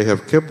 I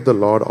have kept the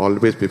Lord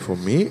always before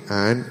me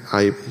and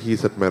he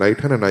is at my right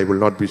hand and I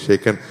will not be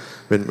shaken.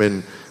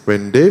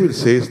 When David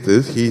says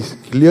this, he is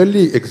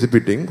clearly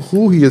exhibiting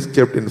who he has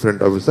kept in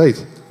front of his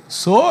eyes.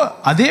 So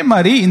அதே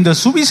மாதிரி இந்த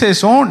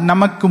சுவிசேஷம்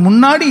நமக்கு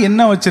முன்னாடி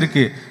என்ன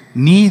வச்சிருக்கு,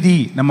 நீதி.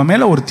 நம்ம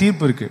மேல ஒரு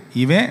தீர்ப்பு இருக்கு,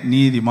 இவன்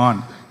நீதிமான்,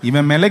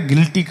 இவன் மேல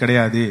கில்ட்டி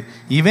கிடையாது,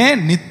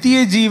 இவன் நித்திய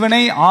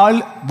ஜீவனை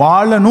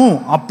வாழணும்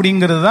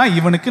அப்படிங்கிறது தான்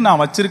இவனுக்கு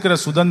நான் வச்சிருக்கிற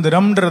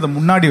சுதந்திரம்ன்றத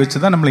முன்னாடி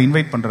வச்சுதான் நம்மளை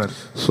இன்வைட் பண்றாரு.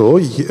 So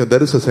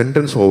there is a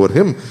sentence over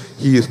him,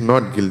 he is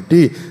not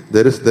guilty,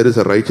 there is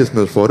a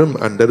righteousness for him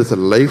and there is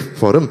a life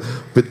for him.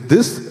 With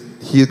this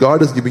God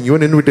is giving you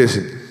an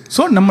invitation.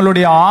 So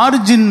நம்மளுடைய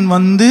origin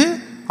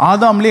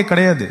ஆதாம்லயே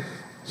கிடையாது.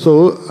 So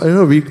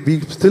we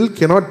still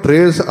cannot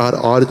trace our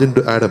origin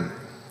to Adam.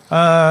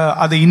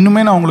 அதை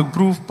இன்னுமே நான் உங்களுக்கு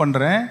prove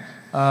பண்றேன்.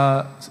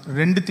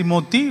 2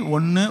 Timothy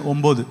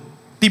 1:9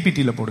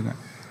 டிபிடில போடுங்க.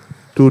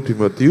 2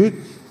 Timothy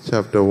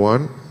chapter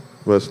 1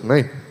 verse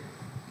 9.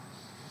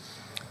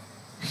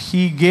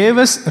 He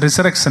gave us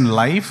resurrection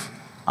life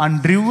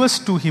and drew us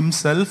to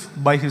himself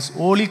by his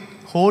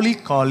holy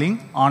calling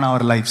on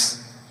our lives.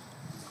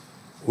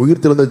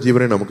 உயிர் தெழுந்த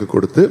ஜீவனை நமக்கு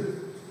கொடுத்து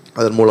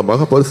அதன்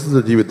மூலமாக பரிசுத்த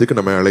ஜீவத்துக்கு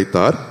நம்மை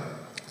அழைத்தார்.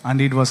 And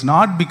it was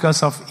not because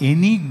of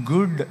any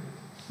good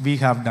we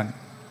have done.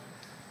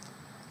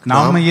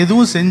 நாம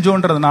எதுவும்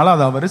செஞ்சோன்றதுனால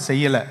அது அவர்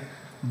செய்யல.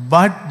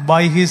 But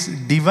by his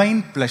divine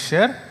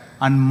pleasure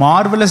and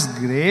marvelous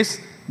grace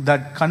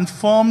that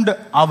confirmed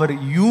our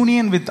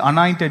union with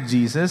anointed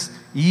Jesus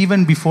even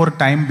before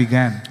time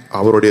began.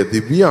 அவருடைய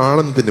திவ்ய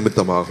ஆனந்த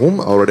நிமித்தமாகவும்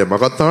அவருடைய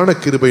மகத்தான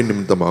கிருபை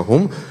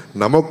நிமித்தமாகவும்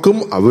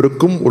நமக்கும்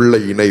அவருக்கும் உள்ள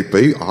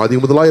இணைப்பை, ஆதி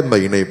முதலாய் இருந்த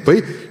இணைப்பை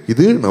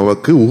இது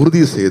நமக்கு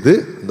உறுதி செய்து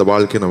இந்த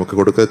வாழ்க்கையை நமக்கு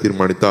கொடுக்க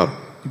தீர்மானித்தார்.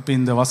 இப்ப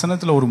இந்த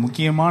வசனத்துல ஒரு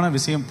முக்கியமான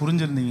விஷயம்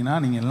புரிஞ்சிருந்தீங்கன்னா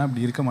நீங்க எல்லாம்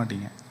இப்படி இருக்க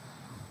மாட்டீங்க.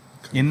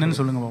 என்னன்னு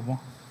சொல்லுங்க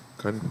பாப்போம்.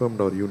 Confirmed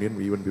our union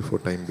even before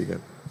time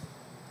began.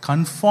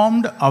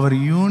 Confirmed our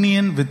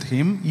union with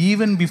him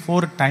even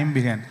before time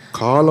began.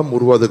 காலம்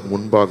உருவாவதற்கு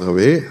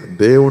முன்பாகவே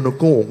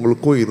தேவனுக்கும்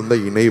உங்களுக்கும் இருந்த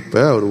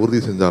இணைப்பை அவர்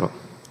உறுதி செஞ்சாராம்.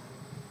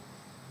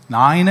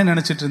 நான் என்ன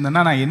நினைச்சிட்டு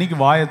இருந்தேன்னா, நான் என்னைக்கு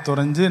வாயை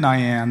திறந்து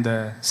நான் அந்த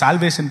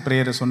சால்வேஷன்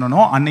பிரேயரை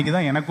சொன்னனோ அன்னைக்கு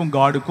தான் எனக்கும்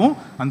காடுக்கும்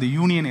அந்த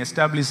யூனியன்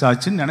எஸ்டாப்ளிஷ்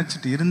ஆச்சுன்னு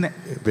நினைச்சிட்டு இருந்தேன்.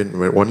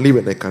 Only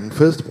when I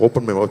confessed,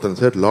 opened my mouth and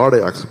said, Lord,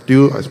 I accept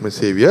you as my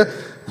savior,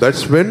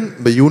 that's when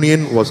the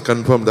union was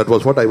confirmed. That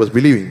was what I was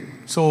believing.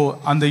 So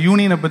அந்த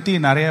யூனியனை பற்றி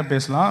நிறைய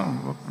பேசலாம்.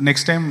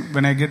 Next time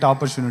when I get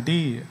opportunity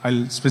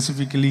I'll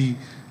specifically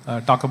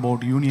talk about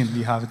union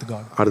we have with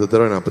God. அடுத்த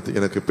தடவை நான் பற்றி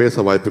எனக்கு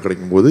பேச வாய்ப்பு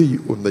கிடைக்கும் போது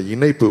இந்த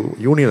இணைப்பு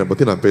யூனியனை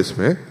பற்றி நான்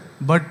பேசுவேன்.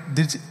 பட்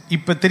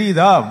இப்ப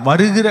தெரியுதா,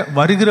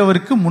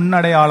 வருகிறவருக்கு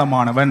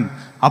முன்னடையாளமானவன்.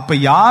 அப்ப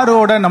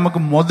யாரோட நமக்கு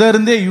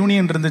இருந்தே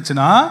யூனியன்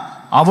இருந்துச்சுன்னா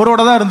அவரோட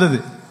தான் இருந்தது.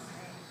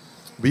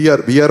 We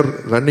are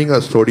running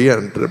a story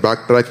and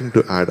backtracking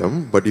to Adam,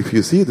 but if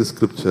you see the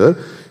scripture,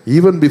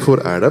 even before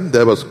Adam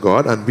there was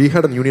God and we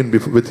had a union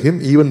with him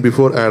even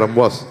before Adam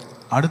was.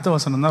 அடுத்த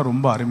வசனம் தான்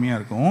ரொம்ப அருமையா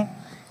இருக்கும்.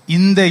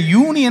 இந்த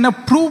யூனியனை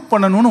prove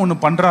பண்ணணும்னு ஒன்னு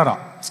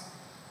பண்றாராம்.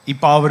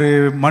 இப்ப அவரு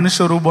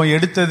மனுஷ ரூபம்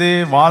எடுத்தது,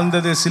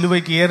 வாழ்ந்தது,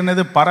 சிலுவைக்கு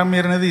ஏறினது, பரம்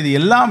ஏறினது, இது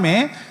எல்லாமே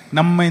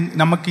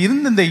நமக்கு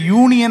இருந்த இந்த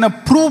யூனியனை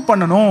ப்ரூவ்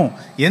பண்ணணும்.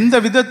 எந்த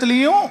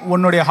விதத்திலையும்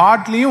உன்னுடைய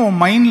ஹார்ட்லயும்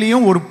உன்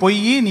மைண்ட்லயும் ஒரு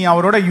பொய், நீ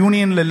அவரோட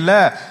யூனியன்ல இல்ல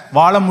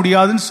வாழ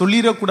முடியாதுன்னு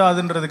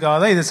சொல்லிடக்கூடாதுன்றதுக்காக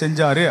தான் இதை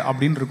செஞ்சாரு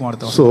அப்படின்னு இருக்கும்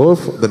அர்த்தம். So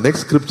the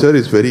next scripture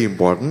is very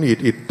important.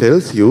 It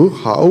tells you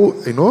how,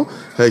 you know,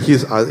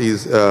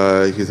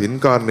 his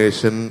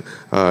incarnation,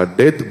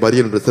 death,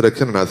 burial,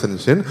 resurrection and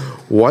ascension,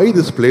 why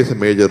this plays a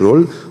major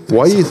role,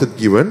 why is it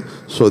given,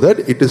 so that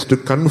it is to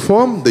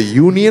confirm the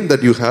union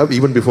that you have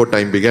even before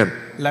time began.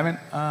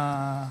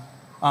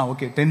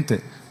 10th.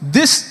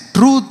 This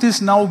truth is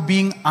now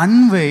being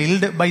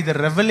unveiled by the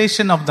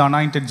revelation of the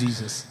anointed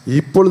Jesus.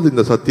 இப்பொழுது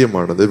இந்த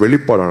சத்தியமானது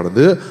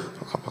வெளிப்பாடானது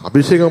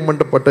அபிஷேகம்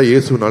பண்ணப்பட்ட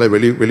இயேசுவினாலே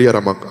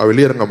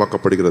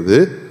வெளியரங்கமாக்கப்படுகிறது.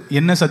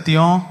 என்ன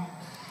சத்தியம்?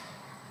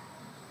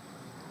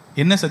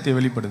 என்ன சத்தியம்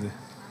வெளிப்படுது?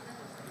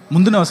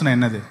 முந்தின வசனம்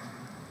என்னது?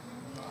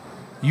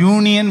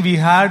 Union we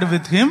had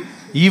with him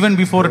even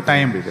before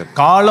time.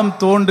 காலம்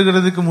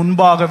தோன்றுகிறதுக்கு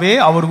முன்பாகவே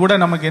அவர் கூட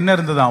நமக்கு என்ன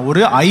இருந்ததா?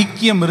 ஒரு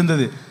ஐக்கியம்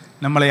இருந்தது.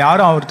 நம்மளை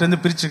யாரும் அவர்கிட்ட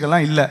இருந்து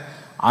பிரிச்சுக்கலாம் இல்ல.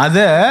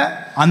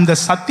 அந்த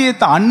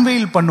சத்தியத்தை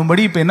அன்வெயில்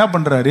பண்ணும்படி இப்ப என்ன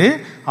பண்றாரு?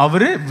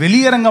 அவரு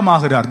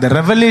வெளியரங்கமாகிறார். The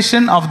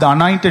revelation of the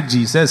anointed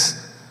Jesus.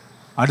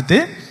 அடுத்து,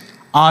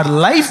 our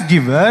life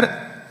giver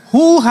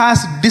who has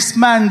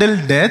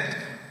dismantled death,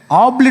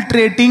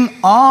 obliterating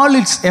all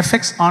its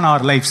effects on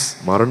our lives.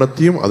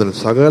 மரணத்தையும் அதன்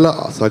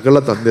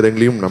சகல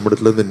தந்திரங்களையும்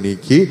நம்மிடத்திலிருந்து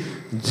நீக்கி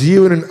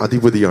ஜீவனின்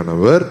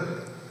அதிபதியானவர்.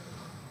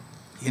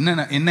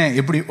 என்ன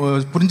எப்படி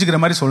புரிஞ்சுக்கிற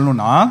மாதிரி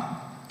சொல்லணும்னா,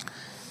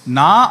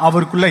 நான்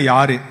அவருக்குள்ள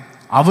யாரு,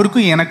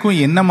 அவருக்கும் எனக்கும்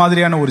என்ன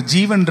மாதிரியான ஒரு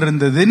ஜீவன்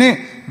இருந்ததுன்னு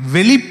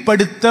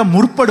வெளிப்படுத்த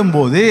முற்படும்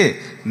போது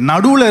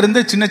நடுவுல இருந்த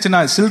சின்ன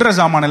சின்ன சில்லற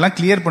சாமான எல்லாம்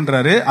கிளியர்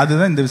பண்றாரு.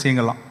 அதுதான் இந்த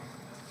விஷயங்கள்லாம்.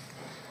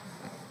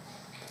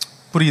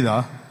 புரியுதா?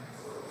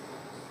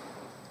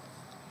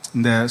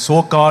 இந்த சோ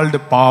கால்டு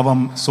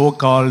பாவம், so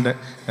called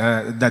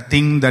the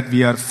thing that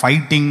we are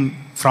fighting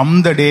from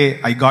the day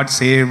I got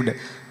saved,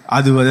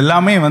 அது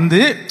எல்லாமே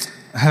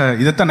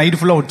இதைத்தான் நைட்டு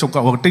ஃபுல்லா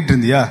ஒட்டிட்டு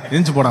இருந்தியா,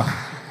 எரிஞ்சு போடா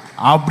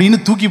அப்படின்னு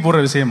தூக்கி போடுற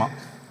விஷயமா.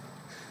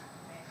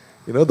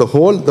 You know, the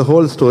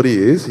whole story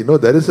is, you know,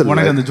 there is a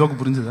உனக்கு அந்த ஜோக்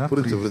புரிஞ்சுதா?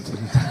 புரிஞ்சு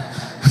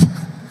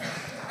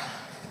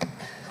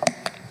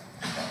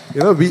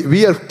You know, we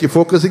are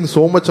focusing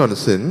so much on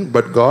sin,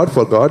 but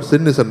for God,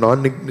 sin is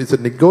a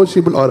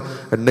negotiable or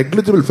a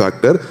negligible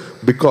factor,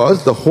 because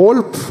the whole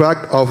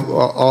fact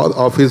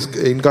of his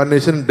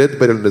incarnation, death,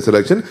 burial, and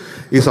resurrection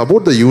is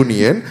about the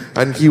union,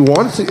 and he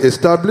wants to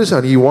establish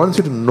and he wants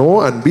you to know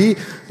and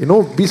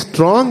be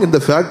strong in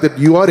the fact that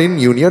you are in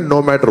union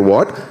no matter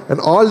what, and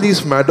all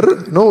these matter,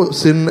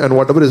 sin and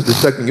whatever is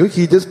distracting you,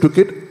 he just took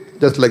it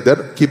just like that,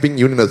 keeping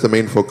union as the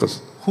main focus.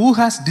 Who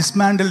has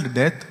dismantled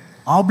death,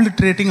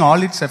 obliterating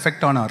all its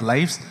effect on our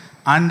lives,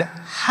 and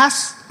has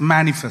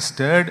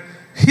manifested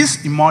his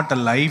immortal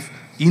life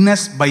in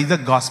us by the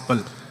gospel.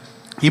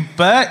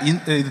 இப்ப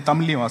இது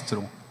தமிழ்லயும்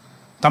வாசிச்சிருவோம்.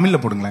 தமிழ்ல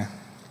போடுங்களேன்.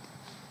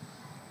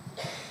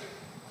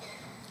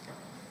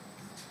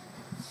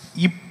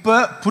 இப்ப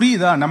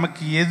புரியுதா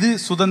நமக்கு எது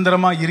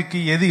சுதந்திரமா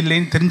இருக்கு எது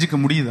இல்லைன்னு தெரிஞ்சுக்க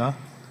முடியுதா?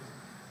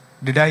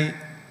 Did I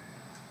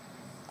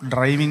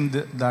driving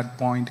that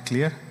point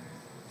clear?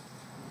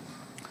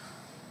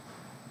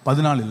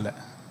 14 இல்ல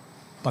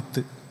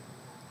 10.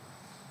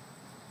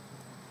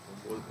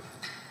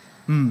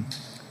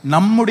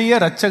 நம்முடைய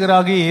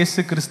இரட்சகராகிய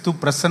இயேசு கிறிஸ்து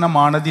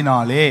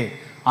பிரசன்னமானதினாலே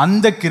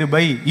அந்த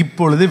கிருபை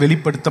இப்பொழுது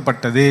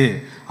வெளிப்படுத்தப்பட்டது.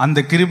 அந்த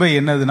கிருபை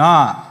என்னதுன்னா,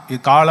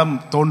 காலம்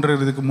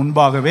தோன்றுறதுக்கு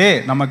முன்பாகவே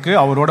நமக்கு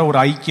அவரோட ஒரு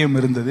ஐக்கியம்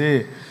இருந்தது.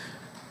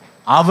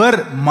 அவர்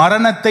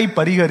மரணத்தை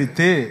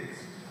பரிகரித்து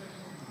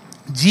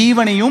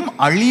ஜீவனையும்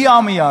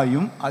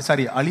அழியாமையையும்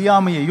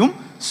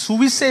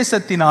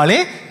சுவிசேஷத்தினாலே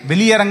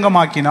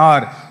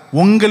வெளியரங்கமாக்கினார்.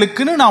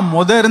 உங்களுக்குன்னு நான்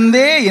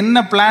இருந்தே என்ன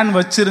பிளான்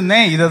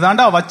வச்சிருந்தேன், இதை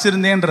தாண்டா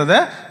வச்சிருந்தேன்றத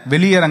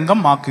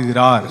வெளியரங்கம்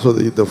ஆக்குகிறார். So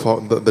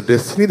the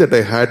destiny that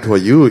I had for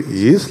you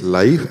is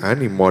life and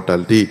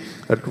immortality.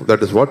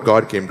 That is what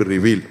God came to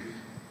reveal.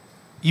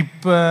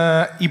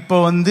 இப்ப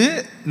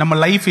நம்ம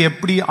லைஃப்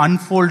எப்படி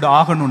அன்ஃபோல்ட்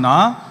ஆகணும்னா,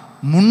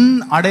 முன்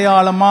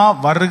அடையாளமா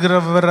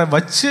வருகிறவரை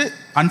வச்சு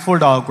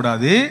அன்ஃபோல்ட்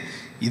ஆகக்கூடாது.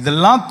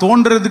 இதெல்லாம்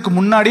தோன்றதுக்கு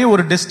முன்னாடியே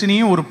ஒரு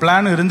டெஸ்டினியும் ஒரு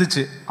பிளான்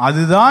இருந்துச்சு.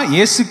 அதுதான்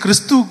இயேசு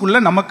கிறிஸ்துவுக்குள்ள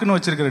நமக்குன்னு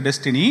வச்சிருக்கிற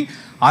டெஸ்டினி.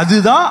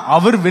 அதுதான்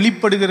அவர்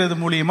வெளிப்படுகிறது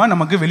மூலியமா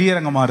நமக்கு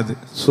வெளியரங்கமாறுது.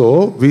 So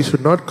we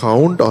should not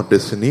count our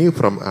destiny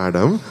from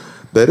Adam.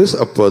 There is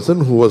a person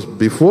who was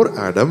before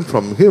Adam.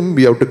 From him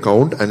we have to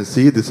count and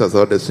see this as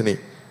our destiny.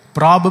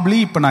 Probably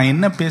இப்ப நான்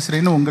என்ன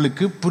பேசுறேன்னு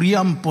உங்களுக்கு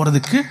புரியாம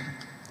போறதுக்கு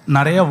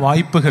நிறைய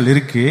வாய்ப்புகள்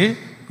இருக்கு.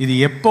 இது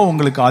எப்போ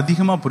உங்களுக்கு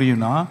அதிகமா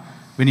புரியும்னா,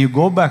 when you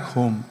go back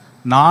home,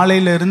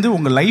 நாளையில இருந்து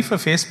உங்க லைஃபை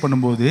ஃபேஸ்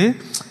பண்ணும்போது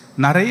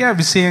நிறைய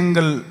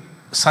விஷயங்கள்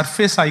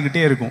சர்ஃபேஸ்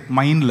ஆகிக்கிட்டே இருக்கும்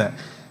மைண்ட்ல.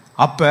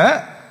 அப்ப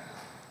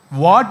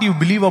what you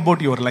believe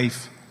about your life,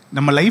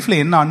 நம்ம லைஃப்ல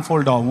என்ன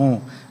அன்ஃபோல்ட் ஆகும்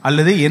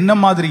அல்லது என்ன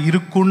மாதிரி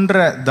இருக்குன்ற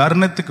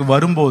தருணத்துக்கு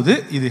வரும்போது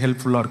இது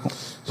ஹெல்ப்ஃபுல்லா இருக்கும்.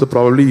 So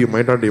probably you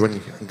might not even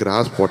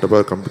grasp whatever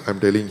I'm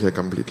telling here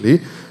completely,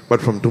 but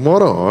from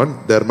tomorrow on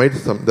there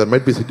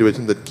might be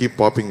situations that keep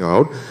popping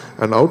out,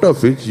 and out of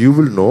which you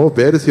will know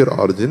where is your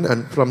origin, and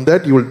from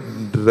that you will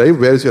derive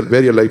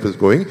where your life is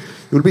going.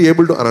 You will be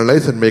able to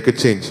analyze and make a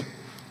change.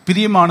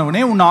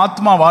 பிரியமானவனே, உன்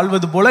ஆத்மா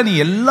வாழ்வது போல நீ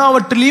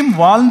எல்லாவற்றிலும்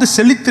வாழ்ந்து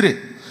செழித்திரு.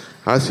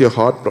 As your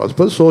heart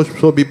prospers,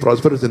 so be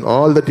prosperous in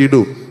all that you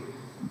do.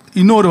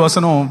 இன்னொரு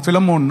வசனம்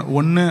Philemon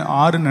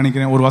 1:6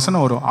 நினைக்கிறேன், ஒரு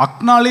வசனம் வரும்,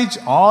 acknowledge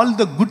all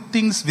the good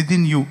things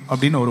within you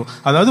அப்படின்னு வரும்.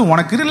 அதாவது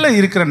உனக்கு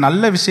இருக்கிற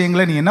நல்ல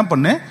விஷயங்களை நீ என்ன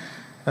பண்ணு,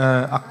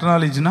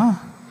 அக்னாலேஜ்னா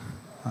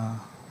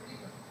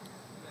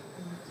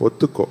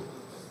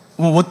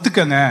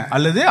ஒத்துக்கங்க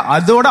அல்லது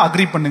அதோட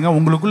அக்ரி பண்ணுங்க,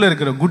 உங்களுக்குள்ள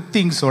இருக்கிற குட்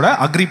திங்ஸோட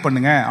அக்ரி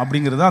பண்ணுங்க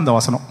அப்படிங்கிறது அந்த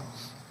வசனம்.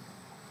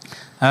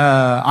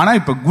 ஆனா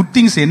இப்ப குட்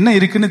திங்ஸ் என்ன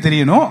இருக்குன்னு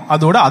தெரியணும்,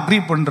 அதோட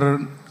அக்ரி பண்ற.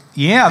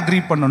 ஏன் அக்ரி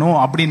பண்ணணும்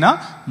அப்படின்னா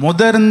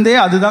முதர்ந்தே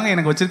அதுதாங்க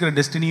எனக்கு வச்சிருக்கிற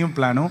டெஸ்டினியும்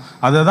பிளானும்.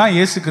 அதை தான்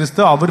இயேசு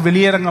கிறிஸ்து அவர்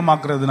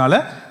வெளியரங்கமாக்குறதுனால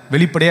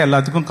வெளிப்படையா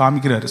எல்லாத்துக்கும்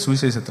காமிக்கிறாரு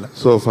சுவிசேஷத்துல.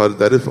 So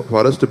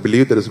for us to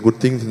believe there is good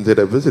things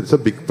inside of us, it's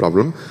a big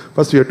problem.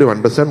 First we have to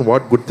understand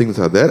what good things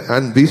are there,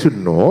 and we should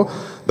know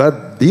that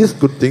these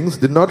good things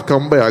did not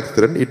come by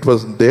accident. It was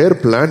their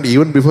plan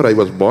even before I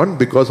was born,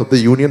 because of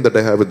the union that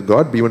I have with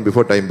God even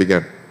before time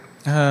began.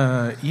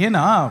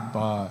 ஏன்னா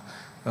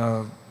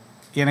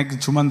எனக்கு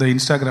சும்மா இந்த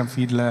Instagram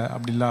ஃபீட்ல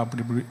அப்படி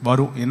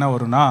வரும். என்ன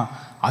வரும்னா,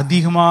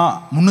 அதிகமாக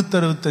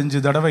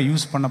 365 தடவை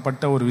யூஸ்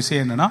பண்ணப்பட்ட ஒரு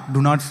விஷயம் என்னன்னா, do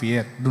not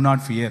fear, do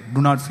not fear,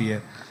 do not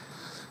fear.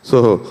 So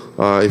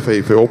if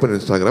I open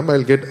Instagram,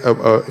 I'll get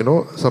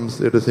some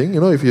status saying,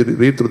 if you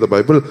read through the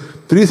Bible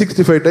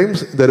 365 times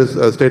there is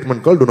a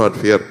statement called do not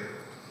fear.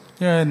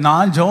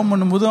 நான் ஜெபம்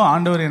பண்ணும்போது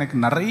ஆண்டவர் எனக்கு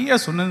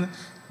நிறைய சொன்னது,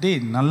 டேய்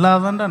நல்லா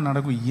தான்டா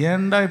நடக்கும்,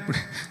 ஏன்டா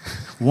இப்படி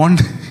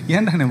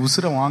ஏன்டா என்ன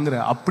உசுர வாங்குற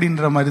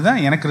அப்படின்ற மாதிரி தான்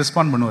எனக்கு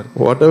ரெஸ்பாண்ட் பண்ணுவார்.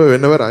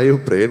 Whenever I have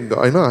prayed,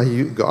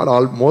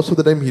 God most of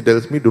the time he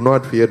tells me do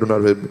not fear, do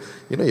not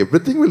fear.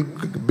 Everything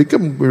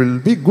will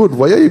be good.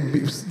 Why are you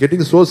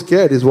getting so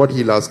scared is what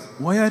he'll ask.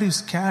 Why are you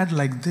scared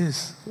like this?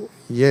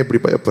 ஏன்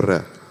இப்படி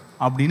பயப்படுற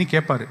அப்படின்னு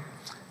கேட்பாரு.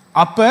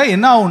 அப்ப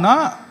என்ன ஆகும்னா,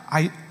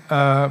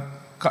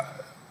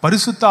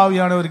 பரிசுத்த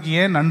ஆவியானவருக்கு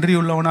ஏன் நன்றி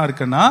உள்ளவனா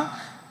இருக்கேன்னா,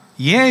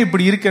 ஏன்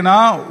இப்படி இருக்கேன்னா,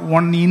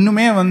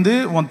 இன்னுமே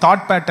உன்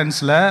தாட்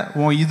பேட்டர்ன்ஸ்ல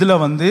இதுல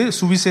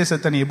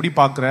சுவிசேஷத்தை நீ எப்படி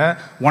பாக்குற,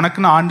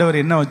 உனக்குன்னு ஆண்டவர்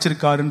என்ன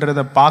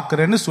வச்சிருக்காருன்றத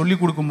பாக்குறேன்னு சொல்லி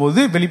கொடுக்கும்போது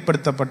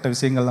வெளிப்படுத்தப்பட்ட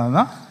விஷயங்கள்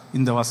தான்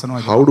இந்த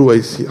வசனம்.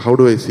 How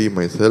do I see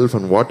myself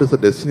and what is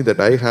the destiny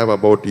that I have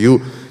about you?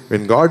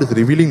 When God is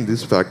revealing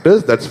these factors,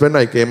 that's when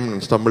I came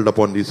and stumbled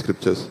upon these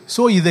scriptures.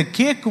 So இத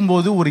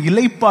கேட்கும்போது ஒரு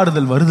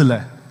இளைப்பாறுதல்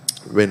வருதுல.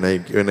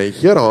 When I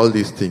hear all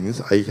these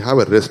things, I have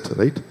a rest,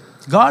 right?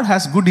 God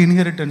has good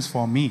inheritance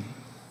for me.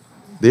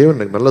 தேவன்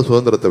எனக்கு நல்ல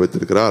சுதந்திரத்தை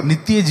வச்சிருக்கிறார்,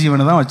 நித்திய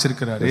ஜீவனை தான்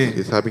வச்சிருக்கிறாரு.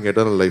 He is having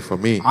eternal life for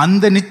me.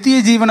 அந்த நித்திய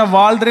ஜீவனை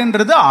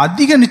வாழ்றேன்றது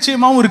அதிக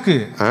நிச்சயமாவும் இருக்கு.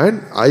 And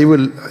I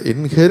will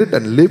inherit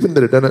and live in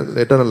the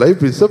eternal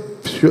life is a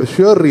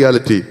sure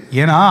reality.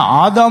 ஏன்னா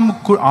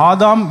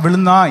ஆதாம்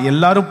விழுந்தா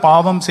எல்லாரும்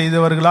பாவம்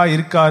செய்தவர்களா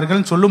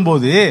இருக்கார்கள்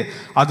சொல்லும்போது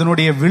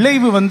அதனுடைய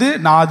விளைவு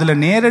நான் அதுல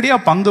நேரடியா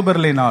பங்கு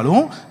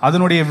பெறலைனாலும்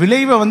அதனுடைய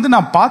விளைவை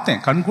நான்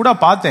பார்த்தேன், கண் கூட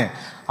பார்த்தேன்.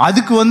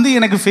 அதுக்கு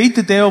எனக்கு ஃபெய்த்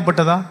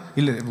தேவைப்பட்டதா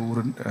இல்ல,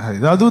 ஒரு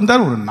ஏதாவது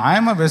இருந்தாலும் ஒரு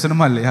நியாயமா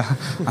பேசணுமா இல்லையா,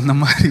 அந்த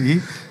மாதிரி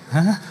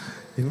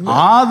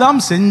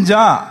ஆதாம்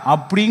செஞ்சா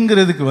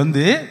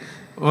அப்படிங்கிறதுக்கு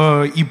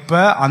இப்ப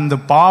அந்த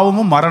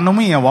பாவமும்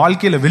மரணமும் என்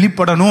வாழ்க்கையில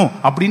வெளிப்படணும்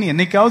அப்படின்னு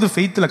என்னைக்காவது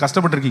ஃபெய்த்ல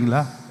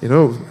கஷ்டப்பட்டிருக்கீங்களா?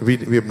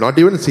 We have not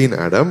even seen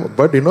Adam,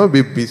 but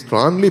we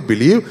strongly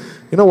believe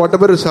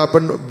whatever has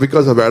happened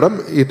because of Adam,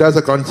 it has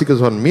a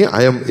consequence on me.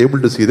 I am able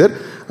to see that,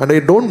 and I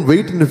don't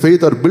wait in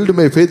faith or build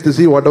my faith to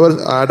see whatever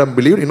Adam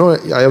believed.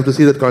 I have to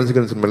see that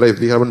consequence in my life.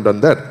 We haven't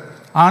done that.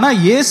 ஆனா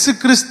இயேசு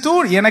கிறிஸ்து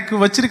எனக்கு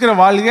வச்சிருக்கிற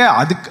வாழ்க்கை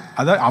அதுக்கு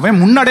அவன்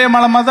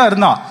முன்னடையாளமா தான்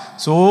இருந்தான்.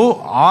 So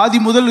ஆதி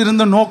முதல்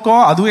இருந்த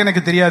நோக்கம் அதுவும்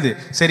எனக்கு தெரியாது.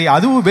 சரி,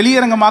 அதுவும்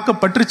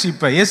வெளியரங்கமாக்கப்பட்டுருச்சு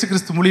இப்ப இயேசு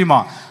கிறிஸ்து மூலியமா.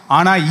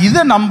 ஆனா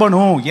இதை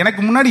நம்பணும்,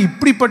 எனக்கு முன்னாடி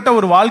இப்படிப்பட்ட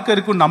ஒரு வாழ்க்கை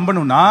இருக்குன்னு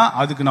நம்பணும்னா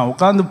அதுக்கு நான்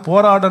உட்கார்ந்து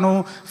போராடணும்,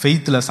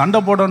 ஃபெய்த்ல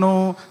சண்டை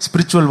போடணும்,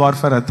 ஸ்பிரிச்சுவல்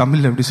வார்ஃபேர்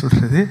தமிழ்ல எப்படி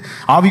சொல்றது,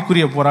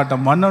 ஆவிக்குரிய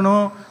போராட்டம்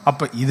பண்ணணும்.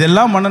 அப்ப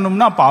இதெல்லாம்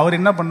பண்ணணும்னா அப்ப அவர்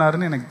என்ன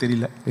பண்ணாருன்னு எனக்கு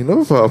தெரியல.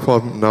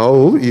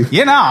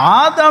 ஏன்னா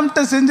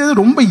ஆதாம்கிட்ட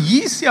செஞ்சது ரொம்ப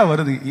ஈஸியா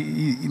வருது,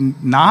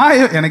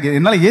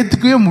 என்னால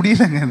ஏத்துக்கவே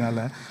முடியலங்க.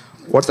 என்னால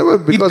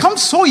it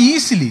comes so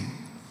easily.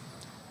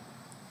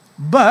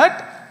 But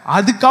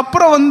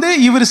அதுக்கப்புறம்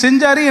இவர்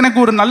செஞ்சாரு, எனக்கு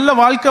ஒரு நல்ல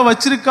வாழ்க்கை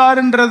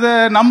வச்சிருக்காருன்றத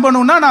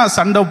நம்பணும்னா நான்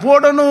சண்டை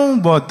போடணும்,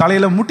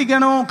 தலையில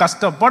முட்டிக்கணும்,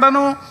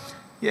 கஷ்டப்படணும்.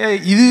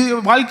 இது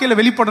வாழ்க்கையில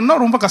வெளிப்படணும்னா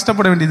ரொம்ப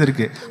கஷ்டப்பட வேண்டியது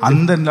இருக்கு.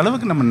 அந்த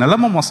அளவுக்கு நம்ம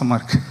நிலைமை மோசமா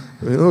இருக்கு.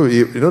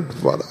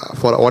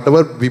 For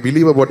whatever we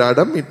believe about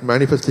Adam,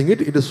 manifesting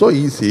it is so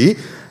easy,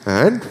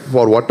 and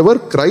for whatever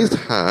Christ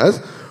has,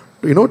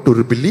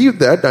 to believe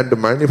that and to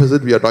manifest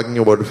it, we are talking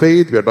about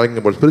faith, we are talking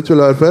about spiritual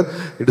warfare.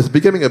 It is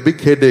becoming a big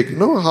headache.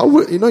 How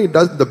it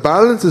does, the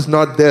balance is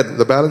not there,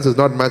 the balance is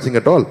not matching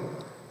at all.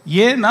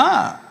 ஏன்னா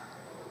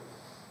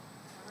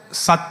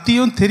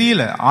சத்தியம்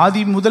தெரியல,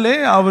 ஆதி முதலே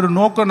அவர்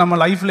நோக்கம்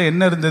நம்ம லைஃப்ல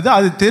என்ன இருந்தது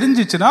அது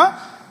தெரிஞ்சிச்சுன்னா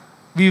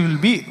we will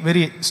be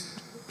very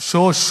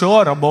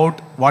sure about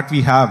what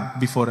we have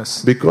before us.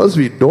 Because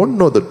we don't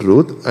know the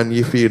truth, and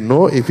if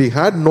we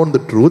had known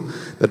the truth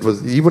that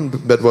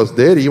was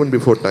there even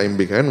before time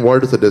began,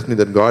 what is the destiny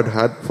that God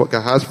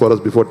has for us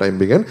before time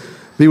began,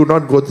 we would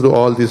not go through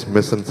all these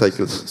mess and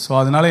cycles. So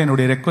அதனால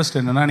என்னுடைய request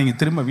என்னன்னா, நீங்க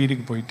திரும்ப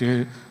வீட்டுக்கு போயிட்டு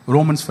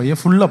Romans 5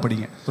 ஃபுல்லா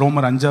படிங்க.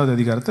 ரோமர் 5வது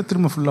அதிகாரத்தை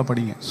திரும்ப ஃபுல்லா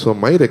படிங்க. So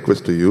my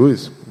request to you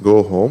is go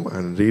home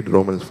and read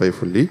Romans 5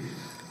 fully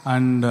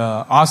and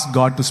ask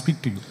God to speak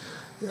to you.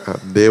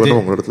 தேவன்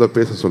உங்களிடத்துல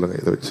பேச சொல்லுங்க.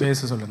 இத வச்சு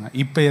பேச சொல்லுங்க.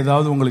 இப்போ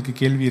ஏதாவது உங்களுக்கு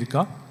கேள்வி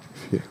இருக்கா?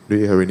 Do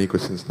you have any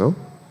questions now?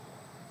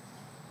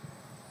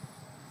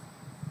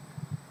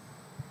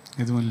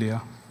 எதுவும் இல்லையா?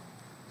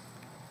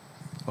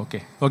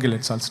 Okay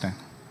let's all stand.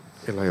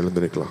 எல்லாம்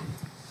எழுந்து நிற்கலாம்.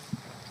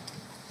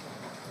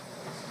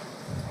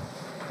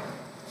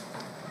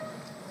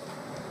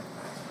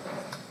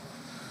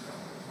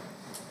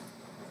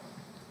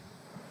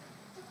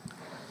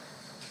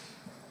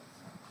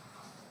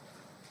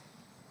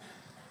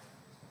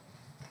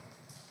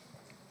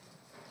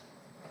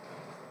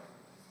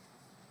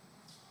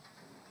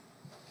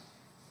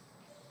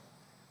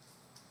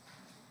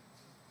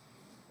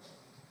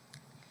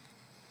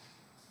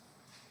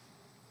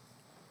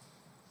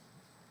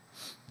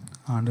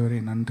 ஆண்டவரே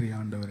நன்றி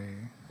ஆண்டவரே.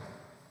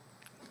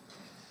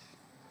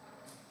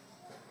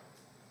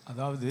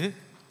 அதாவது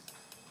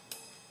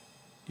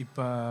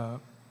இப்போ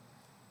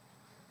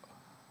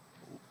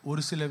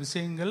ஒரு சில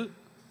விஷயங்கள்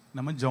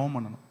நம்ம ஜெபம்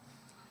பண்ணணும்,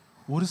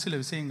 ஒரு சில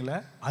விஷயங்களை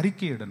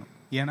அறிக்கையிடணும்.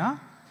 ஏன்னா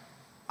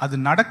அது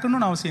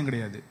நடக்கணும்னு அவசியம்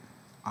கிடையாது,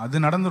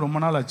 அது நடந்து ரொம்ப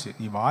நாள் ஆச்சு.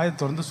 நீ வாயை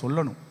திறந்து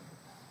சொல்லணும்.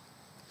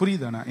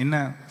 புரியுதாண்ணா என்ன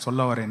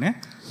சொல்ல வரேன்னு?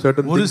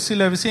 ஒரு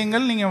சில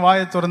விஷயங்கள் நீங்க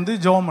வாயை திறந்து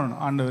ஜெபம்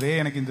பண்ணணும். ஆண்டவரே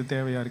எனக்கு இந்த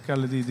தேவையா இருக்கு,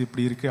 அல்லது இது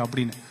இப்படி இருக்கு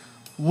அப்படின்னு.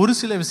 ஒரு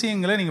சில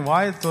விஷயங்களை நீங்க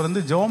வாயை திறந்து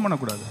ஜெபம்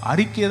பண்ணக்கூடாது,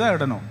 அறிக்கையை தான்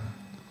இடணும்.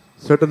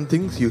 Certain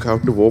things you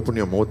have to open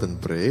your mouth and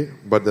pray,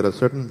 but there are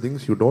certain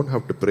things you don't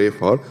have to pray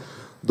for.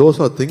 Those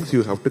are things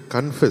you have to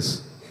confess.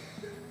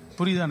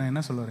 புரியுதாண்ணா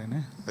என்ன சொல்ல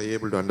வரேன்னு? Are you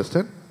able to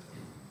understand?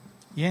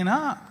 ஏன்னா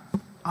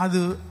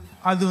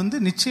அது வந்து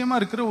நிச்சயமா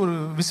இருக்கிற ஒரு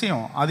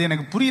விஷயம். அது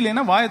எனக்கு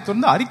புரியலன்னா வாயை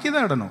திறந்து அறிக்கை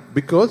தான் இடணும்.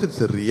 Because it's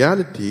a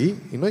reality.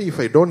 If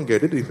I don't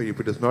get it, if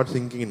it is not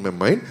sinking in my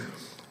mind,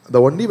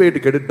 the only way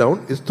to get it down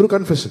is through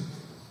confession.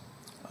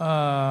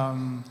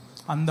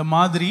 அந்த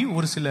மாதிரி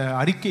ஒரு சில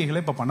அறிக்கைகளை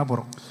இப்ப பண்ண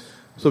போறோம்.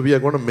 So we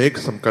are going to make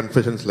some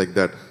confessions like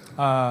that.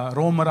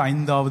 ரோமர்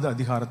 5வது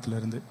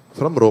அதிகாரத்திலிருந்து.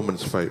 From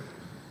Romans 5.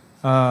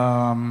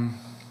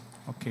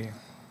 ஓகே.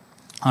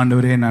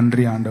 ஆண்டவரே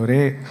நன்றி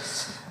ஆண்டவரே.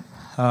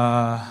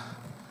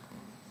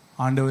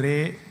 ஆண்டவரே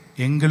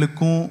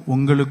எங்களுக்கும்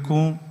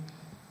உங்களுக்கும்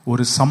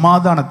ஒரு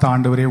சமாதானத்தை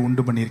ஆண்டவரே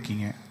உண்டு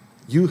பண்ணியிருக்கீங்க.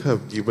 You have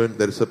given,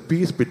 there is a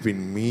peace between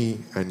me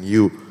and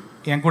you.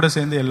 என் கூட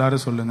சேர்ந்து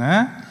எல்லாரும் சொல்லுங்க,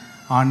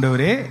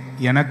 ஆண்டவரே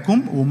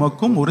எனக்கும்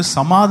உமக்கும் ஒரு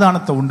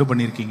சமாதானத்தை உண்டு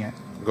பண்ணியிருக்கீங்க.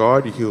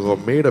 God, you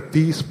have made a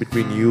peace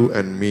between you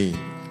and me.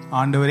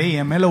 ஆண்டவரே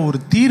என் மேல ஒரு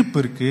தீர்ப்பு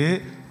இருக்கு.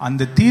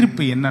 அந்த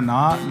தீர்ப்பு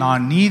என்னன்னா,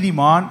 நான்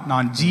நீதிமான்,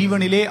 நான்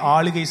ஜீவனிலே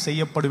ஆளுகை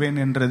செய்யப்படுவேன்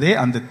என்றதே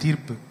அந்த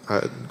தீர்ப்பு.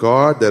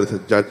 God, there is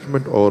a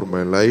judgment over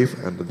my life,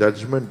 and the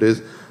judgment is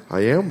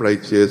I am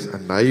righteous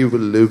and I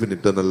will live in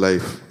eternal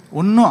life.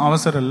 ஒன்னும்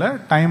அவசரம் இல்ல,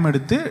 டைம்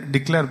எடுத்து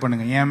டிக்ளேர்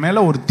பண்ணுங்க. என்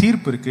மேல ஒரு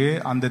தீர்ப்பு இருக்கு,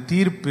 அந்த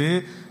தீர்ப்பு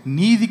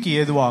நீதிக்கு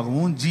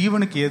ஏதுவாகவும்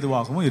ஜீவனுக்கு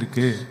ஏதுவாகவும்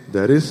இருக்கு.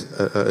 There is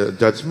a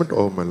judgment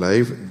over my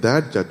life.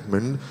 That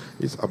judgment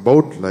is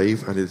about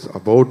life and it's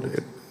about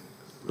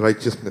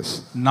righteousness.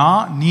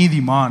 நான்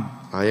நீதிமான்.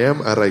 I am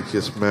a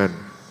righteous man.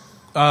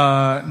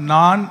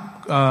 நான்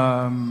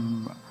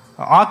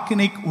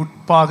ஆக்கினைக்கு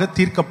உட்பாக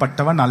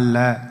தீர்க்கப்பட்டவன் அல்ல.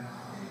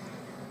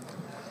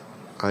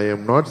 I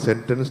am not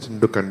sentenced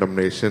into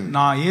condemnation.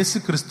 நான் இயேசு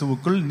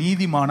கிறிஸ்துவுக்குள்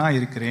நீதிமானா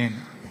இருக்கிறேன்.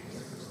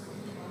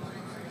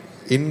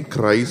 In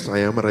Christ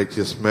I am a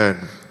righteous man.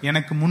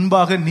 எனக்கு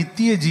முன்பாக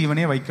நித்திய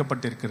ஜீவனே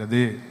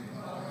வைக்கப்பட்டிருக்கிறது.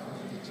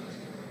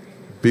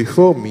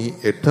 Before me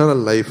eternal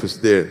life is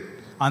there.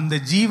 அந்த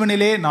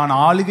ஜீவனிலே நான்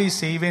ஆளுகை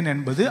செய்வேன்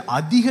என்பது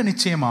அதிக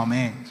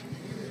நிச்சயமாமே.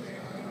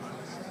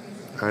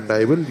 And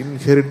I will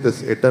inherit this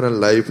eternal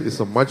life is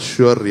a much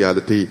sure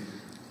reality.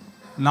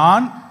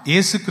 நான்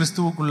இயேசு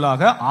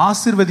கிறிஸ்துவுக்குள்ளாக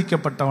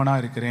ஆசீர்வதிக்கப்பட்டவனா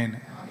இருக்கிறேன்.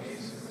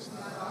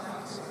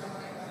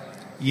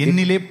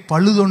 என்னிலே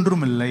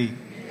பழுதொன்றும் இல்லை.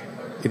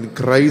 In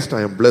Christ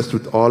I am blessed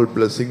with all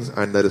blessings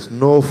and there is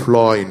no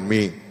flaw in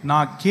me.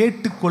 நான்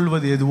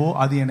கேட்டுக்கொள்வது எதுவோ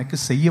அது எனக்கு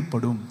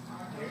செய்யப்படும்.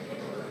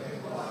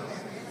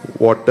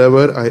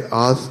 Whatever I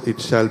ask it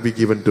shall be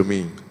given to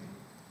me.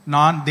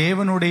 நான்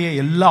தேவனுடைய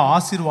எல்லா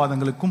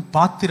ஆசீர்வாதங்களுக்கும்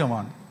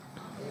பாத்திரவான்.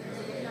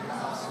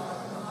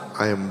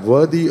 I am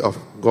worthy of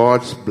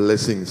God's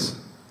blessings.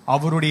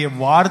 அவருடைய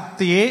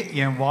வார்த்தையே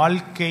என்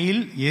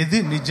வாழ்க்கையில் எது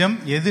நிஜம்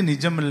எது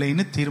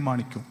நிஜமில்லைன்னு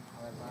தீர்மானிக்கும்.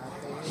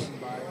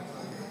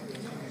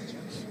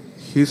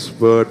 His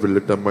word will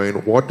determine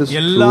what is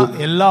true.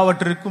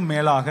 எல்லாவற்றிற்கும்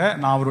மேலாக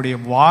நான் அவருடைய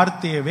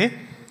வார்த்தையவே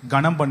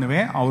கனம்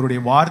பண்ணுவேன்.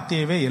 அவருடைய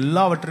வார்த்தையவே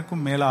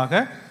எல்லாவற்றிற்கும்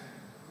மேலாக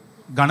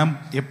கனம்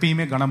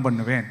எப்பயுமே கனம்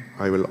பண்ணுவேன்.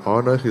 I will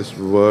honor his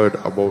word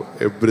above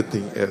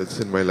everything else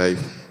in my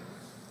life.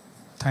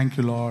 Thank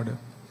you Lord.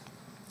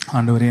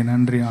 ஆண்டவரே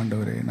நன்றி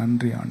ஆண்டவரே,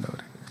 நன்றி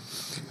ஆண்டவரே.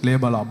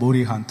 Lebala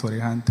buri hantori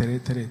hantere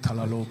tere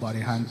talalo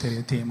bari hantere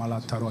te mala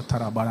taro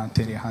tara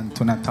barantere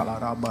hantuna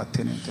talara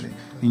batere tere.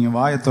 நீங்க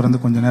வாயை திறந்து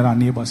கொஞ்ச நேரம்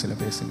அந்நிய பாஷையில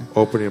பேசுங்க.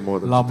 Open your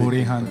mouth. La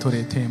buri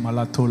hantore te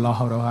mala to la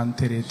horo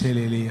hantere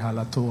telele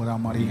hala to ra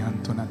mari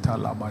hantuna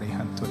tala bari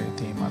hantore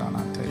te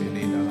marana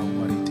telele la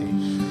bari te.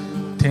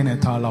 Tene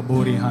tala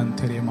buri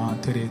hantere ma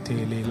tere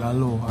tele la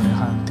lo hare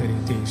hantere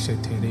te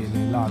shetere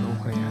la lo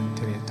hare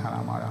hantere tara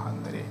mara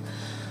hantere.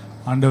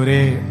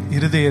 ஆண்டவரே,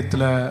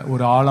 இருதயத்துல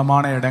ஒரு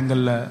ஆழமான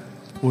இடங்கள்ல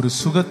ஒரு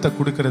சுகத்தை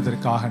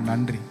கொடுக்கிறதற்காக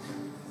நன்றி.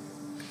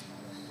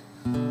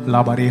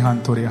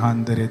 லாபரிஹான்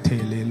தொரிஹான் தெரே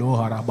தேலே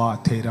லோஹாரா பா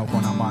தேரா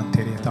ஹோனமா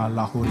தெரே தா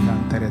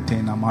லாஹூரிஹான் தெரே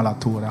தேனா மாலா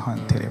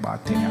தூரஹான் தெரே பா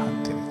தேனான்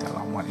தெரே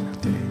தலா மாரினா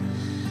தெரே.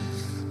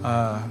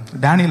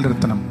 Daniel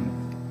Ratnam,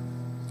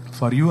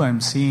 for you I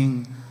am seeing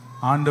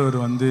ஆண்டவர்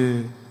வந்து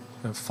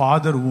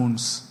ஃபாதர்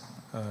வூன்ஸ்,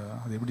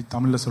 அது எப்படி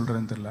தமிழில்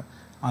சொல்கிறேன்னு தெரியல,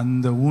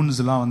 அந்த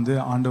வூன்ஸ்லாம் வந்து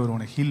ஆண்டவர்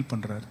உன்னை ஹீல்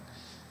பண்ணுறாரு.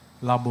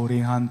 Labori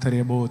hantere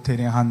bo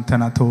tere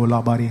hantana to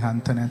labari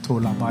hantana to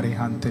labari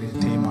hantere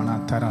te mana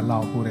tara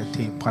lahure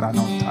te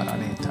parano tara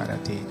ne tara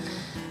te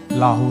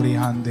lahuri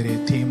handere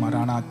te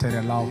marana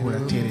tere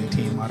lahure tere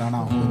te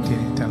marana ho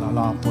tere te la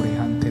lapori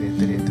hantere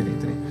tere tere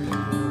tere.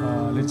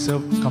 Let's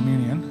serve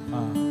communion.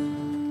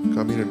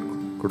 Communion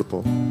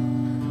கொடுப்போம்.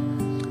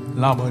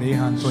 Labori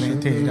hantone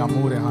te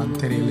amore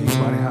hantere le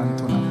bare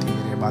hantona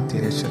tere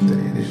batere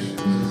shatere.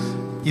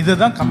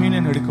 இதுதான்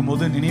communion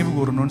எடுக்கும்போது நினைவு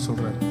கூறணும்னு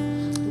சொல்றாரு.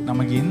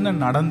 நமக்கு என்ன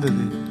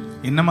நடந்தது,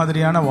 என்ன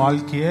மாதிரியான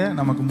வாழ்க்கையை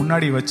நமக்கு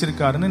முன்னாடி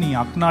வச்சிருக்காருன்னு நீ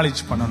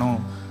அக்னாலேஜ் பண்ணணும்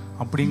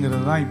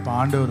அப்படிங்கிறது தான் இப்போ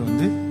ஆண்டவர்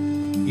வந்து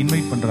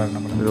இன்வைட் பண்றாரு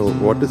நம்மள.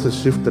 What is the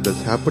shift that has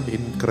happened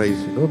in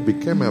Christ?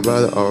 Become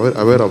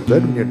aware of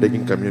that when you're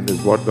taking communion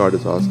is what God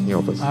is asking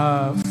of us.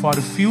 For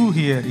few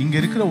here, இங்க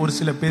இருக்கிற ஒரு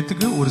சில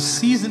பேத்துக்கு ஒரு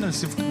seasonal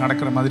shift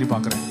நடக்கிற மாதிரி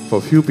பார்க்கறேன்.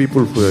 For few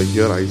people who are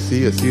here, I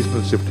see a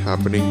seasonal shift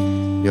happening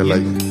in your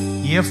life.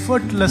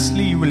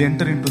 Effortlessly you will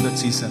enter into that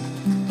season.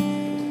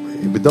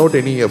 Without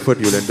any effort,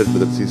 you will enter into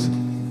that season.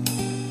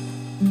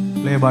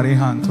 Le bari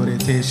hantore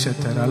te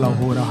shatara la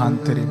hora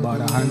hantere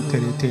bara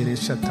hantere tere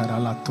shatara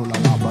la tola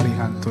la bari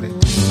hantere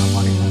la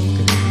bari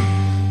hantere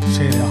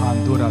shera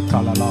handura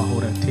tala la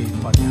hora te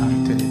bari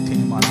hantere te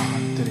mara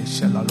hantere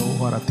shela lo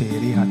hora te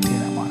ri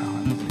hantere mara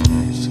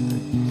hantere shela.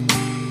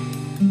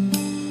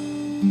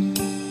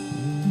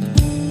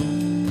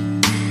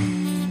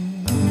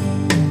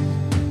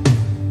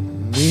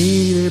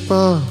 Nire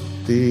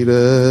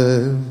partire,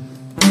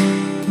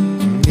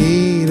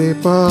 nire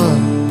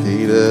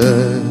partire,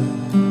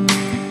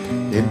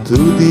 என்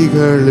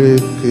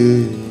துதிகளுக்கு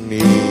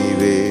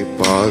நீரே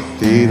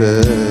பாத்திர.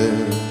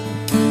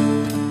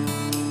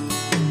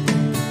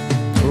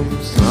 உம்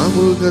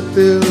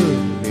சமூகத்தில்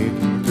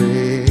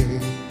நின்றே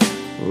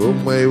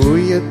உம்மை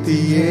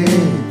உயர்த்தியே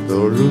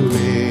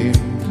தொழுவேன்.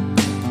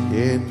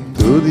 என்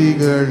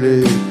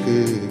துதிகளுக்கு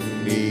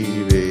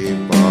நீரே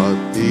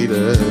பாத்திர,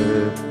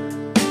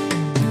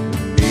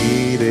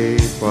 நீரே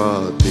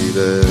பாத்திர.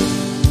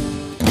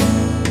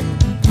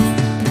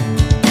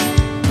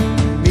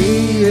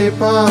 நீரே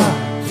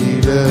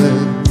பாத்திர,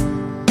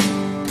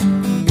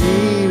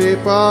 நீரே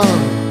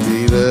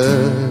பாத்திர,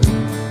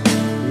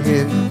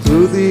 என்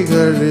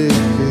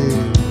துதிகளுக்கு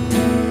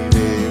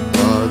நீரே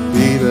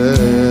பாத்திர.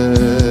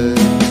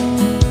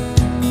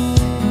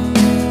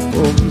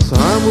 உம்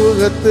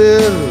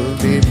சமூகத்தில்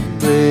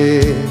நின்றே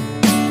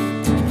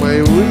உம்மை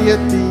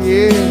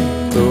உயர்த்தியே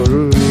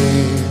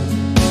தொழுவேன்.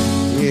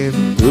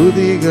 என்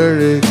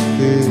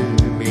துதிகளுக்கு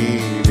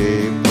நீரே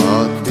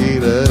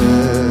பாத்திர,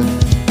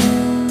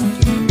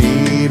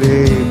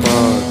 நீரே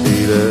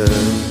பாத்திர.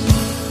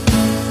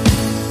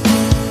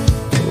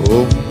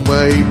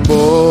 உம்மை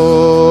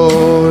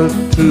போற்றுவேன்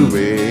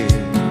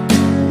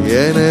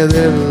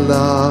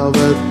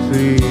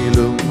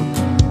எனதெல்லாவற்றிலும்,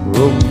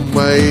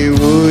 உம்மை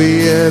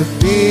உயர்த்திடுவேன்.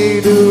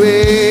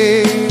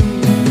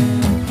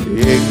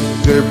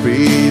 எங்கள்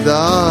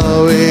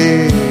பிதாவே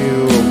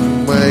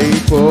உம்மை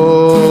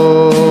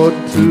போற்றுவேன்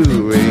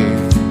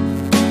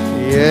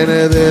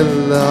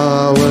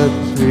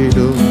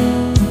எனதெல்லாவற்றிலும்,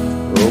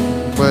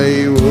 உம்மை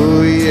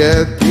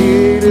உயர்த்திடுவேன்.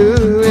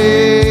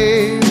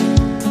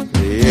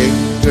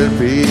 எங்கள்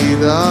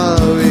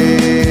பிதாவே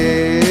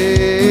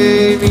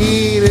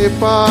நீரே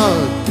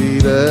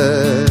பாத்திர,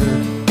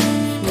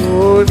 ஓ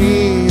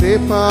நீரே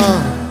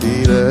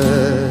பாத்திர,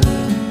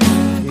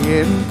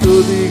 என்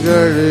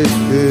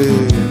துதிகளுக்கு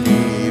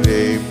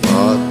நீரே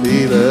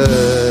பாத்திர.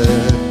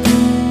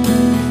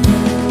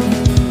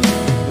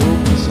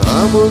 உம்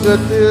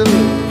சமூகத்தில்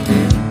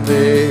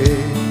நின்றே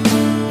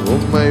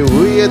உம்மை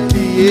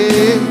உயர்த்தியே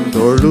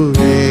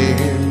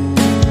தொழுவேன்.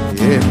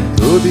 என்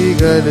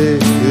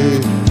துதிகளுக்கு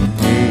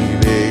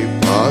நீரே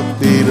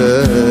பாத்திர,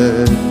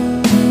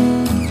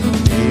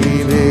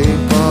 நீரே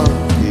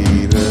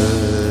பாத்திர.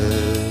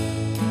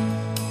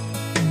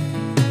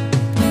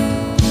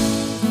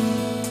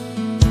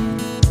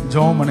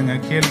 ஜெபம் பண்ணுங்க,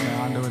 கேளுங்க.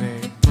 ஆண்டவரே,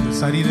 இந்த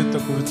சரீரத்தை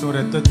குறிச்சும்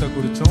ரத்தத்தை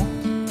குறிச்சும்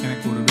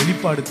எனக்கு ஒரு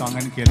வெளிப்பாடு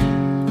தாங்கன்னு கேளுங்க.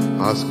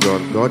 Ask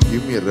God, God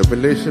give me a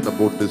revelation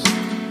about this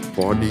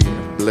body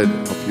and blood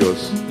of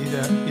yours.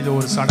 இது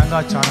ஒரு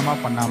சடங்காச்சாரமா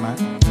பண்ணாம,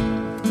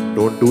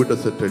 Don't do it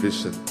as a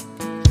tradition.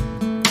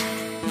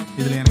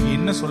 இதுல எனக்கு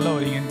என்ன சொல்ல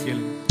வரீங்கன்னு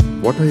கேளு.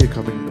 What are you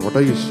coming? What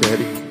are you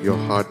sharing your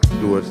heart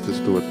towards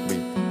me?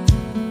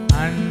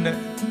 And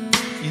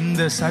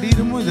இந்த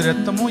சரீரமும் இது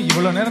ரத்தமும்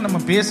இவ்வளவு நேரம் நம்ம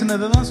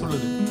பேசினதை தான்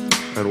சொல்லுது.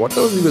 And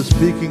whatever we were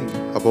speaking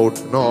about,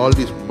 all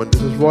these moments,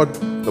 this is what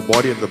the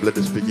body and the blood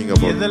is speaking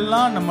about.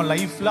 இதெல்லாம் நம்ம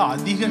லைஃப்ல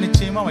அதிக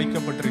நிச்சயமா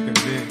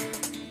வைக்கப்பட்டிருக்கிறது.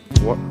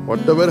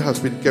 Whatever has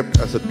been kept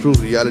as a true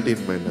reality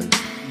in my life.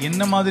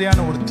 என்ன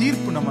மாதிரியான ஒரு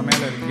தீர்ப்பு நம்ம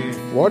மேல இருக்கு?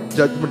 What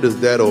judgment is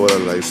there over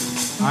our life?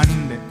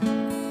 And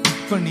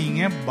இப்ப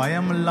நீங்க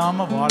பயம்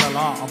இல்லாம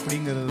வாழலாம்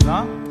அப்படிங்கிறது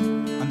தான்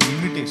அந்த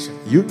invitation.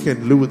 You can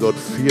live without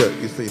fear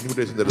is the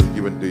invitation that is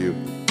given to you.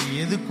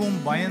 எதுக்கும்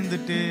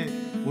பயந்துட்டு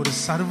ஒரு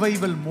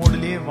சர்வைவல்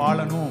மோட்லயே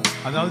வாழணும்,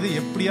 அதாவது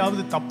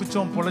எப்படியாவது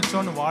தப்பிச்சோம்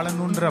பொழைச்சோன்னு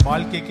வாழணும்ன்ற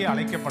வாழ்க்கைக்கே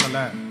அழைக்கப்படல.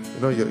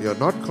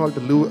 You're not called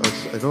to live as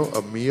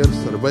a mere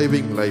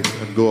surviving life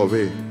and go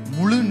away.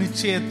 முழு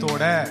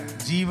நிச்சயத்தோட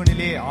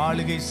ஜீவனிலே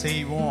ஆளுகை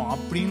செய்வோம்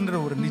அப்படின்ற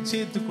ஒரு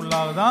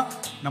நிச்சயத்துக்குள்ளாக தான்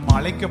நம்ம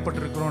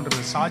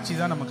அழைக்கப்பட்டிருக்கிறோம்ன்ற சாட்சி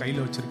தான் நம்ம கையில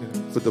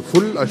வச்சிருக்கிறது. With the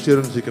full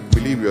assurance you can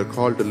believe you are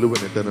called to live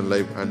an eternal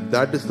life, and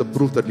that is the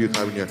proof that you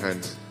have in your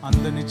hands.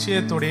 அந்த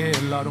நிச்சயத்தோடயே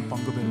எல்லாரும்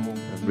பங்கு பெறுவோம்.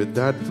 And with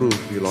that proof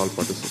we'll all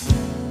participate.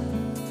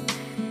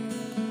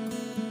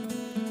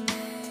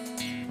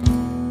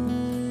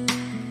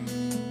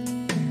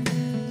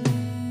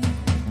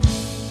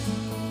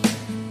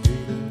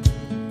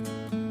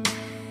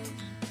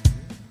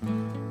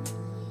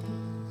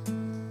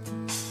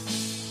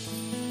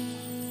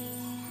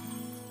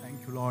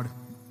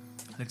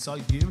 Let's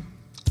all give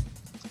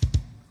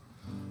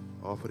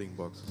offering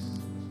boxes.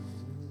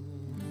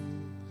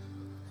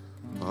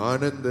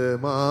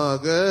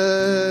 ஆனந்தமாக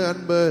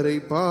அன்பரை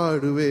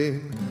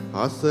பாடுவேன்,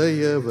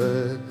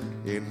 அசையவர்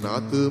என்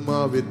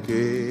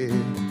ஆத்துமாவிற்கே.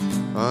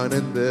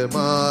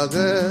 ஆனந்தமாக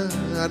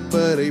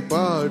அன்பரை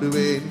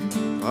பாடுவேன்,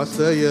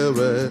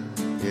 அசையவர்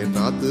என்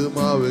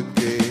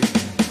ஆத்துமாவுக்கே.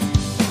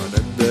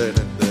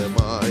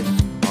 ஆனந்தமாய்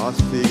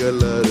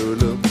ஆஸ்திகள்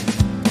அருளும்,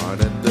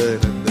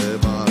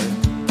 ஆனந்தமாய்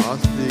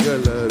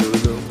ஆஸ்திகள்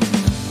அருளும்.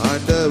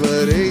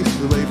 ஆண்டவரே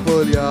சுவை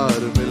போல்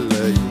யாரும்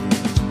இல்லை,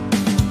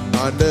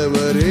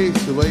 ஆண்டவரே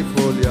சுவை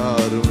போல்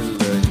யாரும்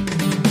இல்லை.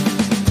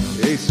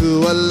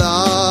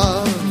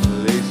 இயேசுவல்லால்,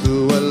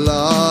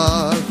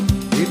 இயேசுவல்லால்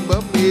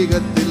இன்பம்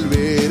ஈகத்தில்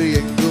வேறு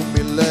எங்கும்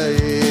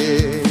இல்லையே.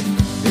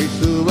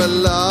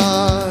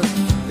 இயேசுவல்லால்,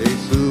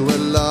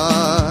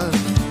 இயேசுவல்லால்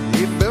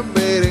இன்பம்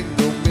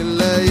வேறெங்கும்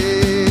இல்லையே.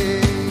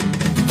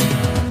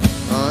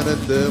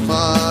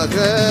 ஆனந்தமாக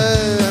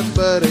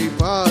அன்பரை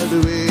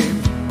பாடுவேன்,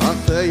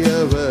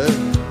 அசையவர்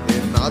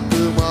என்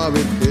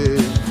ஆத்துமாவிற்கு.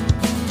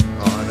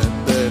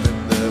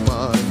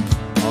 ஆனந்தமாய்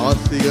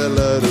ஆசிகள்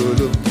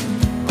அருளும்,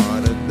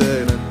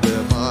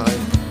 ஆனந்தமாய்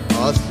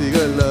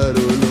ஆசிகள்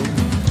அருளும்.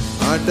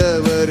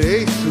 ஆண்டவரே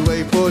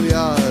சுவை போல்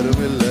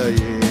யாரும்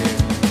இல்லையே.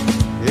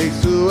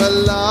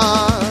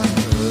 இயேசுவல்லால்,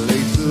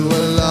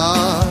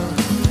 இயேசுவல்லால்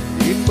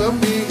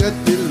இன்பம்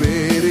ஈகத்தில்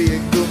வேறு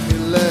எங்கும்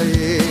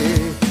இல்லையே.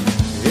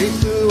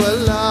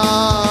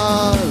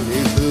 இயேசுவல்லால்,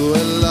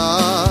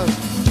 இயேசுவல்லால்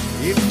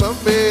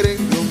இன்பம்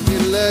வேறெங்கும்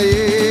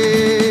இல்லையே.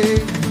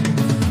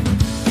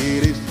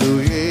 கிறிஸ்து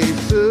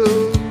இயேசு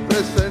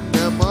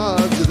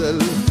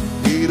பிரசன்னமாகுதல்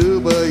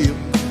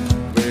கிருபையும்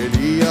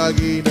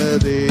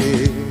வெளியாகினதே.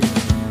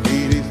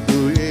 கிறிஸ்து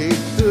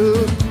இயேசு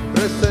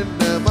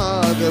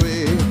பிரசன்னமாகவே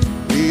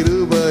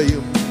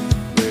கிருபையும்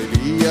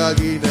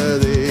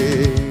வெளியாகினதே.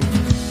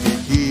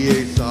 நித்திய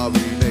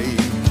சாவினை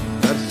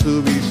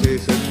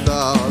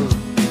நற்சுவிசேஷத்தால்,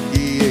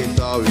 நித்திய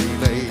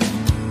சாவினை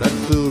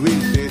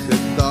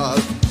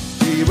நற்சுவிசேஷத்தால்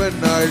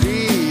ஜீவன்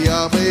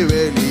அழியாமை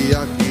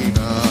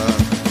வெளியாக்கினார்.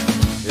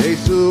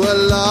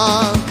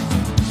 இயேசுவல்லால்,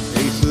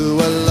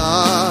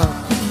 இயேசுவல்லால்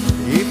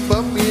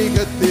இன்பம்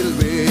ஈகத்தில்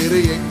வேறு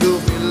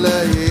எங்கும்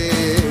இல்லையே.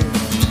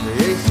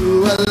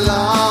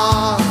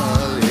 இயேசுவல்லால்,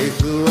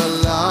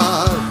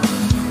 இயேசுவல்லால்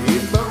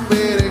இன்பம்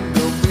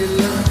வேறெங்கும்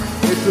இல்லை.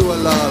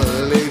 இயேசுவல்லால்,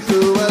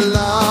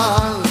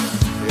 இயேசுவல்லால்,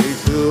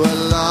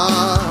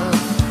 இயேசுவல்லால்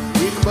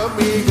இன்பம்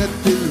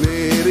ஈகத்தில்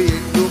வேறு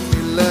எங்கும்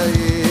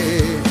இல்லையே.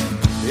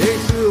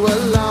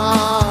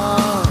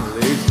 இயேசுவல்லால்,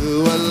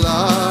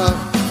 இயேசுவல்லால்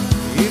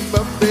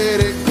இன்பம்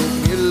வேறெங்கும்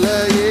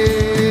இல்லையே.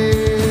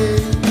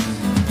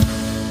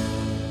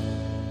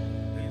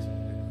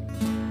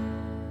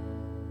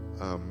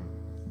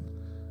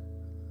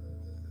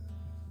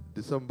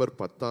 டிசம்பர்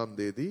 10ஆம்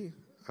தேதி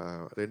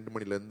 2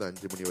 மணிலேருந்து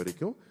 5 மணி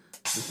வரைக்கும்,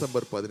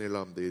 டிசம்பர்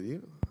 17ஆம் தேதி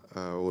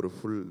ஒரு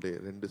ஃபுல் டே,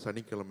 2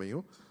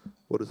 சனிக்கிழமையும்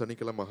ஒரு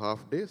சனிக்கிழமை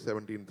half day,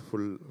 17th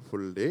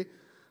full day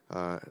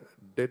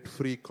டெட்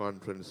ஃப்ரீ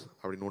கான்ஃபரன்ஸ்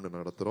அப்படின்னு ஒன்று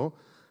நடத்துகிறோம்.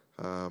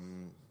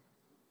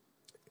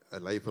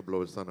 லைஃப்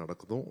அப்ளோவர்ஸ் தான்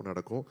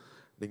நடக்கும்.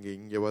 நீங்கள்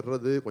இங்கே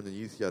வர்றது கொஞ்சம்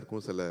ஈஸியாக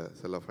இருக்கும்.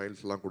 சில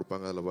ஃபைல்ஸ்லாம்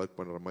கொடுப்பாங்க, அதில் ஒர்க்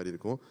பண்ணுற மாதிரி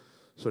இருக்கும்.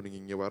 ஸோ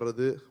நீங்கள் இங்கே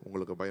வர்றது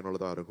உங்களுக்கு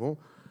பயனுள்ளதாக இருக்கும்.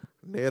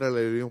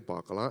 நேரலையிலையும்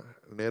பார்க்கலாம்.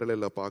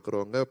 நேரலையில்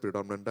பார்க்குறவங்க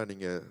ப்ரிடாமினண்ட்டாக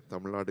நீங்கள்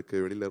தமிழ்நாட்டுக்கு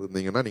வெளியில்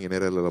இருந்தீங்கன்னா நீங்கள்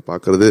நேரலையில்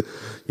பார்க்குறது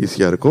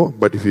ஈஸியாக இருக்கும்.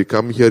 But if you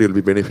come here you'll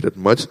be benefited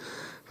much.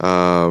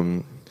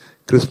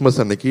 Christmas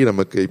அன்னைக்கு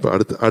நமக்கு இப்போ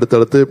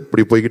அடுத்தடுத்து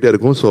இப்படி போய்கிட்டே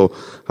இருக்கும். ஸோ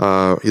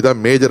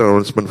இதான் major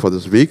announcement for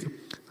this week.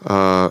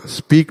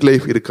 Speak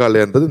life இருக்கா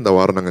இல்லையான்றது இந்த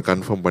வாரம் நாங்கள்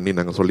கன்ஃபார்ம் பண்ணி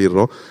நாங்கள்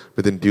சொல்லிடுறோம்.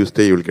 Within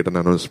Tuesday you will get an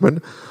announcement.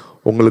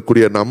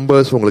 உங்களுக்குரிய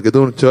நம்பர்ஸ், உங்களுக்கு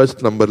எதுவும்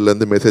சர்ச்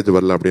நம்பர்லேருந்து மெசேஜ்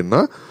வரல அப்படின்னா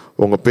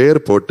உங்கள் பேர்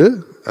போட்டு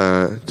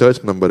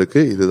சர்ச்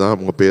நம்பருக்கு இதுதான்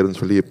உங்கள் பேருன்னு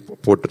சொல்லி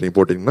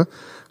போட்டிங்கன்னா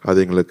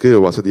அது எங்களுக்கு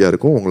வசதியாக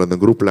இருக்கும். உங்களை அந்த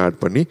குரூப்பில்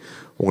ஆட் பண்ணி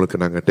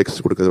உங்களுக்கு நாங்கள்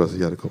டெக்ஸ்ட் கொடுக்கறது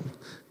வசதியாக இருக்கும்.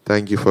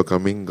 Thank you for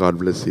coming. God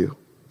bless you.